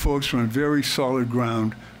 you folks are on very solid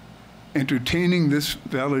ground entertaining this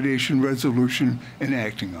validation resolution and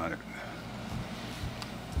acting on it.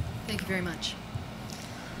 Thank you very much.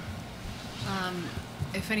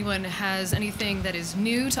 If anyone has anything that is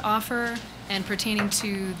new to offer and pertaining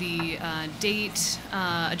to the date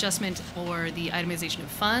adjustment or the itemization of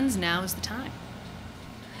funds, now is the time.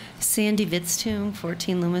 Sandy Vitztum,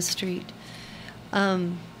 14 Loomis Street.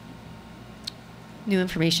 New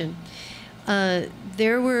information.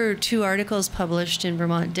 There were 2 articles published in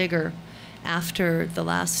Vermont Digger after the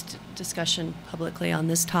last discussion publicly on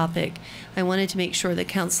this topic. I wanted to make sure that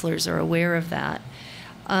councilors are aware of that.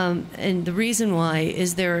 And the reason why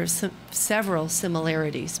is there are several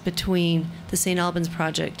similarities between the St. Albans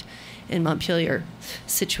project and Montpelier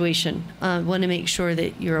situation. I want to make sure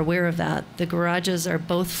that you're aware of that. The garages are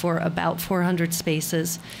both for about 400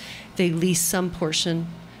 spaces. They lease some portion.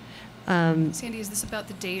 Sandy, is this about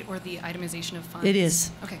the date or the itemization of funds? It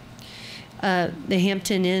is. Okay. The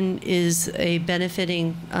Hampton Inn is a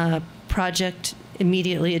benefiting project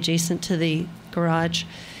immediately adjacent to the garage.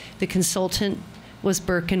 The consultant was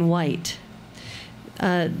Burke and White.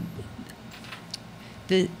 One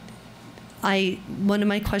of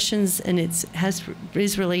my questions, and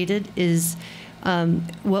is related, is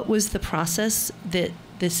what was the process that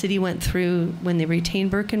the city went through when they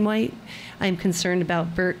retained Burke and White? I'm concerned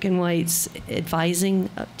about Burke and White's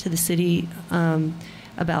advising to the city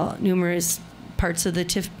about numerous parts of the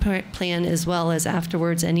TIF plan, as well as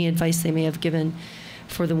afterwards any advice they may have given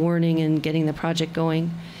for the warning and getting the project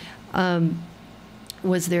going.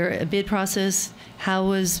 Was there a bid process? How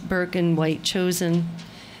was Burke and White chosen?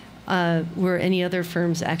 Were any other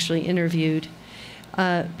firms actually interviewed?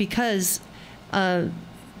 Because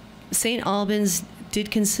St. Albans did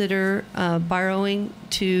consider borrowing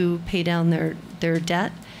to pay down their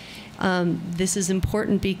debt. This is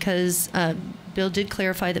important because Bill did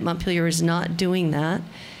clarify that Montpelier is not doing that,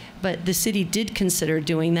 but the city did consider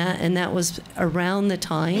doing that, and that was around the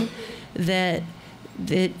time that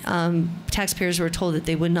taxpayers were told that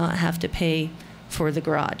they would not have to pay for the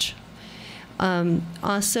garage.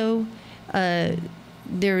 Also,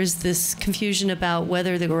 there is this confusion about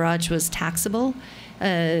whether the garage was taxable,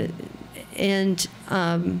 and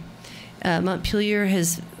Montpelier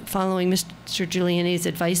has, following Mr. Giuliani's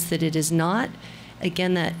advice, that it is not.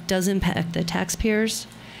 Again, that does impact the taxpayers.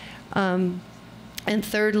 And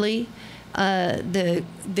thirdly,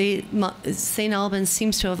 St. Albans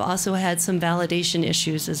seems to have also had some validation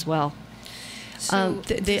issues as well. So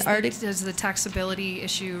does the taxability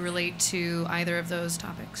issue relate to either of those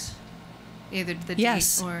topics? Either the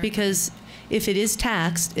yes, date or... because if it is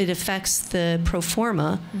taxed, it affects the pro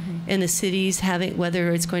forma and the city's having,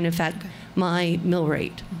 whether it's going to affect my mill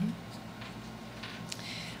rate.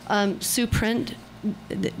 Sue Print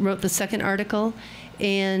wrote the second article,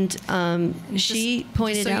 and she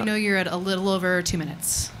pointed out... So you know you're at a little over 2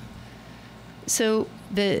 minutes. So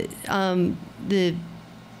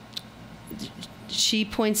she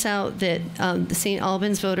points out that the St.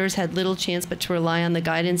 Albans voters had little chance but to rely on the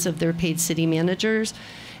guidance of their paid city managers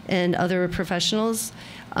and other professionals,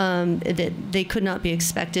 that they could not be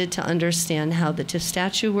expected to understand how the TIF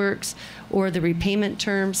statute works or the repayment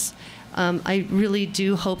terms. I really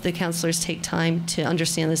do hope the councilors take time to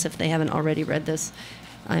understand this if they haven't already read this.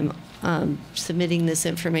 I'm submitting this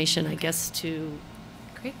information, I guess, to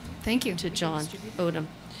Great. Thank you. To John Odom.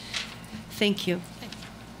 Thank you.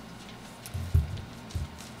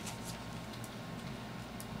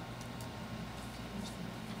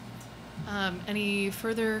 Any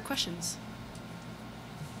further questions?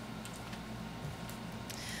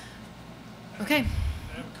 Okay.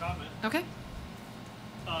 I have a comment. Okay.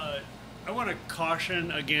 I want to caution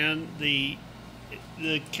again, the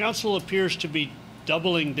council appears to be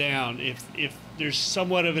doubling down. If there's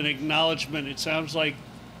somewhat of an acknowledgement, it sounds like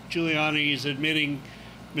Giuliani is admitting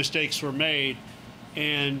mistakes were made,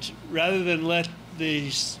 and rather than let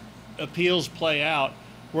these appeals play out,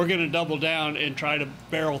 we're going to double down and try to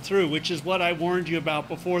barrel through, which is what I warned you about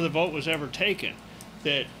before the vote was ever taken,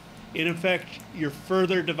 that in effect you're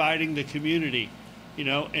further dividing the community, you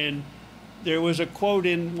know. And there was a quote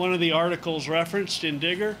in one of the articles referenced in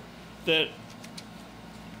Digger that,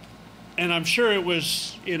 and I'm sure it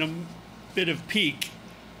was in a bit of pique,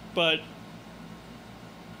 but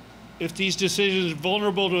if these decisions are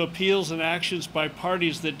vulnerable to appeals and actions by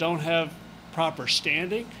parties that don't have proper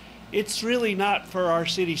standing, it's really not for our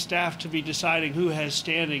city staff to be deciding who has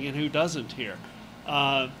standing and who doesn't here.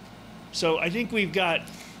 So I think we've got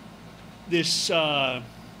this, I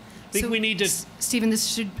think we need to... Stephen, this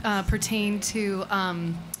should pertain to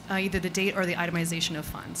either the date or the itemization of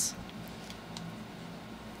funds.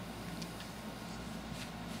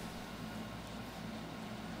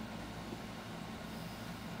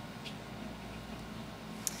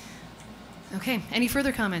 Okay, any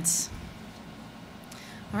further comments?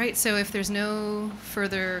 All right, so if there's no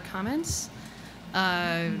further comments, we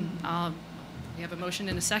have a motion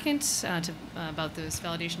and a second about this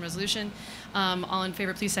validation resolution. All in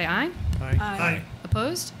favor, please say aye. Aye. Aye.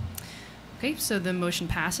 Opposed? Okay, so the motion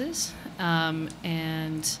passes,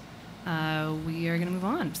 and we are going to move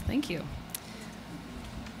on. Thank you.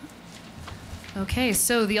 Okay,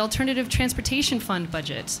 so the Alternative Transportation Fund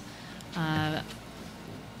budget.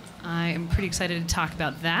 I am pretty excited to talk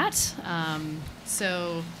about that.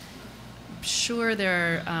 So, sure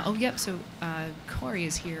there are, oh, yep, so Corey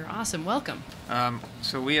is here. Awesome, welcome.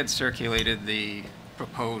 So we had circulated the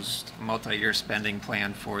proposed multi-year spending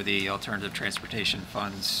plan for the alternative transportation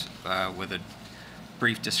funds with a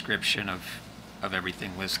brief description of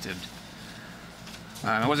everything listed.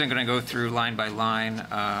 I wasn't going to go through line by line.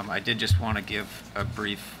 I did just want to give a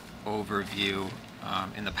brief overview.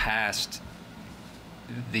 In the past,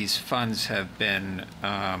 these funds have been,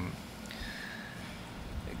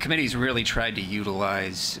 committees really tried to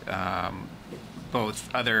utilize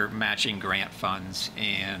both other matching grant funds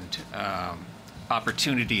and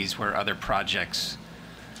opportunities where other projects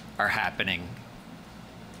are happening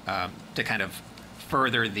to kind of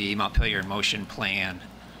further the Montpelier in Motion plan.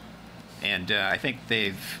 And I think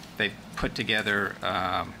they've put together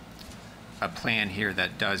a plan here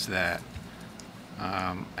that does that.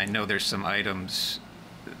 I know there's some items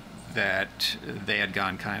that they had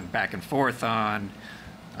gone kind of back and forth on,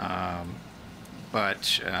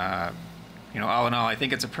 but you know, all in all, I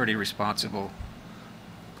think it's a pretty responsible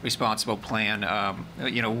plan.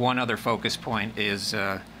 You know, one other focus point is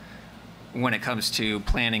when it comes to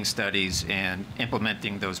planning studies and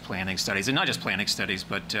implementing those planning studies, and not just planning studies,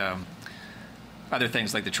 but other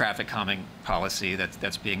things like the traffic calming policy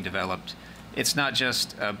that's being developed. It's not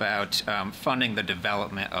just about funding the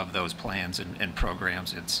development of those plans and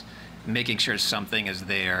programs. It's making sure something is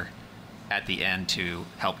there at the end to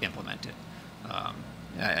help implement it.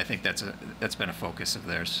 I think that's been a focus of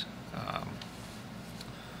theirs.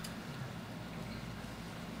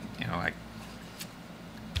 You know,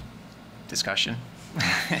 discussion.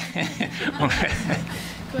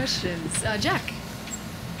 Questions, Jack.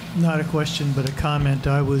 Not a question, but a comment.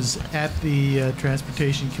 I was at the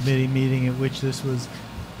Transportation Committee meeting at which this was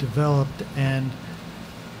developed, and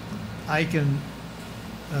I can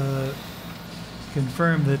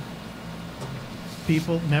confirm that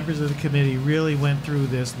members of the committee really went through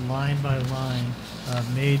this line by line,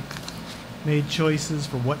 made choices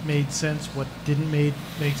for what made sense, what didn't make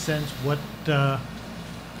sense, what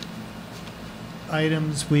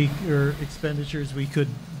items or expenditures we could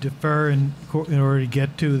defer in order to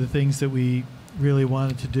get to the things that we really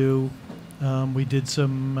wanted to do. We did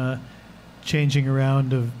some changing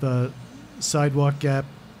around of sidewalk gap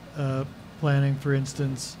planning, for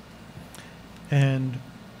instance, and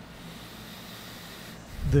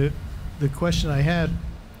the question I had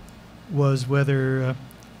was whether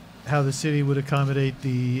how the city would accommodate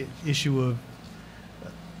the issue of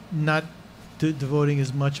not devoting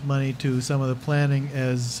as much money to some of the planning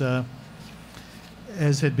as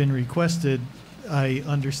had been requested. I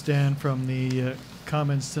understand from the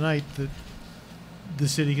comments tonight that the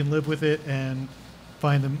city can live with it and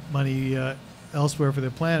find the money elsewhere for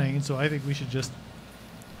the planning, and so I think we should just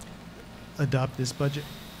adopt this budget?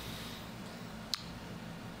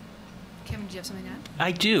 Kevin, do you have something to add?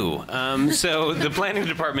 I do. So the planning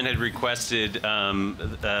department had requested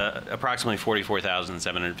approximately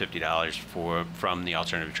 $44,750 from the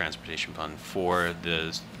Alternative Transportation Fund for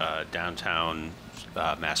the downtown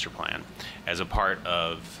master plan as a part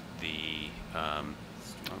of the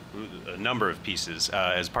a number of pieces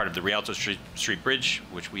as part of the Rialto Street Bridge,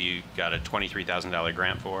 which we got a $23,000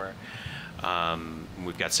 grant for.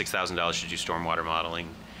 We've got $6,000 to do stormwater modeling.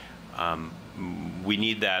 We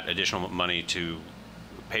need that additional money to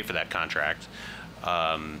pay for that contract.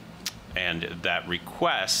 And that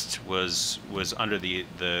request was under the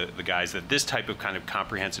guise that this type of kind of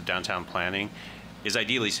comprehensive downtown planning is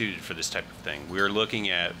ideally suited for this type of thing. We're looking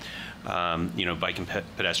at bike and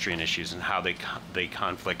pedestrian issues and how they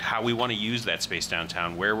conflict, how we want to use that space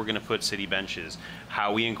downtown, where we're going to put city benches,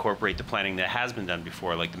 how we incorporate the planning that has been done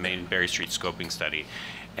before, like the main Berry Street scoping study.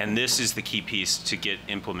 And this is the key piece to get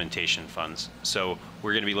implementation funds. So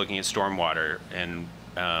we're going to be looking at stormwater, and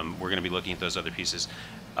we're going to be looking at those other pieces.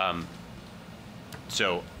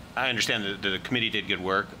 So I understand that the committee did good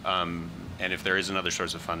work, and if there is another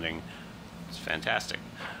source of funding, it's fantastic.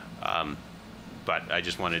 But I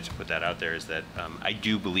just wanted to put that out there, is that I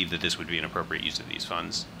do believe that this would be an appropriate use of these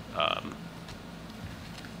funds.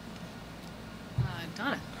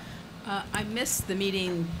 Donna. I missed the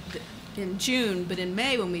meeting in June, but in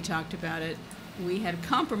May when we talked about it, we had a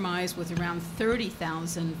compromise with around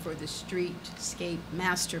 $30,000 for the streetscape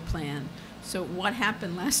master plan. So what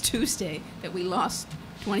happened last Tuesday that we lost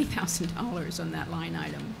 $20,000 on that line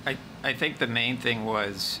item? I think the main thing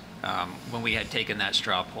was when we had taken that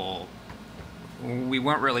straw poll, we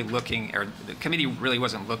weren't really looking, or the committee really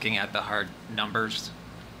wasn't looking at the hard numbers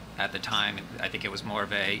at the time. I think it was more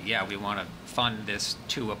of a, yeah, we want to fund this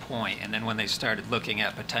to a point. And then when they started looking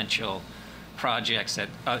at potential projects, that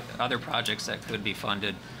other projects that could be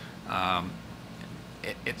funded,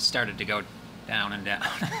 it started to go down and down.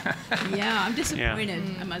 Yeah, I'm disappointed,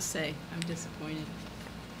 I must say. I'm disappointed.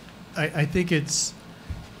 I think it's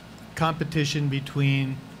competition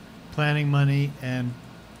between planning money and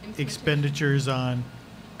expenditures on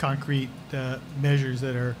concrete measures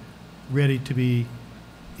that are ready to be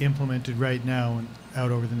implemented right now and out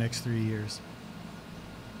over the next 3 years.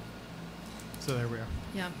 So there we are.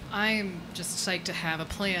 Yeah, I'm just psyched to have a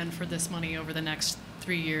plan for this money over the next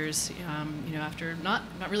 3 years, after not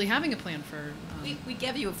really having a plan for... We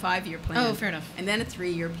gave you a 5-year plan. Oh, fair enough. And then a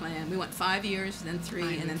 3-year plan. We went 5 years, then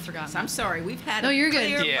 3, and then 3. So I'm sorry, we've had a clear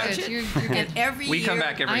good. Yeah. budget. You're good. And every We year... come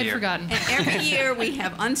back every I had year. forgotten. And every year we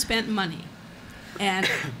have unspent money. And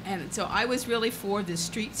so I was really for the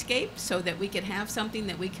streetscape so that we could have something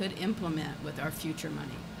that we could implement with our future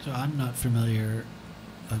money. So I'm not familiar,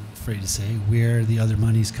 I'm afraid to say, where the other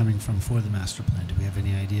money's coming from for the master plan. Do we have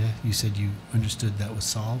any idea? You said you understood that was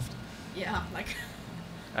solved? Yeah, like...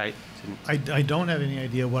 I don't have any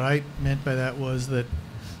idea. What I meant by that was that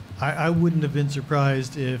I wouldn't have been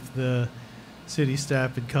surprised if the city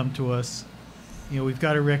staff had come to us. We've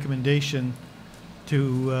got a recommendation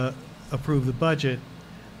to approve the budget.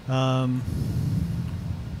 I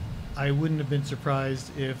wouldn't have been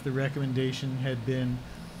surprised if the recommendation had been,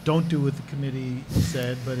 don't do what the committee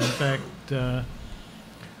said, but in fact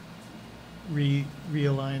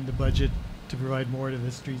realign the budget to provide more to the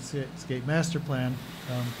streetscape master plan.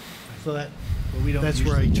 So that, well, we don't that's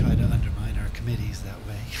usually where try to undermine our committees that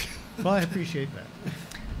way. Well, I appreciate that.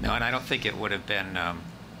 No, and I don't think it would have been,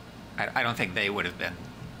 I don't think they would have been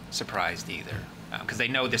surprised either, because they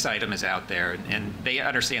know this item is out there, and they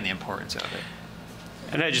understand the importance of it.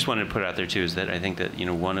 And I just wanted to put out there too is that I think that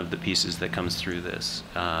one of the pieces that comes through this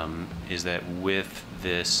is that with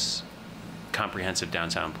this comprehensive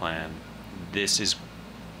downtown plan, this is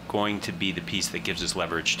going to be the piece that gives us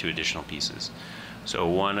leverage to additional pieces. So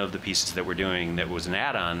one of the pieces that we're doing that was an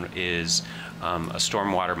add-on is a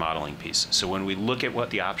stormwater modeling piece. So when we look at what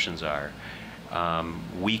the options are,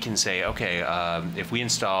 we can say, okay, if we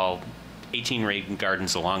install 18 rain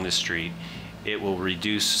gardens along this street, it will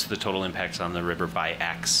reduce the total impacts on the river by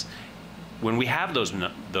X. When we have those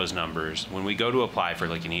numbers, when we go to apply for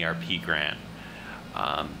like an ERP grant,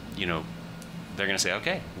 they're going to say,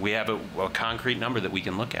 okay, we have a concrete number that we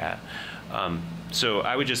can look at. So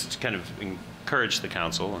I would just kind of encourage the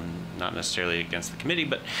council, and not necessarily against the committee,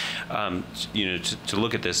 but to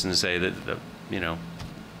look at this and say that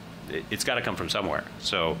it's got to come from somewhere.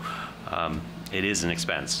 So it is an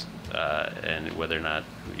expense, and whether or not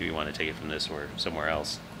you want to take it from this or somewhere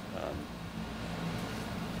else.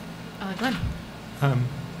 Glenn.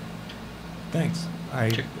 Thanks. I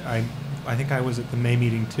think I was at the May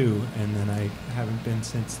meeting too, and then I haven't been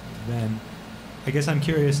since then. I guess I'm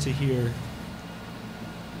curious to hear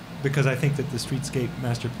because I think that the streetscape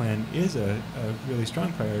master plan is a really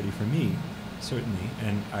strong priority for me, certainly,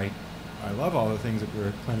 and I love all the things that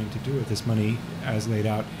we're planning to do with this money as laid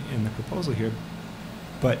out in the proposal here.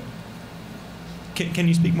 But can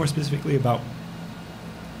you speak more specifically about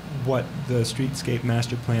what the streetscape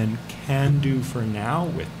master plan can do for now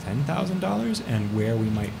with $10,000 and where we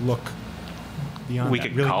might look beyond we that?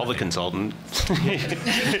 could Really call the consultant.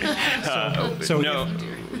 So no.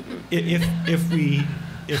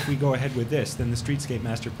 if we go ahead with this, then the streetscape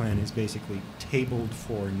master plan is basically tabled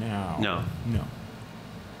for now. No. No.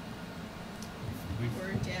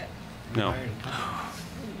 No.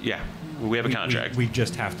 Yeah, we have a contract. We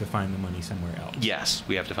just have to find the money somewhere else. Yes,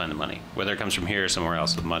 we have to find the money. Whether it comes from here or somewhere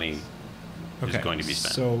else, the money is going to be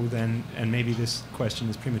spent. So then, and maybe this question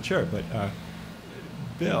is premature, but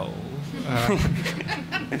Bill,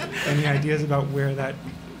 any ideas about where that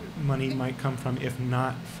money might come from, if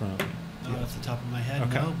not from? Not off the top of my head,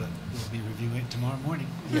 Okay. no, but we'll be reviewing it tomorrow morning.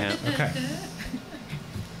 Yeah. Okay.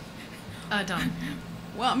 Don.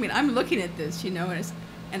 Well, I mean, I'm looking at this, you know,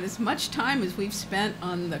 and as much time as we've spent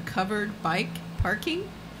on the covered bike parking,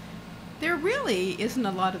 there really isn't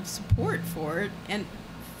a lot of support for it, and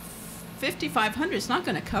 $5,500 is not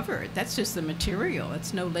going to cover it. That's just the material.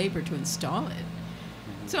 It's no labor to install it.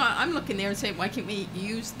 So I'm looking there and saying, why can't we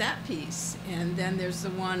use that piece? And then there's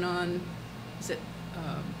the one on,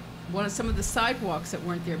 one of some of the sidewalks that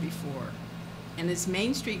weren't there before. And is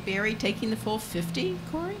Main Street Barry taking the full 50,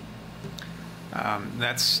 Corey?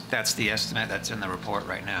 That's the estimate that's in the report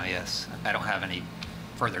right now, yes. I don't have any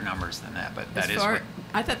further numbers than that, but that is what...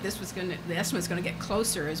 I thought this was the estimate's going to get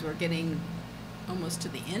closer as we're getting almost to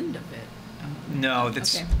the end of it. No,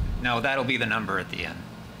 okay. No, that'll be the number at the end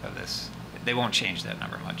of this. They won't change that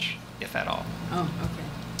number much, if at all. Oh, okay.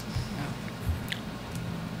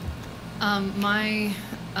 My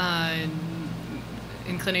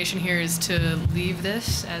inclination here is to leave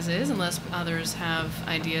this as is, unless others have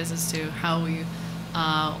ideas as to how we,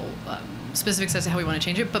 specifics as to how we want to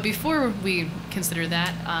change it. But before we consider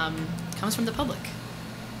that, comes from the public.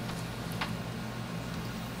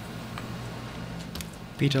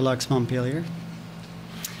 Peter Lux, Montpelier.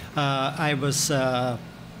 I was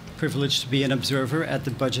privileged to be an observer at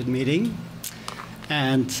the budget meeting.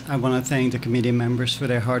 And I want to thank the committee members for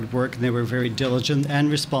their hard work. They were very diligent and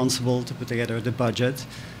responsible to put together the budget.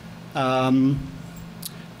 The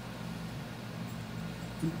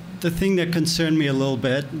thing that concerned me a little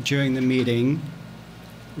bit during the meeting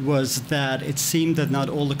was that it seemed that not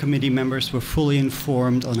all the committee members were fully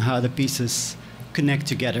informed on how the pieces connect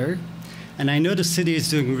together. And I know the city is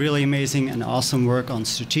doing really amazing and awesome work on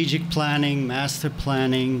strategic planning, master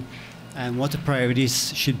planning, and what the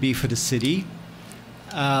priorities should be for the city.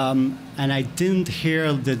 And I didn't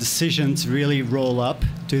hear the decisions really roll up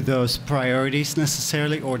to those priorities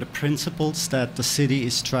necessarily, or the principles that the city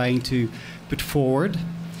is trying to put forward.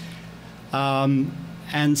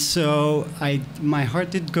 And so my heart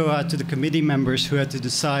did go out to the committee members who had to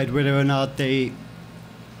decide whether or not they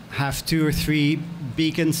have 2 or 3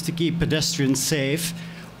 beacons to keep pedestrians safe,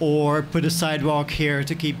 or put a sidewalk here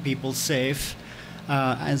to keep people safe.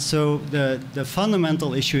 And so the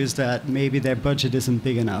fundamental issue is that maybe their budget isn't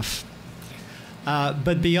big enough.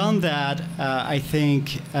 But beyond that, I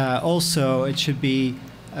think also it should be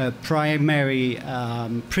a primary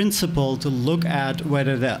principle to look at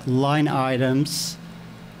whether the line items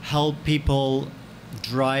help people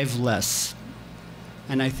drive less.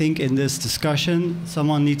 And I think in this discussion,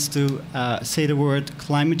 someone needs to say the word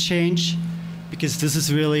climate change, because this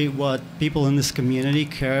is really what people in this community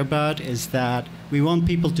care about, is that we want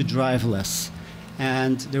people to drive less.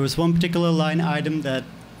 And there was one particular line item that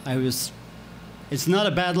it's not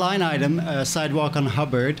a bad line item, a sidewalk on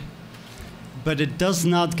Hubbard, but it does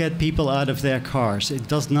not get people out of their cars. It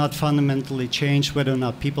does not fundamentally change whether or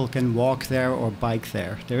not people can walk there or bike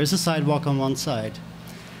there. There is a sidewalk on one side.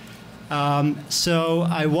 So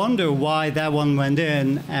I wonder why that one went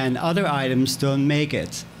in and other items don't make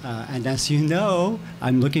it. And as you know,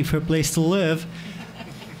 I'm looking for a place to live.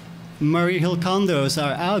 Murray Hill condos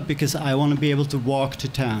are out because I want to be able to walk to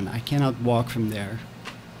town. I cannot walk from there.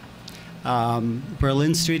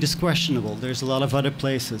 Berlin Street is questionable. There's a lot of other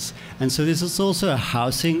places. And so this is also a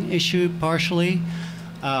housing issue partially.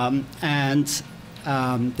 There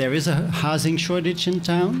is a housing shortage in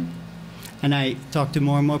town. And I talk to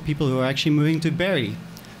more and more people who are actually moving to Barrie.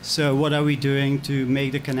 So what are we doing to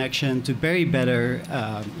make the connection to Barrie better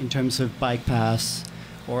in terms of bike paths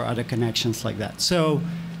or other connections like that? So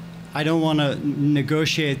I don't want to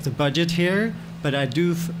negotiate the budget here, but I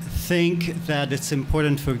do think that it's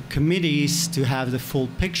important for committees to have the full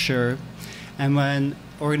picture And when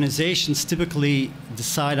organizations typically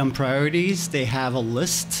decide on priorities, they have a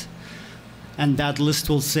list, and that list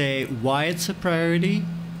will say why it's a priority,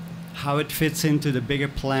 how it fits into the bigger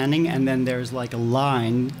planning, and then there's like a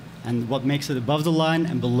line, and what makes it above the line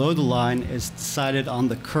and below the line is decided on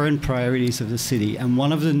the current priorities of the city. And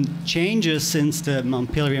one of the changes since the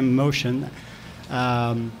Montpelier motion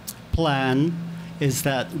plan is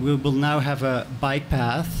that we will now have a bike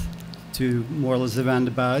path to more or less the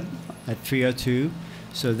roundabout at 302.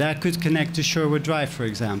 So that could connect to Sherwood Drive, for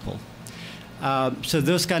example. So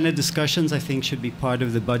those kind of discussions, I think, should be part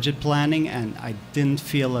of the budget planning, and I didn't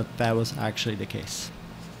feel that that was actually the case.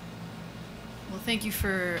 Well, thank you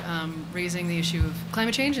for raising the issue of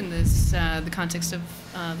climate change in this the context of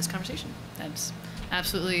this conversation. That's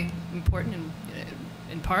absolutely important and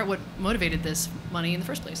in part what motivated this money in the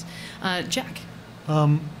first place. Jack.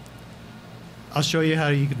 I'll show you how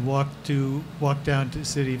you can walk down to the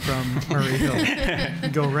city from Murray Hill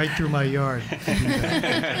and go right through my yard.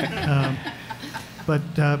 But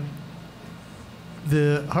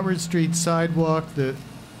the Hubbard Street sidewalk, the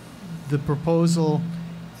proposal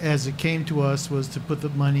as it came to us was to put the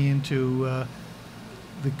money into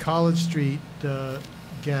the College Street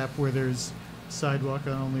gap where there's sidewalk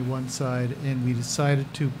on only one side, and we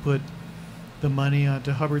decided to put the money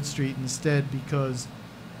onto Hubbard Street instead because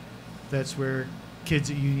that's where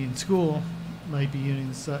kids at Union School might be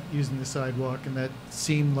using the sidewalk, and that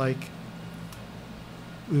seemed like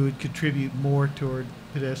we would contribute more toward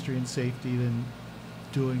pedestrian safety than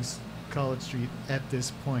doing College Street at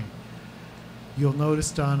this point. You'll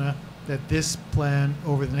notice, Donna, that this plan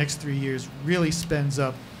over the next 3 years really spends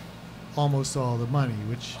up almost all the money,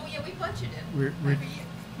 which... Oh, yeah, we budgeted we're every year.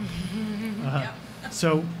 Yeah.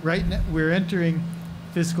 So right now, we're entering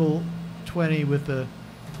fiscal 20 with a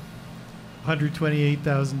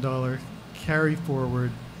 $128,000 carry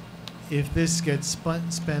forward. If this gets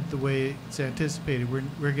spent the way it's anticipated,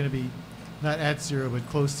 we're going to be not at zero, but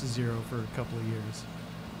close to zero for a couple of years.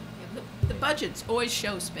 Yeah, the budgets always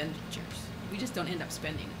show expenditures. We just don't end up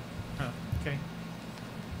spending it. Oh, okay.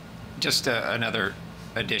 Just another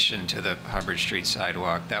addition to the Hubbard Street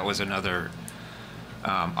sidewalk. That was another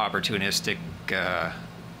opportunistic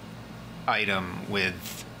item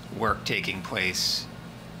with work taking place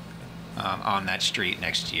on that street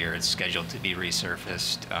next year. It's scheduled to be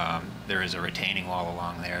resurfaced. There is a retaining wall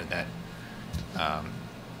along there that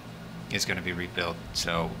is going to be rebuilt.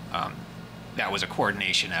 So that was a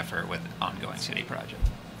coordination effort with an ongoing city project.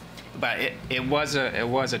 But it was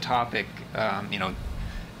a topic.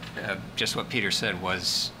 Just what Peter said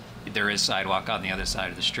was there is sidewalk on the other side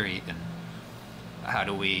of the street, and how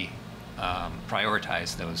do we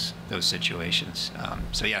prioritize those situations?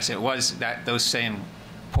 So yes, it was that those same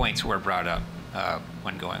points were brought up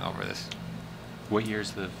when going over this. What year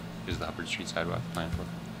is the Hubbard Street sidewalk planned for?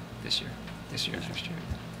 This year. Next year.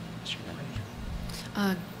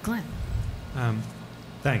 Glenn.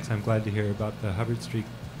 Thanks. I'm glad to hear about the Hubbard Street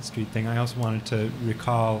thing. I also wanted to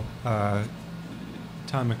recall Tom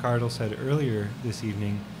McArdle said earlier this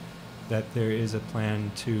evening that there is a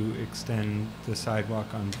plan to extend the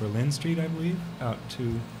sidewalk on Berlin Street, I believe, out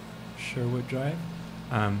to Sherwood Drive.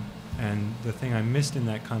 And the thing I missed in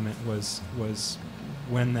that comment was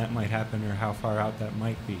when that might happen or how far out that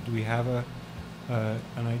might be. Do we have an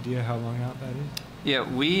idea how long out that is?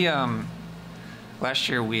 Yeah, we last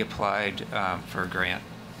year we applied for a grant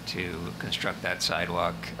to construct that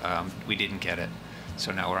sidewalk. We didn't get it,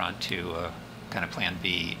 so now we're on to kind of Plan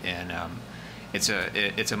B, and it's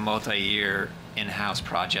a multi-year in-house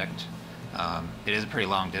project. It is a pretty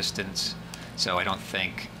long distance. So I don't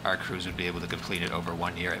think our crews would be able to complete it over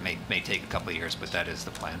 1 year. It may take a couple of years, but that is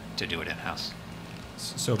the plan, to do it in-house.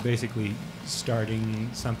 So basically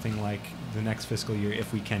starting something like the next fiscal year,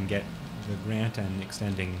 if we can get the grant, and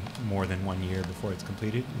extending more than 1 year before it's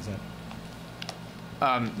completed, is that?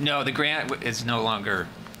 No, the grant is no longer...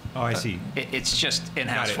 Oh, I see. It's just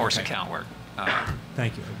in-house force okay. account work.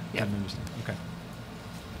 Thank you. I yeah. didn't understand. Okay.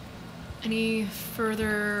 Any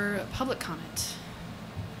further public comment?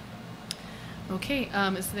 Okay,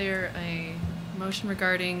 is there a motion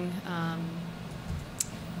regarding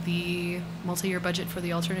the multi-year budget for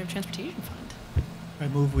the Alternative Transportation Fund? I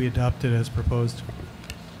move we adopt it as proposed.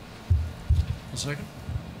 A second.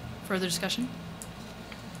 Further discussion?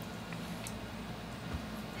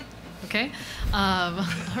 Okay. All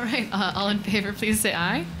right. All in favor, please say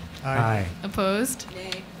aye. Aye. Aye. Opposed?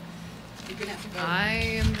 Nay. You're going to have to vote. I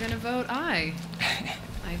am going to vote aye.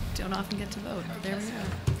 I don't often get to vote. There we go.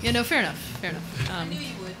 Yeah, no, fair enough. Fair enough. I knew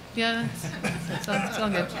you would. Yeah, it's all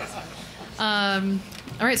good.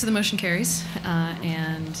 All right, so the motion carries.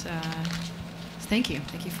 And Thank you.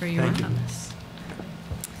 Thank you for your Thank work you. on this.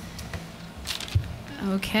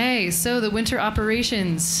 Okay, so the winter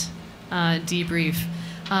operations debrief.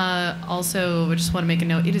 Also, I just want to make a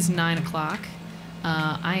note. It is 9 o'clock.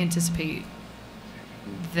 I anticipate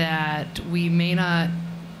that we may not.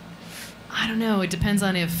 I don't know. It depends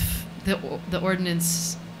on if the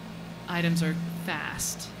ordinance items are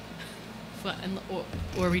fast,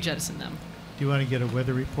 or we jettison them. Do you want to get a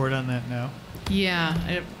weather report on that now?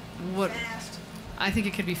 Yeah. I think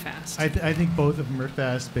it could be fast. I think both of them are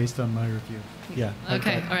fast based on my review. Yeah.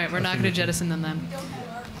 Okay. All right. We're not going to jettison them then. We don't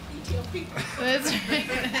have our detail people. That's right.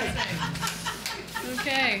 That's right.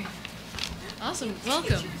 Okay. Awesome.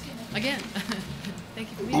 Welcome again.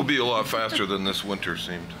 Thank you for being We'll be a lot faster than this winter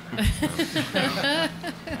seemed. I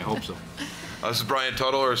hope so. This is Brian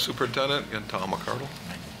Tuttle, our superintendent, and Tom McCardle.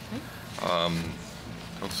 I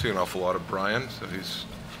don't see an awful lot of Brian, so he's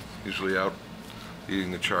usually out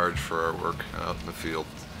leading the charge for our work out in the field.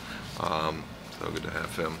 So good to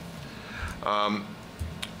have him.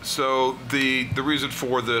 So the reason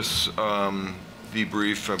for this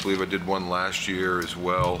debrief, I believe I did one last year as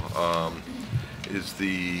well, is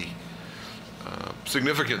the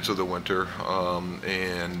significance of the winter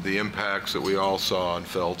and the impacts that we all saw and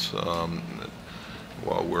felt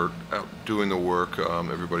while we're out doing the work.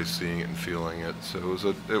 Everybody's seeing it and feeling it. So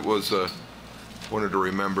it was a wanted to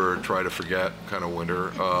remember, try to forget kind of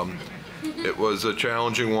winter. It was a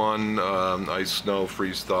challenging one. Ice, snow,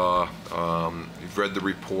 freeze, thaw. You've read the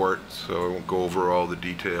report, so I won't go over all the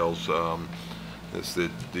details. It's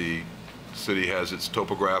that the city has its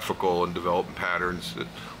topographical and development patterns that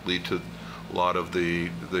lead to a lot of the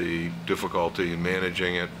difficulty in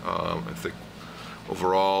managing it. I think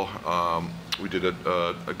overall we did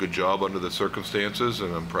a good job under the circumstances,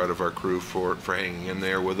 and I'm proud of our crew for hanging in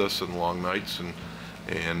there with us on long nights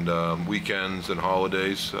and weekends and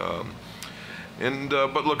holidays.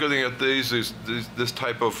 But looking at these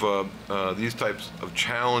types of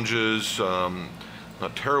challenges,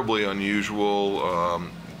 not terribly unusual.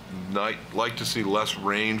 Like to see less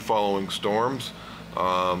rain following storms,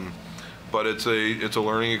 but it's a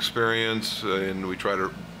learning experience, and we try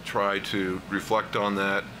to reflect on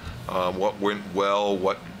that. What went well,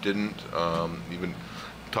 what didn't. Even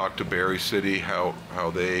talk to Barry City how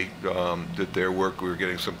they did their work. We were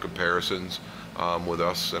getting some comparisons with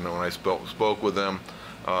us, and when I spoke with them,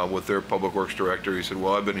 with their public works director, he said,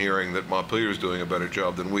 "Well, I've been hearing that Montpelier is doing a better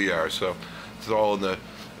job than we are." So it's all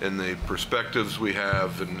in the perspectives we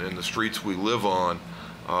have and the streets we live on,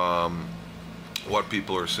 what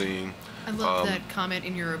people are seeing. I love that comment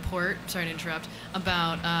in your report, sorry to interrupt,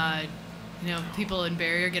 about people in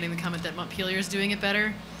Barry are getting the comment that Montpelier is doing it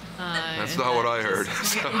better. That's not what I heard.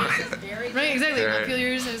 Right, exactly. Yeah.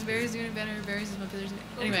 Montpelier says Barry's doing it better, Barry says Montpelier's doing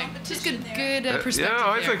it. Anyway, just good perspective. Yeah,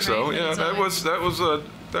 I there, think so. right? Yeah,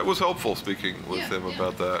 that was helpful speaking with him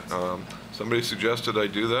about that. Somebody suggested I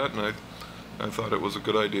do that, and I thought it was a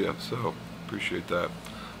good idea, so appreciate that.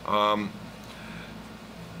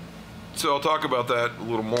 So I'll talk about that a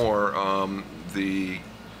little more. The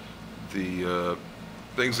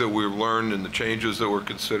things that we've learned and the changes that we're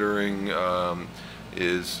considering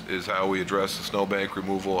is how we address the snowbank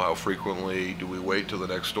removal. How frequently do we wait till the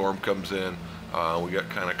next storm comes in? We got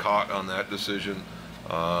kind of caught on that decision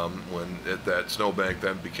when that snowbank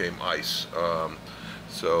then became ice.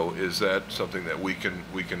 So is that something that we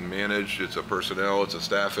can manage? It's a personnel, it's a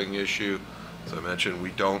staffing issue. As I mentioned,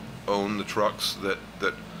 we don't own the trucks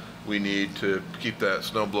that we need to keep that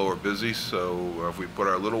snowblower busy. So if we put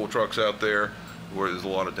our little trucks out there, where there's a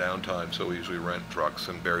lot of downtime, so we usually rent trucks,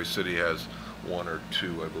 and Barry City has one or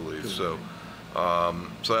two, I believe. So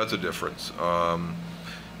so that's a difference.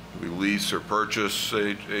 We lease or purchase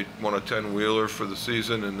a 10-wheeler for the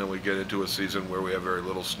season, and then we get into a season where we have very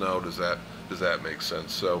little snow. Does that make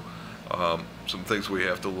sense? So some things we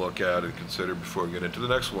have to look at and consider before we get into the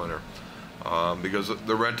next winter, because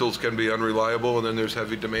the rentals can be unreliable, and then there's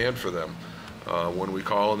heavy demand for them when we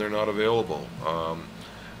call and they're not available.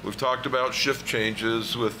 We've talked about shift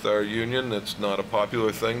changes with our union. That's not a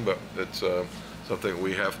popular thing, but it's something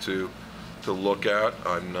we have to look at.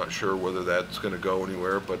 I'm not sure whether that's going to go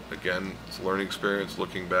anywhere, but again, it's a learning experience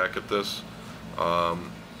looking back at this.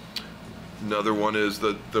 Another one is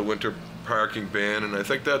the winter parking ban, and I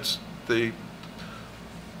think that's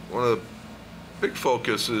one of the big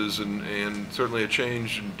focuses and certainly a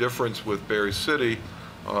change and difference with Barry City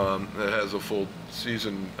that has a full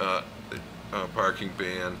season parking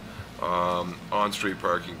ban, on-street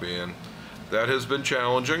parking ban. That has been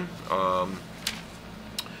challenging.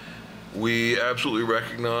 We absolutely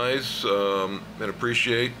recognize and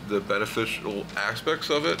appreciate the beneficial aspects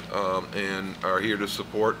of it, and are here to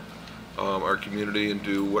support our community and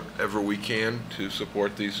do whatever we can to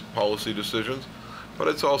support these policy decisions. But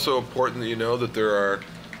it's also important that you know that there are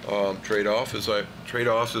trade-offs, as I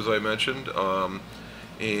mentioned,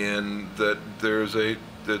 and that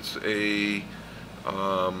it's a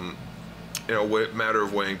matter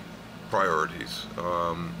of weighing priorities.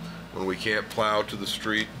 When we can't plow to the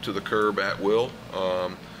street, to the curb at will,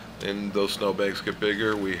 and those snowbanks get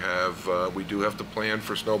bigger, we do have to plan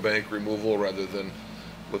for snowbank removal rather than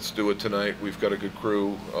let's do it tonight. We've got a good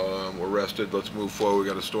crew. We're rested. Let's move forward. We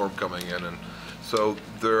got a storm coming in, and so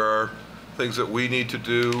there are things that we need to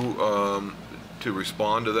do to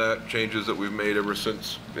respond to that. Changes that we've made ever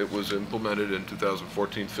since it was implemented in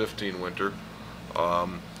 2014-15 winter.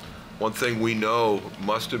 One thing we know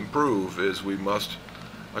must improve is we must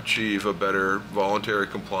achieve a better voluntary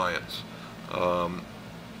compliance.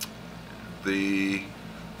 The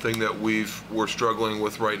thing that we're struggling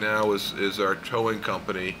with right now is our towing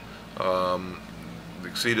company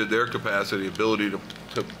exceeded their capacity, ability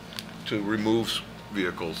to remove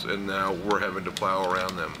vehicles, and now we're having to plow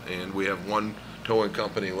around them. And we have one towing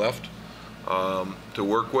company left to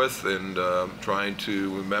work with, and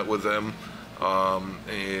we met with them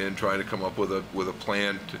and trying to come up with a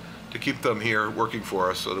plan to keep them here working for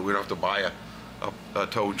us so that we don't have to buy a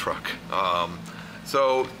tow truck.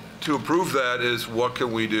 So to improve that is what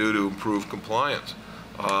can we do to improve compliance?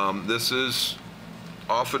 This is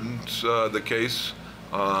often the case.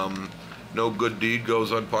 No good deed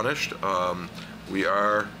goes unpunished.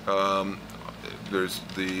 There's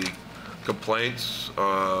the complaints,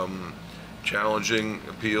 challenging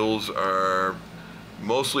appeals are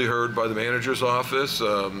mostly heard by the manager's office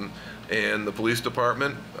and the police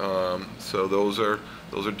department. So those are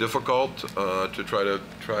difficult to try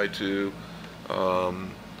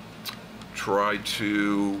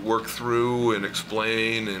to work through and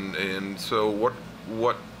explain. And so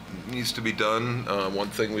what needs to be done? One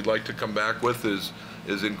thing we'd like to come back with is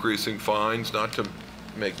increasing fines, not to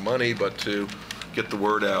make money, but to get the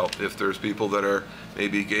word out. If there's people that are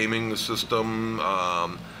maybe gaming the system,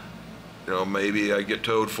 maybe I get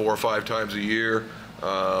towed 4 or 5 times a year.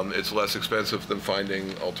 It's less expensive than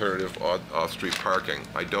finding alternative off-street parking.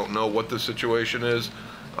 I don't know what the situation is,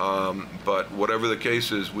 but whatever the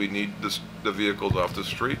case is, we need the vehicles off the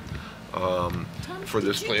street for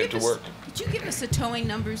this plan to work. Did you give us the towing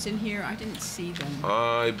numbers in here? I didn't see them.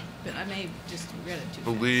 But I may have just read it too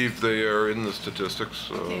believe fast. they are in the statistics.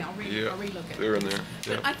 Okay, I'll relook at it. They're in there.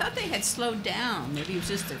 But I thought they had slowed down. Maybe it was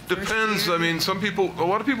just their first Depends. year. I mean, a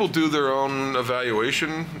lot of people do their own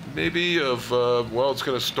evaluation, maybe of well, it's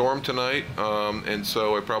going to storm tonight, and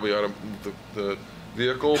so I probably ought to move the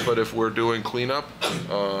vehicle. But if we're doing cleanup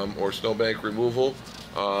or snowbank removal,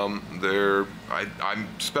 I'm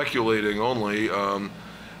speculating only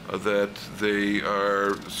that they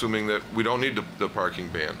are assuming that we don't need the parking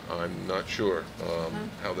ban. I'm not sure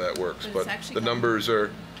how that works, but the numbers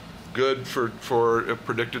are good for a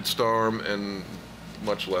predicted storm and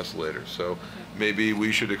much less later. So maybe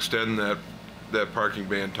we should extend that parking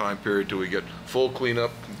ban time period till we get full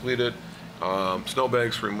cleanup completed,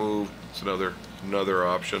 snowbanks removed. It's another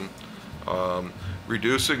option.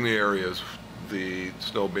 Reducing the areas the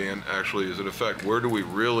snow ban actually is in effect. Where do we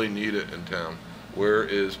really need it in town? Where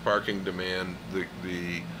is parking demand, the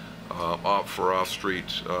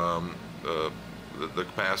off-street, the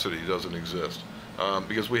capacity doesn't exist.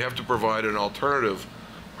 Because we have to provide an alternative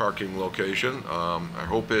parking location. Our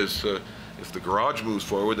hope is if the garage moves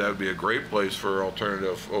forward, that would be a great place for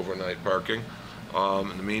alternative overnight parking.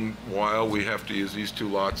 In the meanwhile, we have to use these 2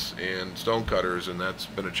 lots and stone cutters, and that's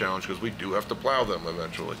been a challenge because we do have to plow them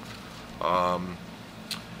eventually.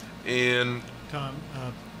 And Tom,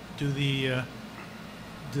 do the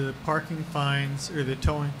parking fines or the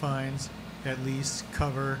towing fines at least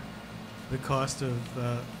cover the cost of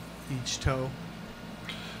each tow?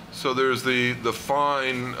 so there's the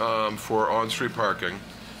fine for on-street parking.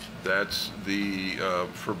 That's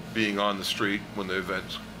for being on the street when the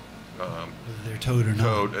event's whether they're towed or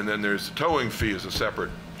not. And then there's the towing fee is a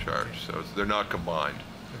separate charge, so they're not combined.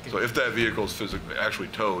 Okay. So if that vehicle is actually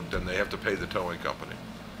towed, then they have to pay the towing company.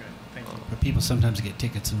 Okay, thank you. But people sometimes get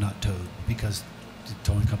tickets and not towed because the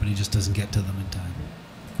towing company just doesn't get to them in time.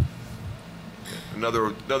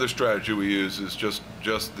 Another strategy we use is just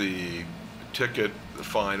the ticket, the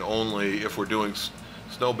fine only if we're doing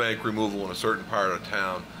snowbank removal in a certain part of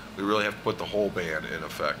town. We really have to put the whole ban in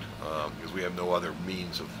effect because we have no other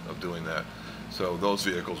means of doing that. So those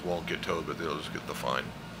vehicles won't get towed, but they'll just get the fine.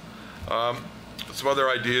 Some other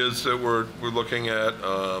ideas that we're looking at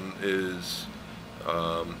is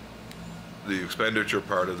the expenditure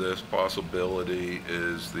part of this. Possibility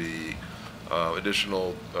is the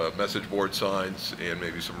additional message board signs, and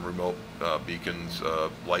maybe some remote beacons,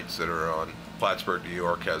 lights that are on. Plattsburgh, New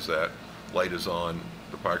York has that. Light is on,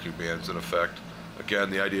 the parking ban's in effect. Again,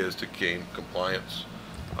 the idea is to gain compliance.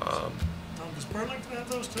 Does Burlington have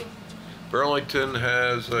those too? Burlington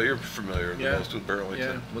has, you're familiar the Yeah. most with Burlington.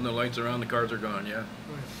 Yeah, when the lights are on, the cars are gone, yeah.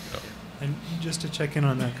 And just to check in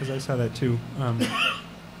on that, because I saw that too,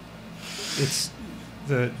 it's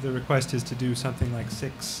the request is to do something like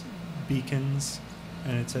 6 beacons,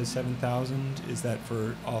 and it says 7,000. Is that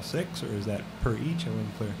for all 6, or is that per each? I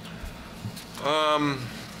wasn't clear.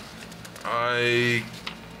 I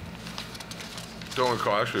don't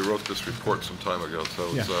recall. Actually, I wrote this report some time ago,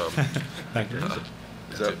 so it's, Thank you.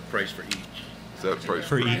 Is that price for each? Is that price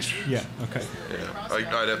For each? Yeah. Okay. Yeah,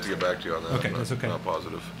 I'd have to get back to you on that. Okay, I'm not, that's okay. Not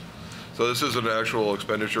positive. So this is an actual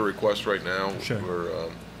expenditure request right now. Sure.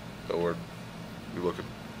 We're looking,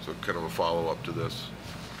 so kind of a follow-up to this.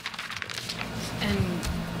 And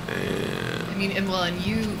I mean, and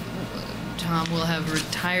you, Tom, will have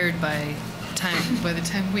retired by the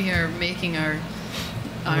time we are making our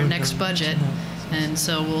next budget, and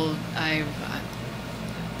so I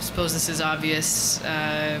suppose this is obvious,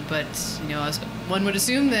 but one would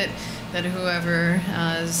assume that whoever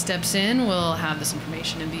steps in will have this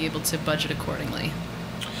information and be able to budget accordingly.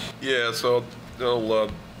 Yeah, so they'll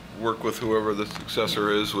work with whoever the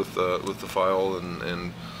successor is with the file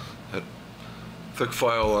and thick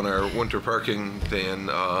file on our winter parking ban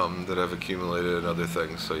that have accumulated and other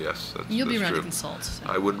things. So yes, You'll be that's around true. to consult. So.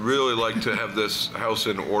 I would really like to have this house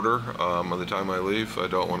in order by the time I leave. I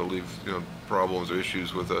don't want to leave problems or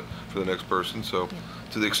issues with for the next person. So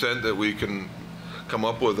to the extent that we can come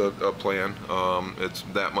up with a plan, it's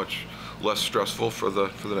that much less stressful for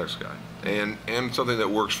the next guy, and something that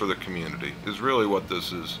works for the community is really what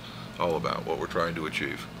this is all about. What we're trying to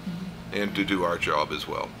achieve, and to do our job as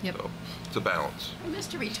well. Yep. So it's a balance. You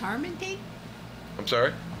missed a retirement date? I'm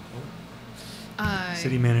sorry?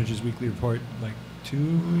 City manager's weekly report like 2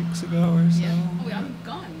 weeks ago or so. Yeah. Oh, I'm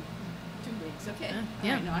gone. 2 weeks. Okay.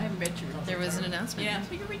 Yeah. No, I haven't read your report. There was an announcement. Yeah.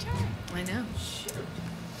 So you're retiring. I know. Shoot.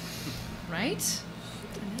 Right?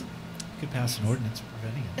 You could pass an ordinance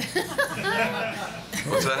preventing it.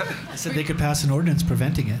 What's that? I said they could pass an ordinance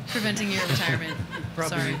preventing it. Preventing your retirement.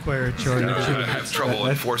 Probably Sorry. require a charter. I have trouble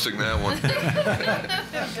enforcing that one.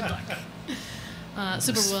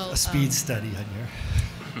 Super Will. A speed study on your.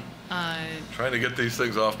 Trying to get these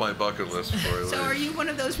things off my bucket list before I leave. So are you one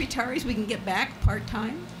of those retirees we can get back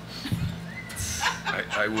part-time?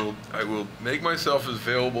 I will make myself as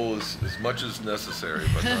available as much as necessary,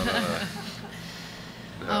 but not on a.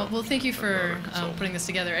 No, well, thank you I'm for not a consultant. putting this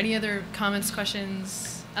together. Any other comments,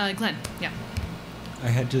 questions? Glenn, yeah. I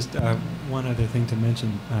had just one other thing to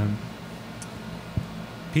mention.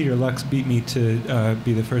 Peter Lux beat me to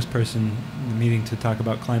be the first person in the meeting to talk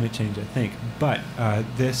about climate change, I think. But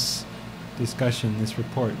this discussion, this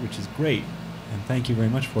report, which is great, and thank you very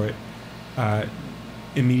much for it,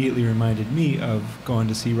 immediately reminded me of going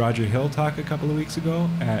to see Roger Hill talk a couple of weeks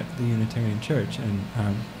ago at the Unitarian Church. And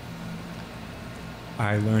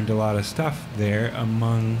I learned a lot of stuff there,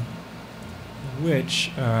 among which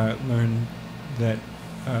learned that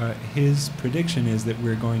his prediction is that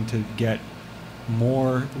we're going to get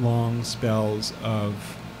more long spells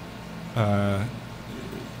of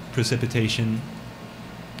precipitation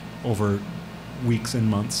over weeks and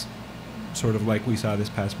months, sort of like we saw this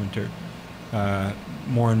past winter,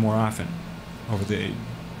 more and more often over the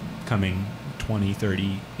coming 20,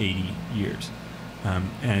 30, 80 years.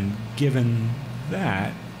 And given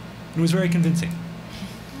that, it was very convincing.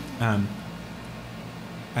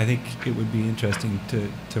 I think it would be interesting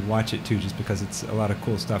to watch it too, just because it's a lot of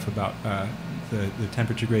cool stuff about the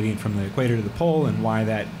temperature gradient from the equator to the pole and why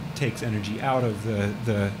that takes energy out of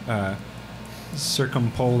the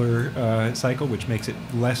circumpolar cycle, which makes it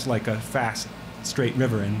less like a fast straight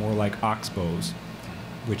river and more like oxbows,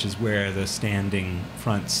 which is where the standing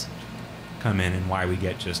fronts come in and why we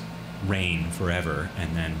get just rain forever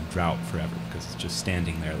and then drought forever, because it's just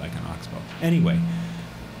standing there like an oxbow. Anyway,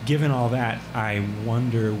 given all that, I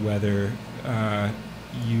wonder whether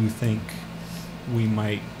you think we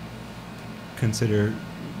might consider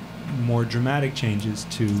more dramatic changes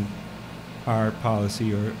to our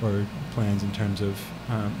policy or plans in terms of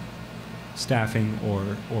staffing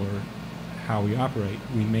or how we operate.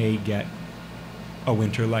 We may get a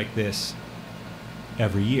winter like this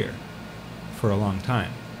every year for a long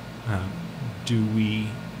time. Do we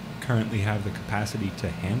currently have the capacity to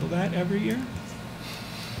handle that every year?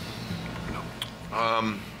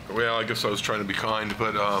 Well, I guess I was trying to be kind,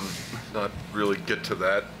 but not really get to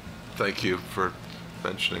that. Thank you for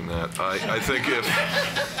mentioning that. I think if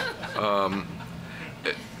You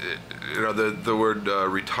know, the word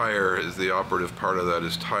retire is the operative part of that,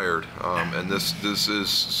 is tired, and this is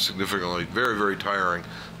significantly very, very tiring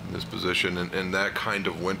in this position, and that kind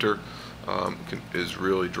of winter is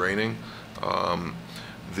really draining.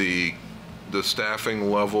 The staffing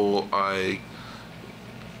level,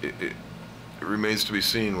 it remains to be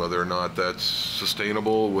seen whether or not that's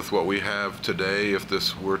sustainable with what we have today, if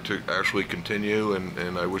this were to actually continue,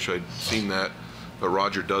 and I wish I'd seen that, but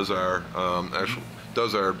Roger does our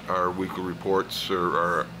our weekly reports, or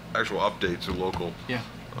our actual updates of local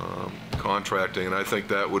contracting, and I think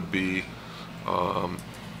that would be a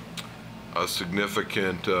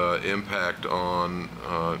significant impact on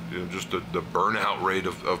you know, just the burnout rate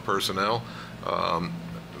of personnel,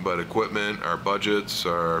 but equipment, our budgets,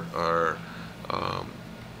 our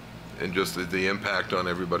and just the impact on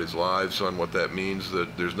everybody's lives, on what that means.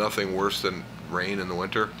 That there's nothing worse than rain in the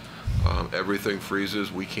winter. Everything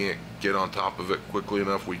freezes. We can't get on top of it quickly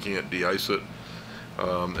enough. We can't de-ice it,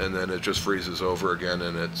 and then it just freezes over again,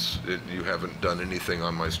 and you haven't done anything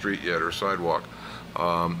on my street yet or sidewalk,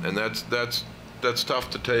 and that's tough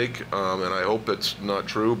to take, and I hope it's not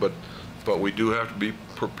true, but we do have to be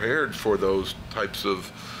prepared for those types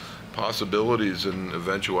of possibilities and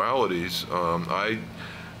eventualities.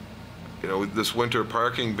 You know, this winter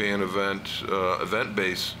parking ban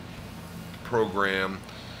event-based program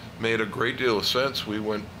made a great deal of sense. We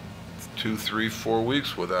went 2, 3, 4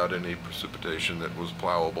 weeks without any precipitation that was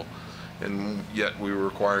plowable, and yet we were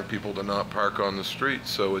requiring people to not park on the street.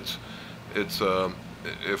 So it's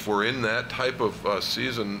if we're in that type of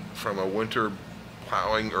season from a winter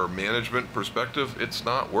plowing or management perspective, it's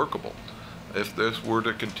not workable. If this were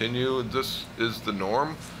to continue, this is the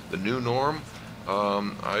norm, the new norm.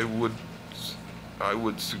 I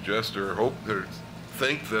would suggest or hope or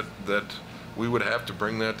think that we would have to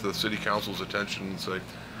bring that to the city council's attention and say,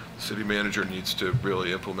 the city manager needs to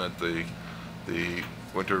really implement the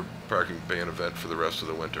winter parking ban event for the rest of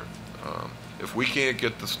the winter. If we can't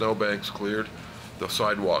get the snowbanks cleared, the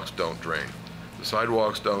sidewalks don't drain. The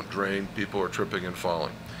sidewalks don't drain, people are tripping and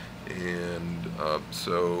falling. And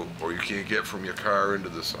or you can't get from your car into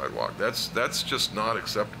the sidewalk. That's just not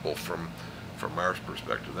acceptable from our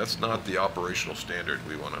perspective. That's not the operational standard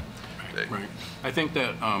we want to take. Right. I think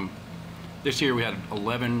that this year we had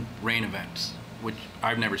 11 rain events, which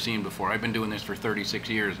I've never seen before. I've been doing this for 36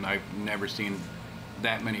 years, and I've never seen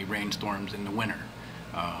that many rainstorms in the winter.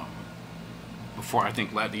 Before, I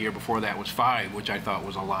think the year before that was 5, which I thought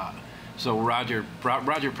was a lot. So Roger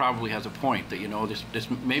probably has a point that, you know, this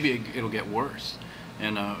maybe it'll get worse.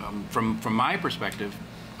 And from my perspective,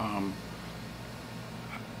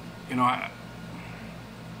 you know,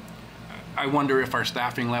 I wonder if our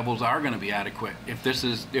staffing levels are going to be adequate. If this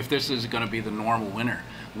is going to be the normal winter,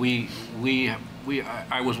 I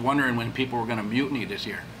was wondering when people were going to mutiny this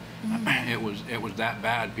year. Mm-hmm. It was that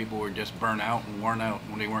bad. People were just burnt out and worn out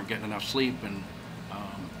when they weren't getting enough sleep, and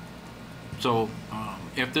so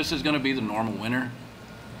if this is going to be the normal winter,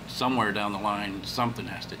 somewhere down the line something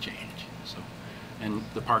has to change. So, and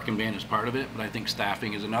the parking ban is part of it, but I think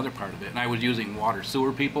staffing is another part of it. And I was using water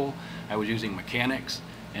sewer people, I was using mechanics,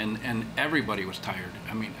 and everybody was tired.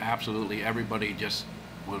 I mean, absolutely everybody just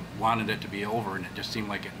wanted it to be over, and it just seemed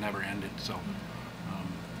like it never ended. So.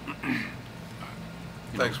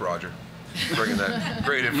 Thanks, Roger, bringing that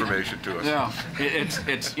great information to us. Yeah,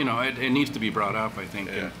 it's you know, it needs to be brought up, I think.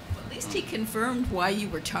 Yeah. At least he confirmed why you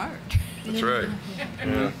were tired. That's right.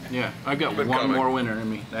 Yeah, I've got one more winter in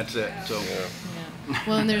me. That's it. So. Yeah.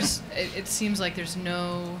 Well, and it seems like there's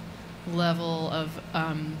no level of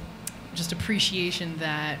just appreciation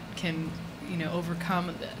that can, you know,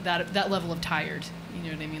 overcome that level of tired. You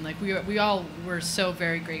know what I mean? Like we all were so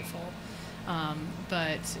very grateful,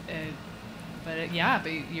 but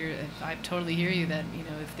I totally hear you that, you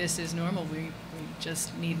know, if this is normal, we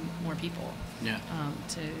just need more people. Yeah.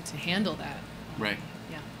 To handle that. Right.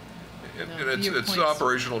 Yeah. And it's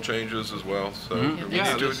operational changes as well. So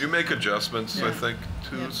you make adjustments, I think,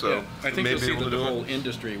 too. Yeah. So yeah. I think you'll see that the whole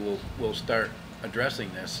industry will start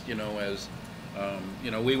addressing this. You know, as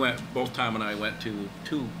you know, both Tom and I went to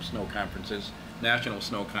 2 snow conferences, national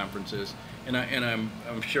snow conferences. And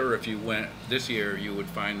I'm sure if you went this year, you would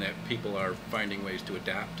find that people are finding ways to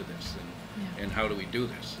adapt to this, and how do we do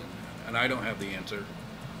this? And I don't have the answer,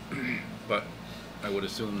 but I would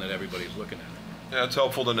assume that everybody's looking at it. Yeah, it's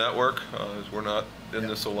helpful to network, as we're not in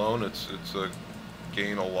this alone. It's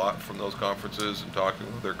gain a lot from those conferences and talking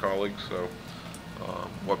with their colleagues. So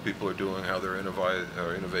what people are doing, how they're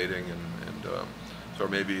innovating, and so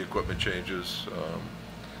maybe equipment changes.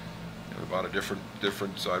 About a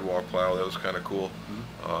different sidewalk plow, that was kind of cool.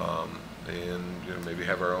 Mm-hmm. And you know, maybe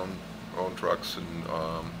have our own own trucks and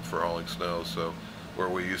for hauling snow. So where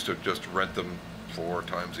we used to just rent them 4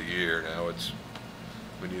 times a year, now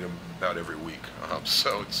we need them about every week.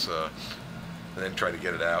 So it's and then try to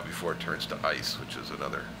get it out before it turns to ice, which is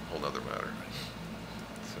whole nother matter.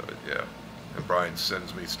 So yeah, and Brian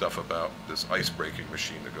sends me stuff about this ice breaking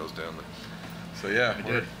machine that goes down there. So yeah, I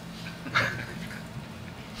did.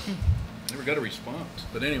 Never got a response,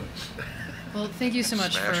 but anyways. Well, thank you so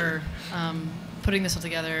much Smash for putting this all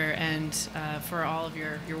together and for all of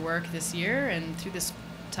your work this year and through this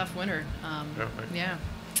tough winter. Yeah.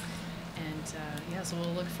 And yeah, so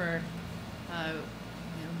we'll look for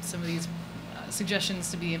some of these suggestions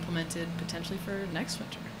to be implemented potentially for next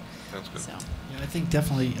winter. Sounds good. So. Yeah, I think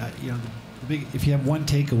definitely, if you have one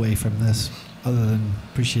takeaway from this, other than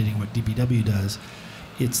appreciating what DPW does,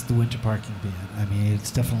 it's the winter parking ban. I mean,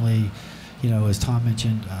 it's definitely, as Tom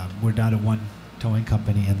mentioned, we're down to one towing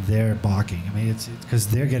company and they're balking. I mean, it's because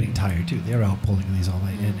they're getting tired too. They're out pulling these all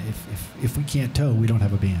night, and if we can't tow, we don't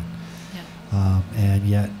have a ban. Yeah. And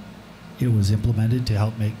yet, it was implemented to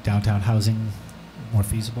help make downtown housing more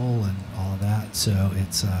feasible and all of that. So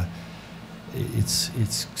it's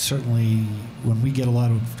certainly, when we get a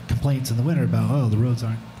lot of complaints in the winter about the roads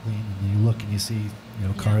aren't clean, and you look and you see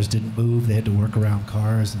cars didn't move, they had to work around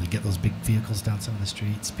cars, and they get those big vehicles down some of the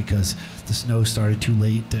streets because the snow started too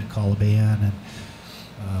late to call a ban,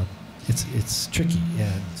 and it's tricky.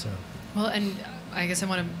 And so well, and I guess I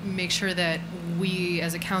want to make sure that we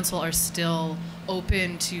as a council are still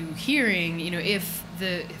open to hearing, if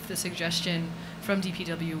the suggestion from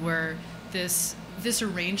DPW where this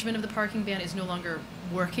arrangement of the parking ban is no longer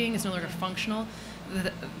working, is no longer functional,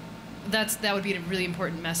 that would be a really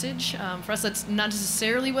important message for us. That's not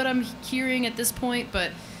necessarily what I'm hearing at this point,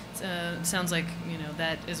 but it sounds like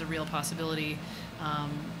that is a real possibility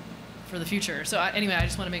for the future. So anyway, I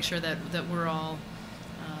just want to make sure that we're all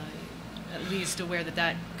at least aware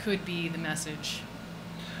that could be the message.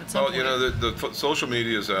 Well, the social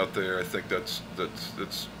media is out there. I think that's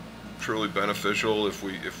truly beneficial if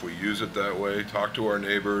we use it that way. Talk to our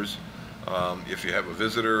neighbors. If you have a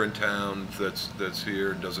visitor in town that's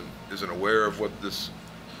here and isn't aware of what this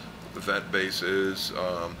event base is,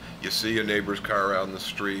 you see a neighbor's car out in the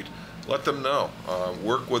street, let them know.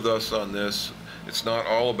 Work with us on this. It's not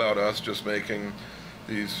all about us just making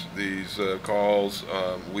these calls.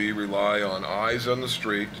 We rely on eyes on the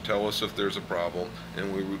street to tell us if there's a problem,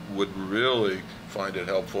 and we would really find it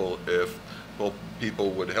helpful if both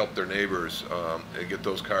people would help their neighbors and get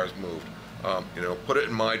those cars moved. Put it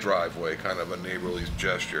in my driveway, kind of a neighborly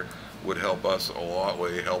gesture, would help us a lot.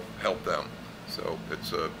 Help them. So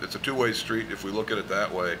it's a two-way street. If we look at it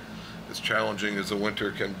that way, as challenging as the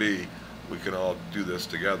winter can be, we can all do this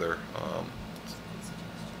together.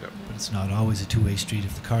 But it's not always a two-way street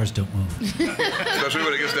if the cars don't move. Especially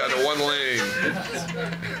when it gets down to one lane.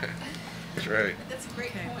 That's right. That's a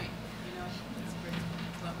great point.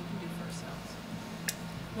 That's what we can do for ourselves.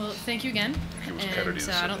 Well, thank you again. Kennedy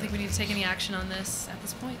And I don't think we need to take any action on this at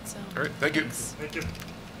this point. So. All right. Thank you. Thank you.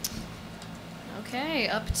 Okay,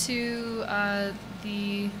 up to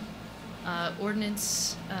the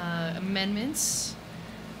ordinance amendments.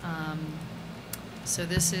 So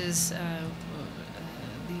this is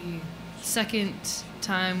the second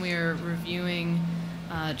time we are reviewing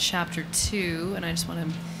Chapter 2, and I just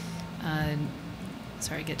want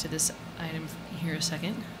to, get to this item here a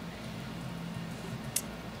second.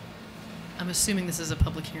 I'm assuming this is a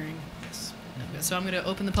public hearing. Yes. So I'm going to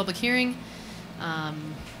open the public hearing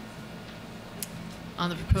on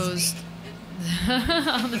the proposed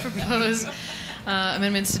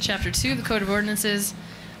amendments to Chapter 2 of the Code of Ordinances.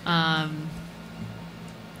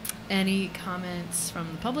 Any comments from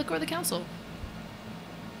the public or the council?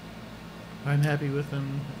 I'm happy with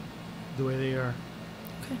them the way they are.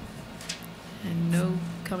 Okay. And no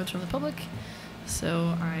comments from the public.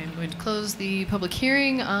 So I'm going to close the public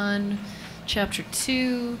hearing on Chapter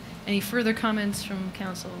 2. Any further comments from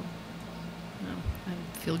council? No.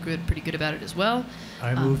 I feel pretty good about it as well.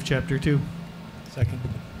 I move Chapter 2. Second.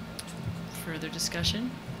 Further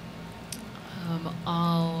discussion?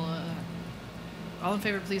 All in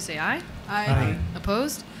favor, please say aye. Aye.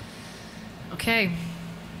 Opposed? Okay.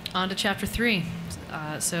 On to Chapter 3.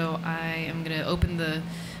 So I am going to open the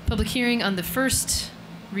public hearing on the first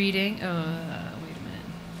reading. Wait a minute.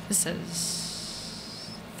 This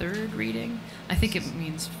says third reading. I think it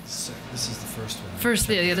means... So this is the first one.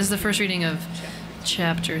 This is the first reading of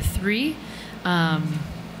Chapter 3.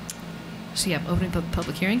 So yeah, opening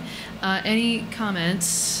public hearing. Any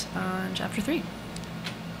comments on Chapter 3?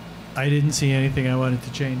 I didn't see anything I wanted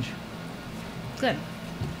to change. Good.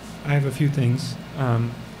 I have a few things.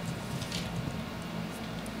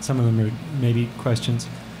 some of them are maybe questions.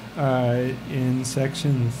 In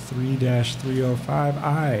section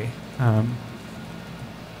 3-305I,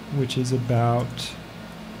 which is about,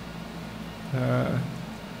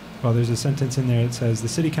 well, there's a sentence in there that says, the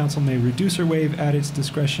City Council may reduce or waive at its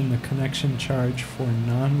discretion the connection charge for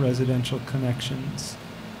non-residential connections.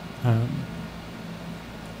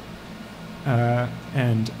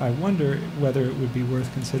 And I wonder whether it would be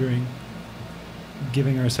worth considering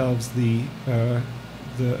giving ourselves the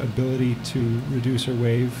ability to reduce or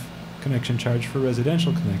waive connection charge for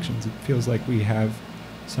residential connections. It feels like we have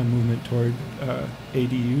some movement toward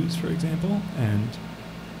ADUs, for example, and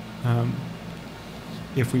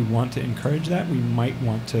if we want to encourage that, we might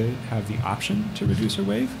want to have the option to reduce or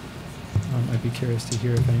waive. I'd be curious to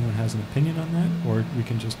hear if anyone has an opinion on that, or we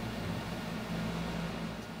can just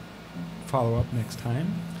follow up next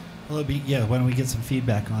time. Well, it'd be, yeah, why don't we get some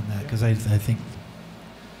feedback on that? Because I think,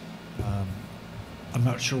 I'm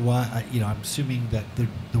not sure why, I'm assuming that the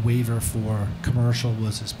waiver for commercial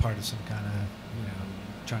was as part of some kind of,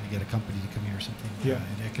 trying to get a company to come here or something, an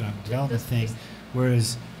economic development thing,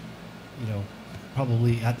 whereas,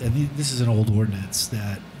 probably, this is an old ordinance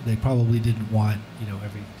that they probably didn't want,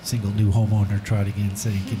 every single new homeowner trotting in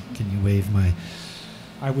saying, can you waive my...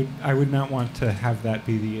 I would not want to have that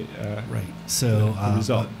be the right. So the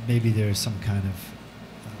result. Maybe there's some kind of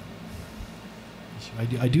issue.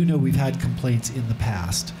 I do know we've had complaints in the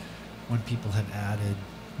past when people have added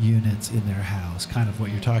units in their house, kind of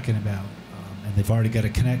what you're talking about, and they've already got a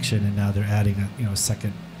connection, and now they're adding a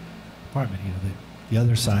second apartment. The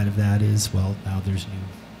other side of that is, well, now there's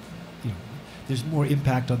there's more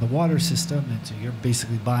impact on the water system, and so you're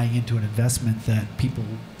basically buying into an investment that people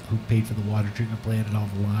who paid for the water treatment plant and all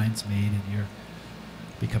the lines made, and you're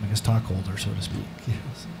becoming a stockholder, so to speak.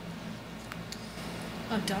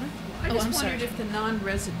 Donna? I just I'm wondered sorry. if the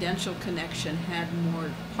non-residential connection had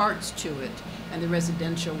more parts to it, and the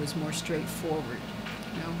residential was more straightforward.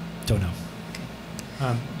 No? Don't know.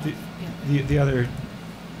 The other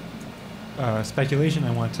speculation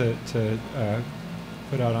I want to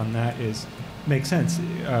put out on that is, makes sense.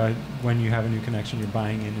 When you have a new connection, you're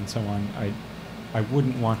buying in and so on. I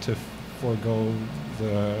wouldn't want to forego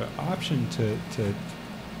the option to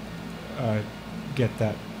get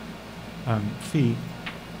that fee.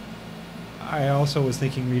 I also was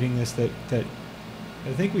thinking, reading this, that I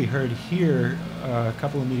think we heard here a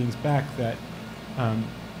couple of meetings back that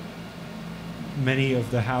many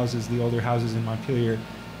of the houses, the older houses in Montpelier,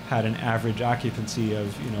 had an average occupancy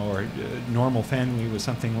of, or normal family was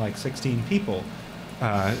something like 16 people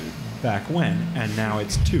back when, and now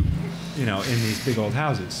it's 2, in these big old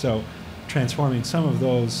houses. So transforming some of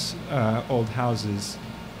those old houses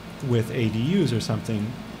with ADUs or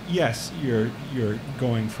something, yes, you're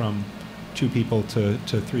going from 2 people to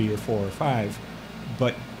 3 or 4 or 5,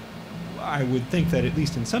 but I would think that at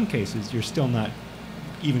least in some cases you're still not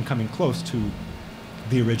even coming close to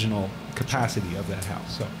the original capacity of that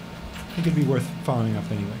house. So I think it'd be worth following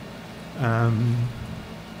up anyway.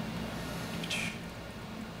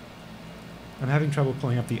 I'm having trouble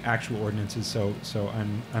pulling up the actual ordinances, so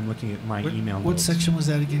I'm looking at my email notes. What section was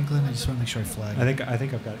that again, Glenn? I just want to make sure I flag it. I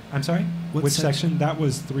think I've got it. I'm sorry? What Which section? section? That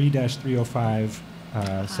was 3-305,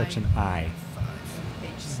 section I.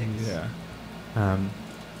 Page 6. Yeah.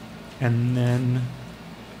 And then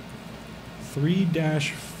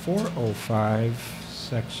 3-405,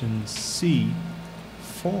 section C4,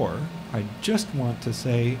 I just want to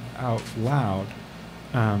say out loud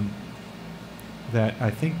that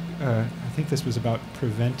I think this was about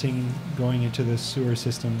preventing going into the sewer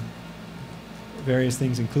system various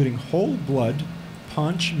things, including whole blood,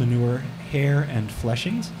 paunch, manure, hair, and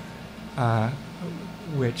fleshings,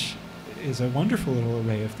 which is a wonderful little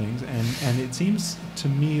array of things. And it seems to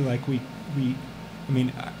me like we I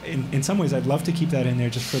mean, in some ways I'd love to keep that in there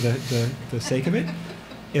just for the sake of it.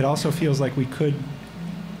 It also feels like we could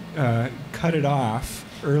cut it off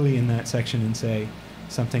early in that section and say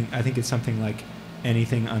something, I think it's something like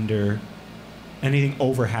anything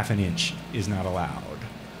over half an inch is not allowed.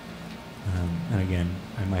 And again,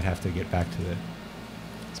 I might have to get back to the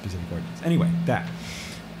specific ordinance. Anyway, that.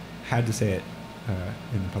 Had to say it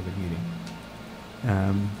in the public meeting.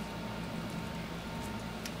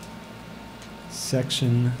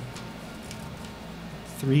 Section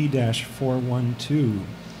 3-412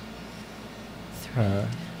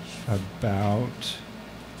 about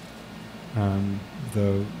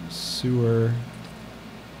the sewer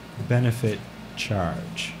benefit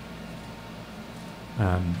charge.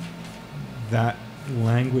 That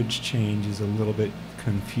language change is a little bit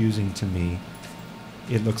confusing to me.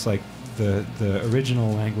 It looks like the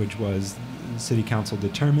original language was the City Council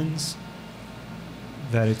determines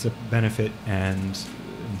that it's a benefit and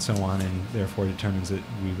so on, and therefore determines that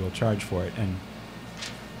we will charge for it.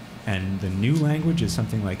 And the new language is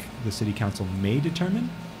something like the city council may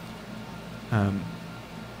determine.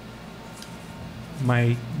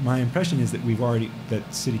 My impression is that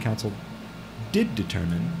that city council did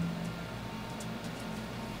determine,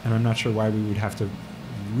 and I'm not sure why we would have to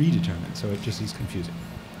redetermine, so it just is confusing.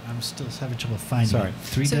 I'm still having trouble finding Sorry. it.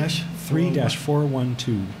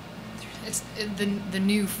 3-412. It's the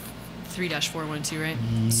new 3-412, right?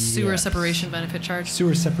 Sewer Yes. separation benefit charge.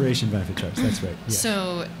 Sewer separation benefit charge, that's right. Yes.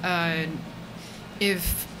 So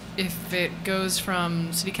if it goes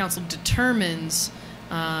from city council determines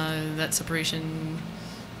that separation,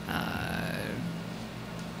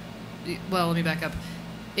 well, let me back up.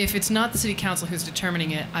 If it's not the city council who's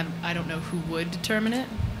determining it, I don't know who would determine it.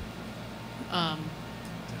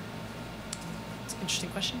 It's an interesting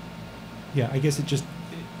question. Yeah, I guess it just.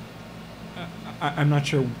 I'm not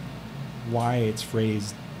sure why it's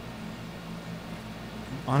phrased.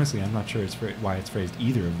 Honestly, I'm not sure why it's phrased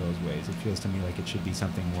either of those ways. It feels to me like it should be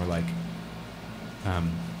something more like,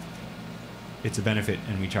 it's a benefit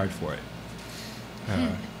and we charge for it.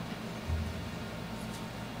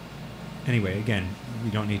 Anyway, again, we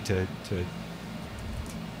don't need to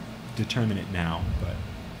determine it now, but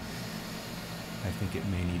I think it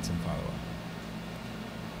may need some follow-up.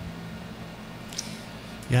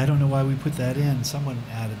 Yeah, I don't know why we put that in. Someone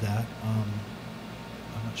added that. I'm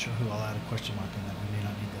not sure who. I'll add a question mark on that. We may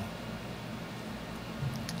not need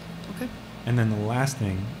that. Okay. And then the last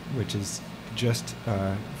thing, which is just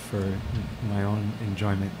for my own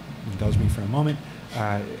enjoyment, indulge me for a moment,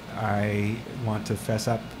 I want to fess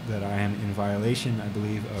up that I am in violation, I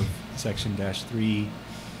believe, of Section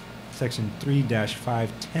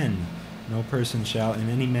 3-510. No person shall in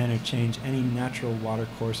any manner change any natural water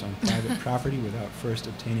course on private property without first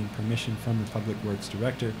obtaining permission from the Public Works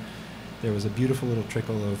Director. There was a beautiful little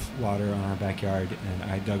trickle of water on our backyard, and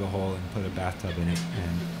I dug a hole and put a bathtub in it,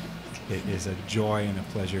 and it is a joy and a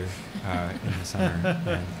pleasure in the summer.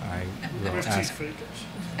 And I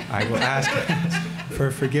will ask for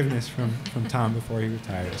forgiveness from Tom before he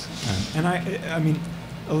retires. And I mean,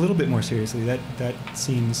 a little bit more seriously, that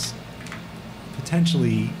seems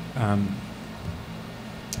potentially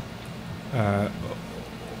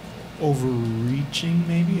overreaching.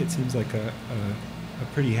 Maybe it seems like a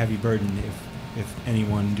pretty heavy burden if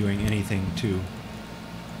anyone doing anything to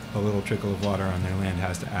a little trickle of water on their land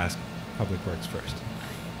has to ask Public Works first.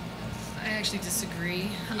 I actually disagree.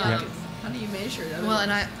 Yep. How do you measure it? Well,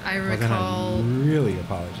 and I Well, recall. then I really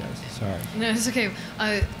apologize. Sorry. No, it's okay.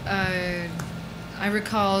 I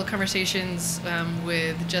recall conversations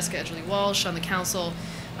with Jessica Edgerly Walsh on the council,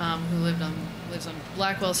 who lives on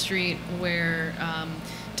Blackwell Street, where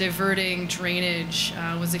diverting drainage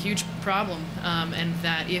was a huge problem, and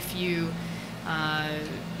that if you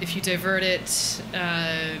divert it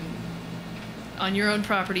on your own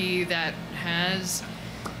property, that has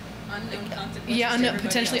unknown consequences. Yeah,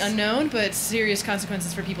 potentially unknown, but serious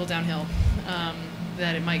consequences for people downhill.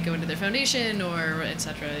 That it might go into their foundation or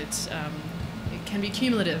etc. It can be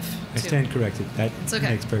cumulative. I stand corrected. That It's okay.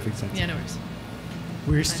 makes perfect sense. Yeah, no worries.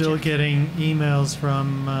 We're still getting emails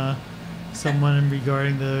from someone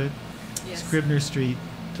regarding the Yes. Scribner Street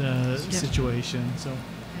situation. So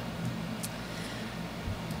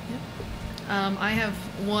I have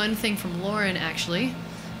one thing from Lauren, actually.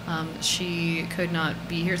 She could not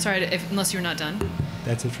be here. Sorry, unless you're not done.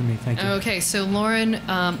 That's it for me. Thank you. Okay, so Lauren,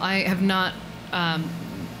 I have not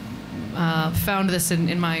found this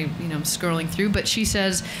in my scrolling through, but she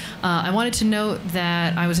says, I wanted to note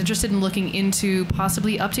that I was interested in looking into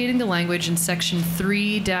possibly updating the language in section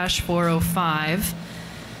 3-405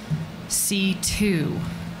 C2.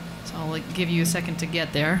 So I'll give you a second to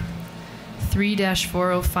get there.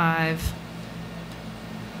 3-405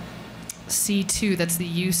 C2, that's the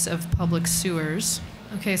use of public sewers.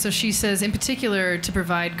 Okay, so she says, in particular, to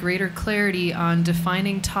provide greater clarity on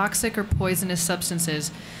defining toxic or poisonous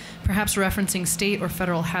substances, perhaps referencing state or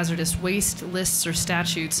federal hazardous waste lists or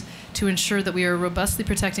statutes to ensure that we are robustly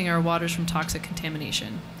protecting our waters from toxic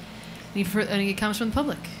contamination. Any comments from the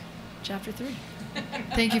public? Chapter 3.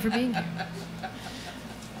 Thank you for being here.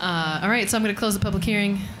 All right, so I'm going to close the public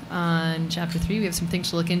hearing on Chapter 3. We have some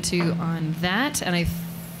things to look into on that, and I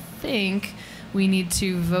think we need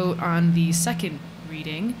to vote on the second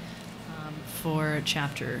reading for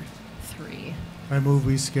Chapter 3. I move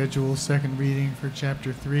we schedule second reading for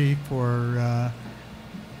Chapter 3 for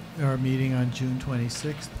our meeting on June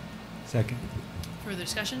 26th. Second. Further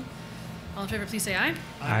discussion? All in favor, please say aye.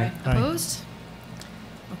 Aye. Opposed?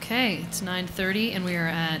 Okay, it's 9:30, and we are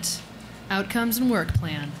at Outcomes and Work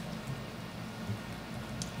Plan.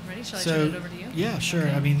 Marty, shall I So, turn it over to you? yeah, sure.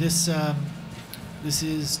 Okay. I mean, this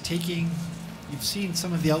is taking. You've seen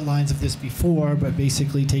some of the outlines of this before, but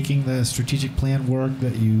basically taking the strategic plan work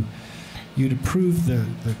that you'd approved the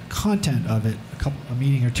content of it a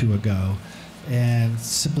meeting or two ago, and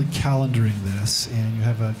simply calendaring this. And you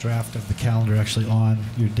have a draft of the calendar actually on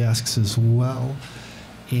your desks as well.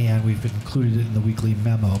 And we've included it in the weekly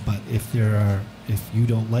memo. But if you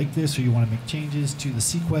don't like this or you want to make changes to the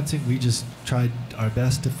sequencing, we just tried our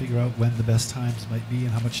best to figure out when the best times might be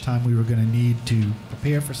and how much time we were going to need to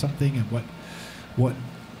prepare for something and what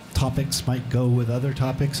topics might go with other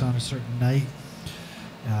topics on a certain night,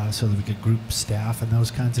 so that we could group staff and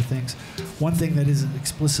those kinds of things. One thing that isn't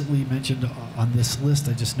explicitly mentioned on this list,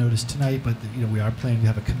 I just noticed tonight, but we are planning to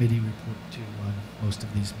have a committee report too on most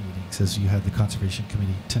of these meetings, as you had the Conservation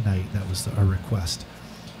Committee tonight. That was our request.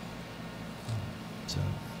 So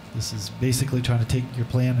this is basically trying to take your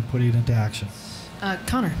plan and put it into action.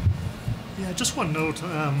 Connor. Yeah, just one note.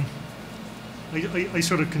 I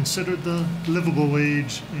sort of considered the livable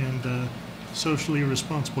wage and socially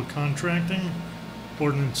responsible contracting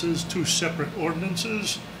ordinances, two separate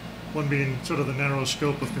ordinances, one being sort of the narrow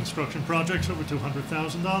scope of construction projects over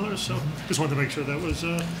 $200,000. So just wanted to make sure that was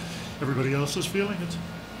everybody else's feeling. It's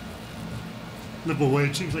livable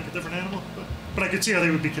wage seems like a different animal, but I could see how they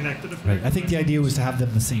would be connected. Right. I think the idea was to have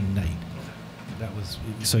them the same night. That was,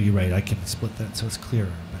 so you're right. I can split that so it's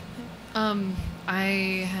clearer. But.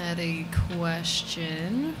 I had a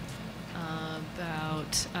question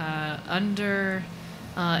about under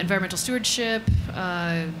environmental stewardship.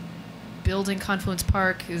 Building Confluence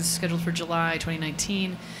Park is scheduled for July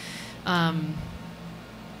 2019.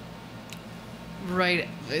 Right,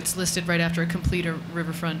 it's listed right after a complete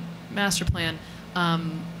riverfront master plan.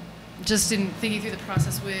 Just in thinking through the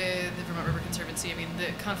process with the Vermont River Conservancy, I mean,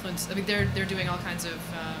 the Confluence, I mean, they're doing all kinds of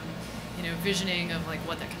visioning of like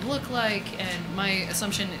what that can look like, and my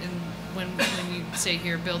assumption when you say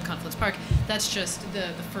here build Confluence Park, that's just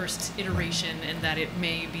the first iteration, and that it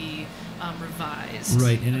may be revised.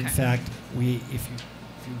 Right, and in fact, if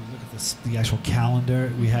you look at the actual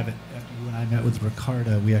calendar, we have it after you and I met with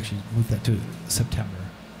Ricardo. We actually moved that to September.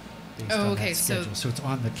 Based on okay, that schedule. So it's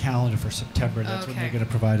on the calendar for September. That's when they're going to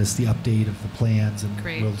provide us the update of the plans, and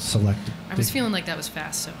we'll select. I was feeling like that was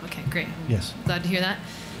fast, so okay, great. Yes. Glad to hear that.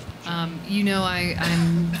 I'm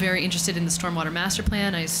very interested in the Stormwater Master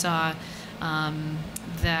Plan. I saw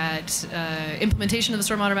that implementation of the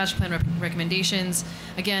Stormwater Master Plan recommendations,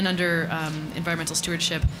 again under environmental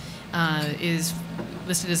stewardship, is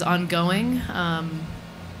listed as ongoing,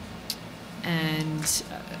 and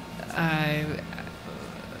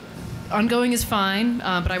ongoing is fine,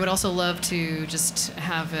 but I would also love to just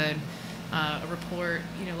have a report,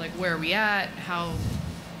 like where are we at, how,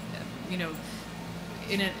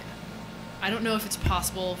 I don't know if it's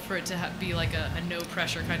possible for it to be like a no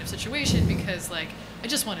pressure kind of situation, because like I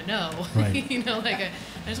just want to know, right. I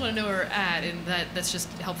just want to know where we're at, and that's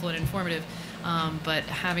just helpful and informative. But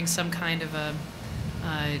having some kind of a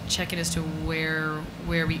check-in as to where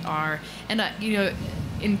we are, and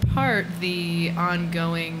in part the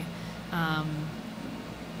ongoing,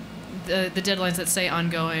 the deadlines that say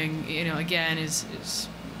ongoing, again is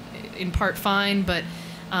in part fine, but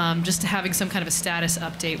just having some kind of a status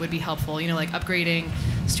update would be helpful. Like upgrading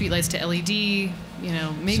streetlights to LED.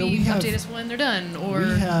 Maybe So update us when they're done. Or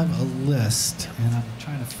we have a list, and I'm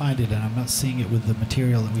trying to find it, and I'm not seeing it with the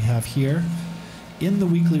material that we have here. In the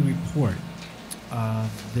weekly report,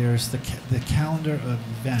 there's the calendar of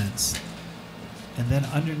events, and then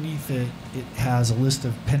underneath it, it has a list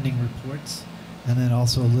of pending reports, and then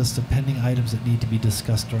also a list of pending items that need to be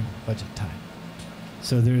discussed during budget time.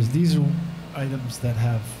 So these are items that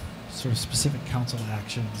have sort of specific council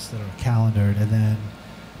actions that are calendared, and then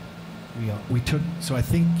we took. So I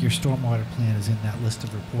think your stormwater plan is in that list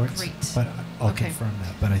of reports. Great. But I'll Okay. confirm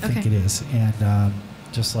that. But I think Okay. it is, and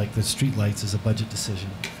just like the streetlights is a budget decision,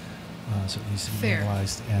 so it needs to be Fair.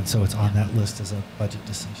 analyzed, and so it's on that list as a budget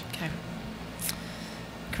decision. Okay.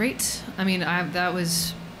 Great. I mean, that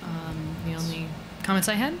was the only comments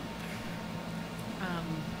I had.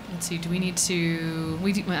 Let's see. Do we need to?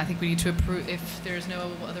 I think we need to approve. If there's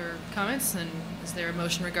no other comments, then is there a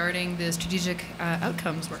motion regarding the strategic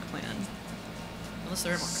outcomes work plan? Unless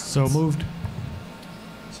there are more comments. So moved.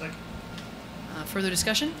 Second. Further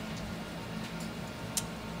discussion?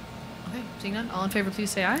 Okay. Seeing none. All in favor,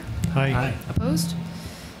 please say aye. Aye. Opposed?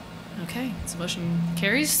 Okay. So motion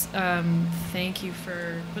carries. Thank you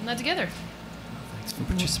for putting that together. Thanks for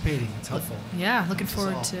participating. It's helpful. Yeah, looking Helps us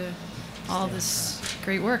forward all. to all this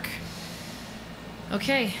great work.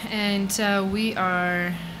 Okay, and we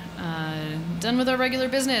are Done with our regular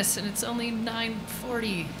business, and it's only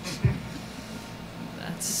 9:40.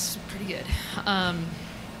 That's pretty good.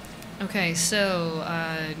 Okay, so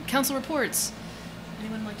council reports.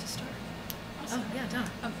 Anyone like to start? Oh, yeah, Donna.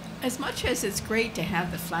 As much as it's great to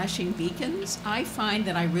have the flashing beacons, I find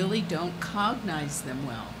that I really don't cognize them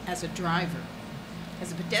well as a driver.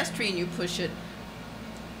 As a pedestrian, you push it,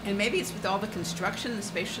 and maybe it's with all the construction,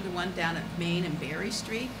 especially the one down at Main and Berry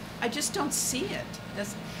Street. I just don't see it.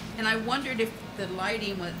 And I wondered if the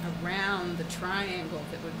lighting went around the triangle,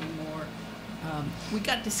 that would be more. We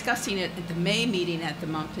got discussing it at the May meeting at the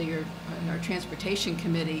Montpelier, our transportation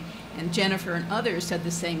committee, and Jennifer and others said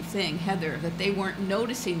the same thing, Heather, that they weren't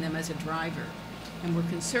noticing them as a driver and were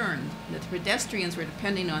concerned that the pedestrians were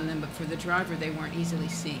depending on them, but for the driver they weren't easily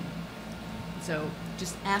seen. So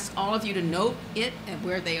just ask all of you to note it and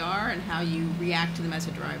where they are and how you react to them as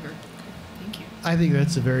a driver. Thank you. I think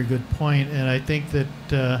that's a very good point, and I think that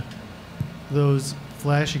those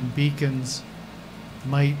flashing beacons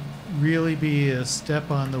might really be a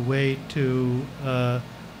step on the way to a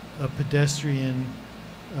pedestrian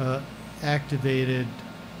activated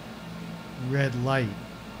red light.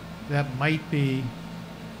 That might be,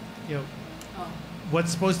 you know,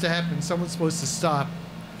 what's supposed to happen. Someone's supposed to stop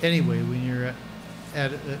anyway when you're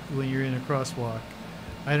when you're in a crosswalk.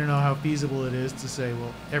 I don't know how feasible it is to say,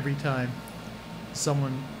 well, every time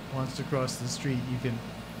someone wants to cross the street, you can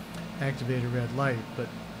activate a red light, but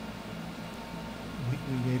we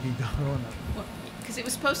may be going up. Because it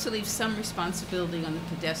was supposed to leave some responsibility on the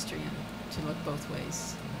pedestrian to look both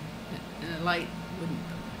ways. And a light wouldn't.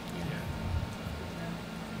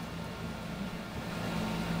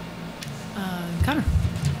 Connor.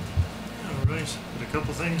 All right, a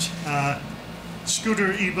couple things.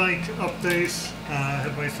 Scooter e-bike update.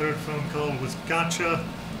 Had my third phone call with Gotcha,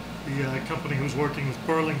 the company who's working with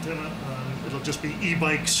Burlington. It'll just be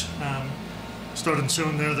e-bikes. Starting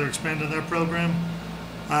soon there, they're expanding their program.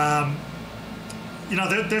 You know,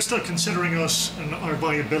 they're still considering us and our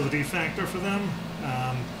viability factor for them.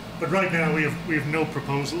 But right now we have no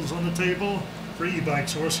proposals on the table for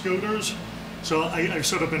e-bikes or scooters. So I've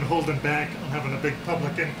sort of been holding back on having a big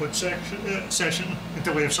public input session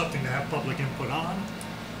until we have something to have public input on.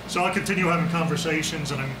 So I'll continue having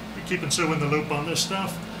conversations, and I'm keeping Sue in the loop on this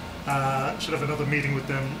stuff. Should have another meeting with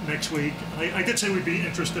them next week. I did say we'd be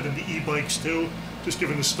interested in the e-bikes too, just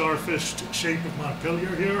given the starfish shape of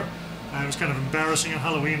Montpelier here. It was kind of embarrassing on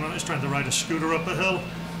Halloween when I was trying to ride a scooter up a hill,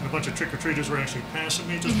 and a bunch of trick-or-treaters were actually passing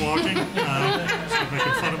me just walking, sort of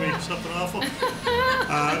making fun of me, something awful.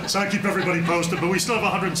 So I keep everybody posted, but we still have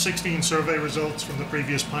 116 survey results from the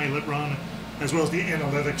previous pilot run, as well as the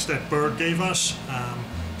analytics that Bird gave us.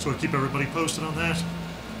 So we'll keep everybody posted on that.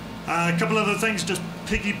 A couple other things, just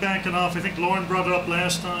piggybacking off, I think Lauren brought it up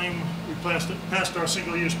last time. We passed our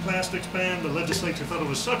single-use plastics ban. The legislature thought it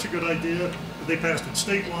was such a good idea that they passed it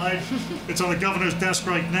statewide. It's on the governor's desk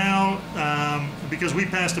right now because we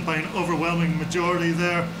passed it by an overwhelming majority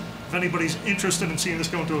there. If anybody's interested in seeing this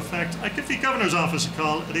go into effect, I give the governor's office a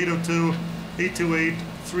call at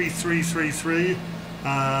 802-828-3333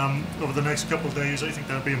 over the next couple of days. I think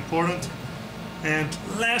that would be important. And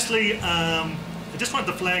lastly, I just wanted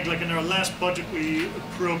to flag, like in our last budget, we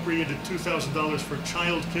appropriated $2,000 for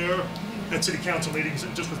childcare at city council meetings,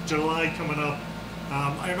 and just with July coming up,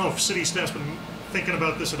 I don't know if city staff's been thinking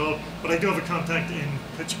about this at all, but I do have a contact in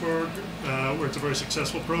Pittsburgh where it's a very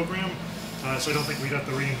successful program, so I don't think we'd have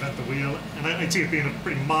to reinvent the wheel, and I'd see it being a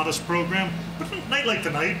pretty modest program. But from a night like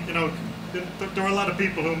tonight, you know, there are a lot of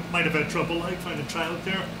people who might have had trouble like finding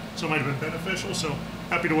childcare, so it might have been beneficial. So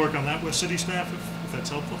happy to work on that with city staff if that's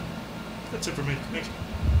helpful. That's it for me. Thanks.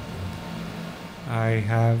 I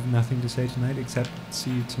have nothing to say tonight except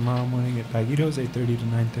see you tomorrow morning at Bagito's, 8:30 to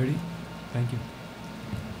 9:30. Thank you.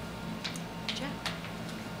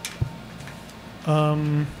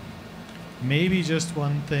 Maybe just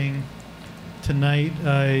one thing. Tonight,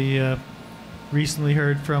 I recently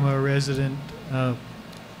heard from a resident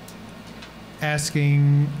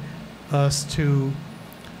asking us to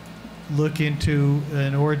look into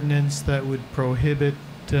an ordinance that would prohibit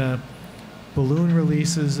balloon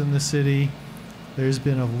releases in the city. There's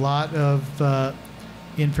been a lot of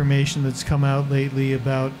information that's come out lately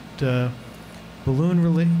about balloon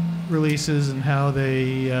releases and how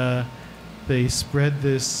they spread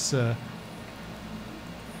this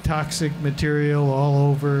toxic material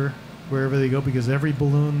all over wherever they go, because every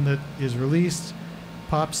balloon that is released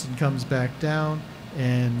pops and comes back down,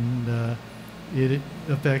 and it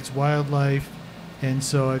affects wildlife. And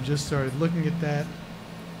so I've just started looking at that,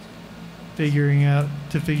 figure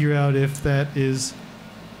out if that is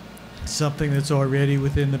something that's already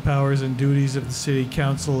within the powers and duties of the city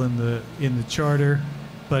council in the charter,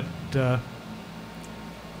 but and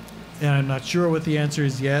I'm not sure what the answer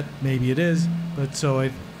is yet. Maybe it is, but so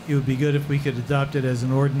it would be good if we could adopt it as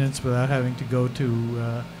an ordinance without having to go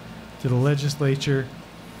to the legislature.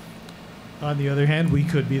 On the other hand, we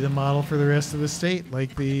could be the model for the rest of the state,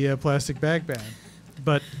 like the plastic bag ban.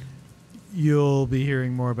 But you'll be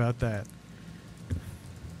hearing more about that.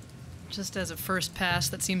 Just as a first pass,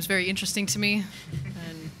 that seems very interesting to me,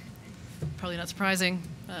 and probably not surprising,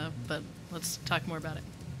 but let's talk more about it.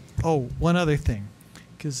 Oh, one other thing,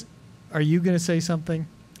 because are you going to say something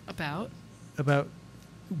About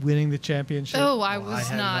winning the championship? Oh, I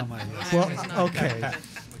was not. Well, okay.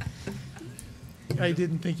 I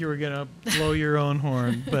didn't think you were going to blow your own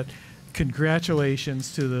horn, but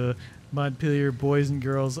congratulations to the Montpelier boys and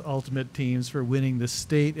girls ultimate teams for winning the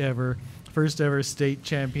first ever state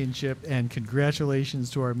championship, and congratulations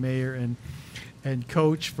to our mayor and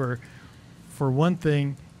coach for one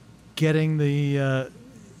thing, getting the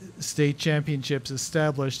state championships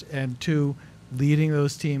established, and two, leading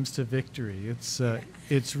those teams to victory.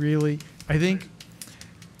 It's really, I think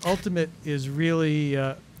ultimate is really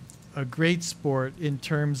a great sport in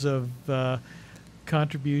terms of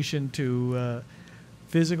contribution to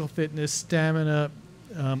physical fitness, stamina,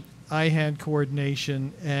 eye-hand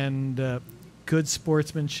coordination, and good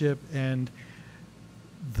sportsmanship, and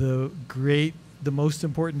the most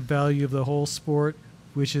important value of the whole sport,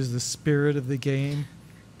 which is the spirit of the game.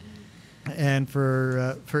 And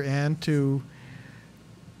for Anne to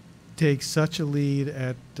take such a lead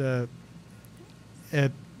at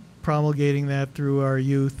promulgating that through our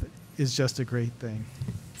youth is just a great thing.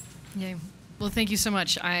 Yeah. Well, thank you so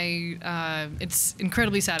much. It's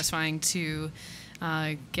incredibly satisfying to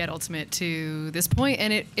get Ultimate to this point,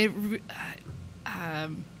 and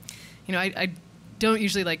I don't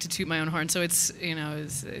usually like to toot my own horn, so it's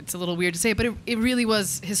a little weird to say, but it really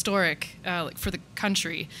was historic, like for the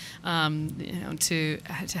country, to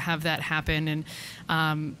have that happen, and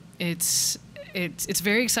it's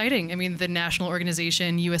very exciting. I mean, the national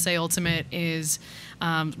organization USA Ultimate is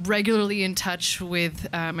regularly in touch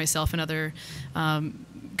with myself and other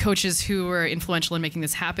coaches who were influential in making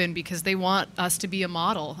this happen, because they want us to be a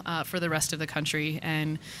model for the rest of the country,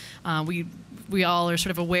 and we all are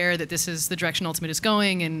sort of aware that this is the direction Ultimate is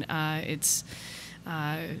going, and it's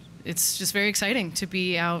just very exciting to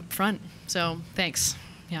be out front. So thanks.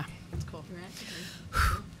 Yeah, it's cool.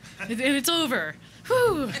 And it's over.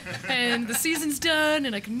 Whew. And the season's done,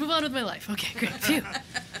 and I can move on with my life. Okay, great. Phew.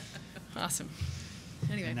 Awesome.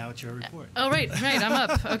 Anyway. And now it's your report. Oh, right, I'm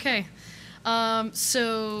up. Okay.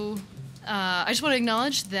 So I just want to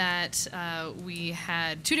acknowledge that we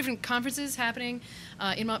had 2 different conferences happening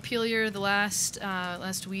in Montpelier the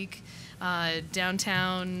last week,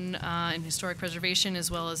 downtown and historic preservation,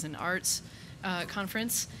 as well as an arts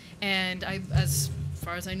conference. And as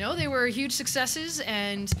far as I know, they were huge successes,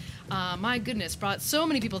 and my goodness, brought so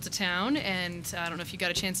many people to town. And I don't know if you got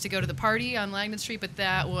a chance to go to the party on Langdon Street, but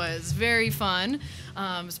that was very fun.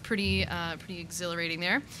 It was pretty exhilarating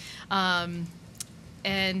there. I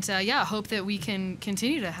hope that we can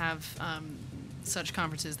continue to have such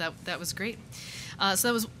conferences. That was great. So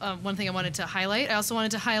that was one thing I wanted to highlight. I also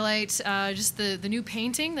wanted to highlight just the new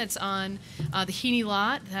painting that's on the Heaney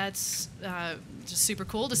lot. That's just super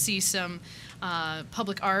cool to see some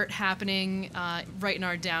public art happening right in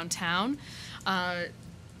our downtown.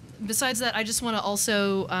 Besides that, I just want to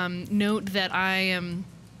also note that I am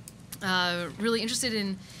really interested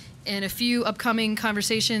in a few upcoming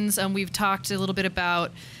conversations. We've talked a little bit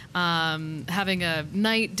about having a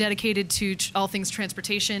night dedicated to all things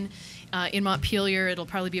transportation in Montpelier. It'll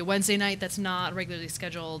probably be a Wednesday night. That's not a regularly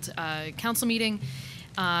scheduled council meeting,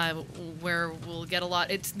 where we'll get a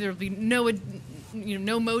lot. There'll be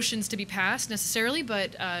no motions to be passed necessarily,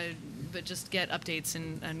 but just get updates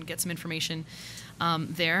and get some information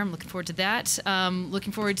there. I'm looking forward to that.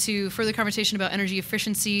 Looking forward to further conversation about energy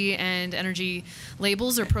efficiency and energy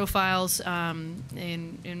labels or profiles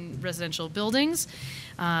in residential buildings.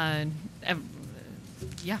 That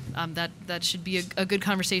should be a good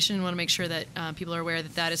conversation. We want to make sure that people are aware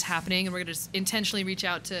that that is happening, and we're going to intentionally reach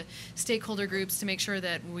out to stakeholder groups to make sure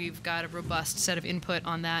that we've got a robust set of input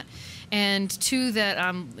on that. And 2, that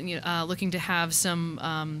I'm looking to have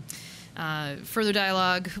some further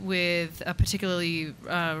dialogue with particularly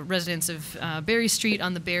residents of Berry Street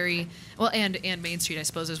on the Berry, and Main Street, I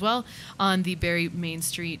suppose, as well, on the Berry Main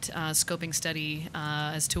Street scoping study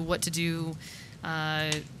as to what to do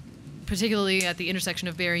particularly at the intersection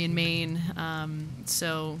of Barrie and Main.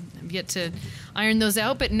 So I've yet to iron those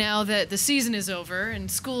out, but now that the season is over and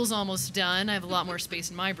school's almost done, I have a lot more space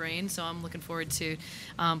in my brain, so I'm looking forward to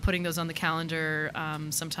putting those on the calendar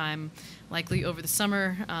sometime likely over the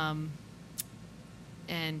summer,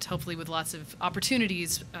 and hopefully with lots of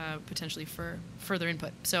opportunities potentially for further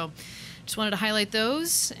input. So just wanted to highlight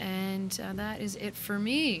those, and that is it for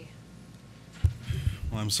me.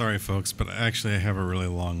 Well, I'm sorry, folks, but actually I have a really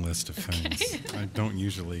long list of things. I don't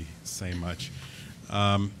usually say much.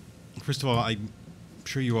 First of all, I'm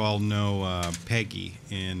sure you all know Peggy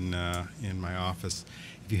in my office.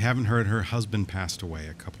 If you haven't heard, her husband passed away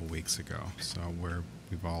a couple weeks ago, so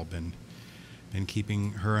we've all been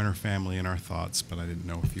keeping her and her family in our thoughts, but I didn't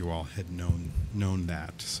know if you all had known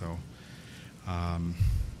that. So,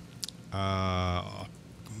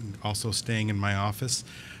 also staying in my office,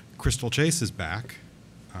 Crystal Chase is back.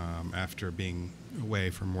 After being away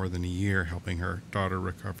for more than a year, helping her daughter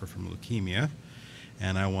recover from leukemia.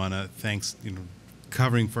 And I want to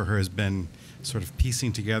covering for her has been sort of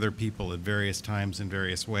piecing together people at various times in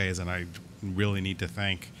various ways, and I really need to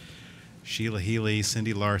thank Sheila Healy,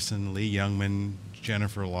 Cindy Larson, Lee Youngman,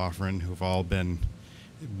 Jennifer Loughran, who've all been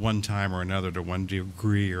at one time or another, to one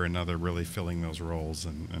degree or another, really filling those roles,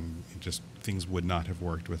 and just things would not have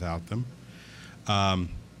worked without them.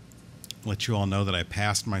 Let you all know that I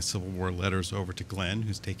passed my Civil War letters over to Glenn,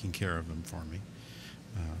 who's taking care of them for me.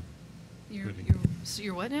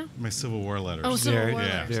 You're what now? My Civil War letters. Oh, Civil War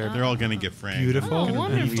letters. They're all going to get framed. Beautiful. Oh, I'm going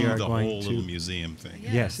wonderful. to We are do the going whole to- little museum thing.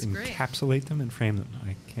 Yes, great. encapsulate them and frame them.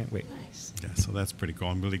 I can't wait. Yeah, so that's pretty cool.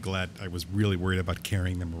 I'm really glad. I was really worried about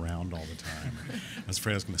carrying them around all the time. I was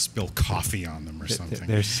afraid I was going to spill coffee on them or something.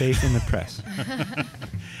 They're safe in the press.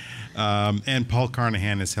 And Paul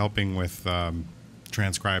Carnahan is helping with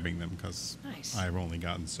transcribing them, because Nice. I've only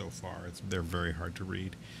gotten so far. They're very hard to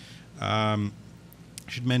read. I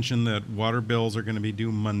should mention that water bills are going to be due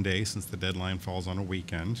Monday, since the deadline falls on a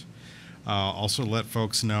weekend. Also let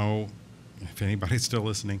folks know, if anybody's still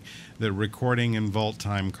listening, that recording and vault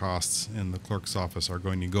time costs in the clerk's office are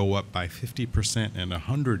going to go up by 50% and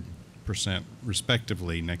 100%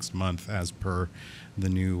 respectively next month, as per the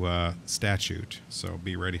new statute. So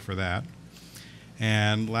be ready for that.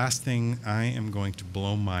 And last thing, I am going to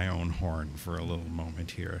blow my own horn for a little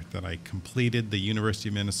moment here, that I completed the University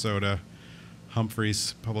of Minnesota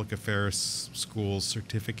Humphreys Public Affairs School's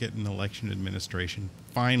Certificate in Election Administration,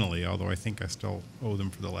 finally, although I think I still owe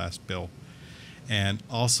them for the last bill. And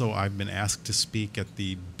also, I've been asked to speak at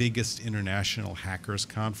the biggest international hackers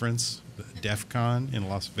conference, DEF CON in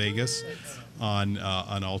Las Vegas, on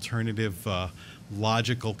an alternative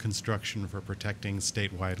logical construction for protecting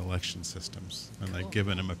statewide election systems. And I've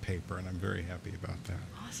given him a paper, and I'm very happy about that.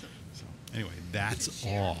 Awesome. So anyway, that's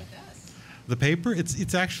all. The paper,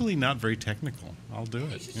 it's actually not very technical. I'll do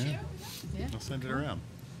it. Yeah. I'll send it around.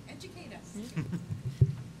 Educate us.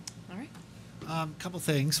 All right. Couple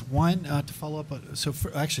things. One, to follow up.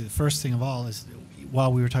 Actually, the first thing of all is,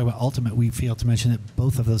 while we were talking about Ultimate, we failed to mention that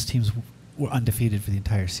both of those teams were undefeated for the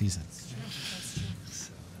entire season.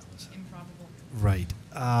 Improbable. Right.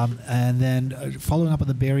 And then following up on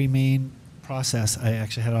the Barrie Main process, I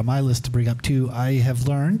actually had on my list to bring up too. I have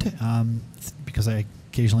learned, because I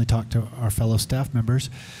occasionally talk to our fellow staff members,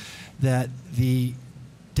 that the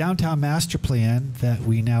downtown master plan that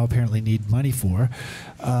we now apparently need money for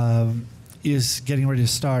is getting ready to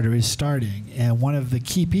start, or is starting. And one of the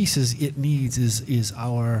key pieces it needs is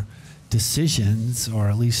our decisions, or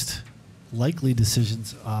at least likely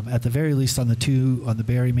decisions, at the very least on the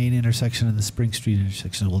Barrie Main intersection and the Spring Street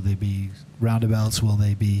intersection. Will they be roundabouts? Will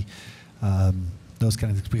they be those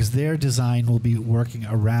kind of things? Because their design will be working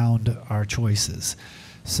around our choices.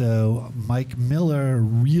 So Mike Miller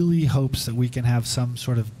really hopes that we can have some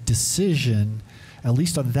sort of decision, at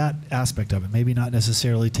least on that aspect of it, maybe not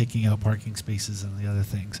necessarily taking out parking spaces and the other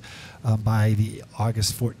things, by the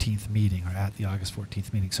August 14th meeting, or at the August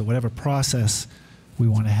 14th meeting. So whatever process we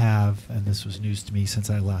want to have, and this was news to me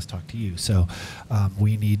since I last talked to you, so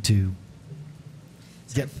we need to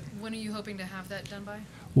get... When are you hoping to have that done by?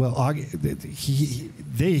 Well,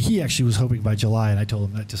 he actually was hoping by July, and I told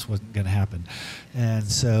him that just wasn't going to happen, and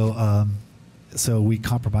so so we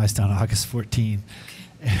compromised on August 14th,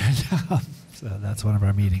 and so that's one of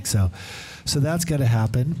our meetings. So that's got to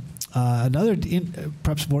happen. Another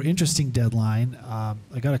perhaps more interesting deadline.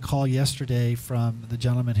 I got a call yesterday from the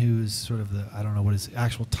gentleman who's sort of I don't know what his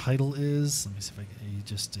actual title is. Let me see if I can.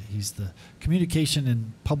 He's the Communication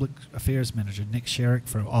and Public Affairs Manager, Nick Sherrick,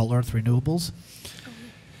 for All Earth Renewables.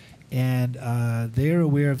 And they're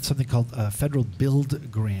aware of something called federal build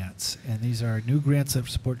grants. And these are new grants that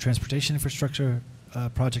support transportation infrastructure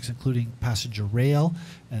projects, including passenger rail.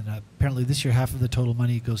 And apparently this year, half of the total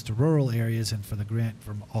money goes to rural areas, and for the grant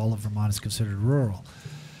from all of Vermont is considered rural.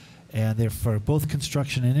 And they're for both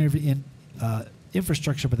construction and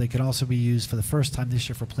infrastructure, but they can also be used for the first time this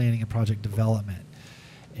year for planning and project development.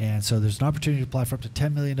 And so there's an opportunity to apply for up to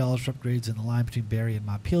 $10 million for upgrades in the line between Barrie and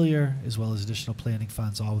Montpelier, as well as additional planning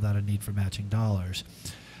funds, all without a need for matching dollars.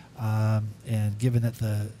 And given that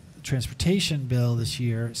the transportation bill this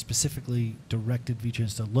year specifically directed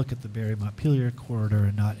VTrans to look at the Barrie-Montpelier corridor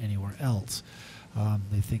and not anywhere else,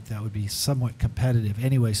 they think that would be somewhat competitive.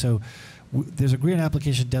 Anyway, so there's a grant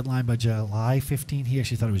application deadline by July 15th. He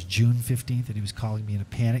actually thought it was June 15th, and he was calling me in a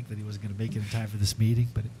panic that he wasn't going to make it in time for this meeting,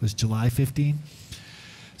 but it was July 15th.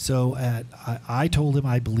 So I told him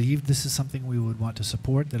I believed this is something we would want to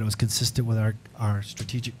support, that it was consistent with our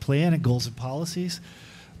strategic plan and goals and policies.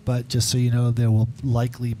 But just so you know, there will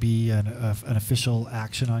likely be an official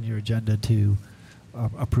action on your agenda to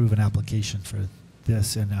approve an application for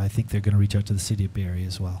this, and I think they're going to reach out to the city of Barrie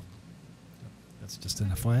as well. That's just an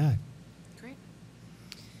FYI. Great.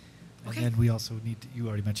 And then we also need to, you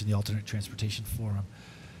already mentioned the alternate transportation forum.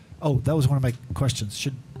 Oh, that was one of my questions.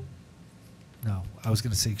 No, I was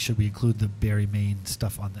going to say, should we include the Barrie, Maine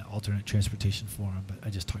stuff on the alternate transportation forum, but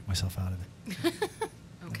I just talked myself out of it.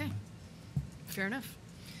 Okay. Fair enough.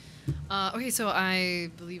 Okay, so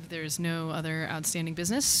I believe there's no other outstanding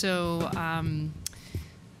business. So,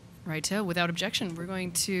 without objection, we're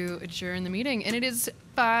going to adjourn the meeting. And it is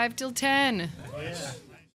 5 till 10. Oh, yeah.